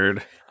Thrifty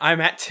Nerd. I'm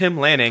at Tim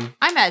Lanning.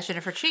 I'm at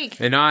Jennifer Cheek.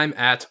 And I'm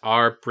at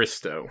R.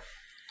 Bristow.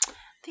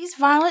 These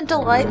violent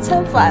delights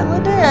have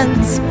violent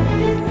ends.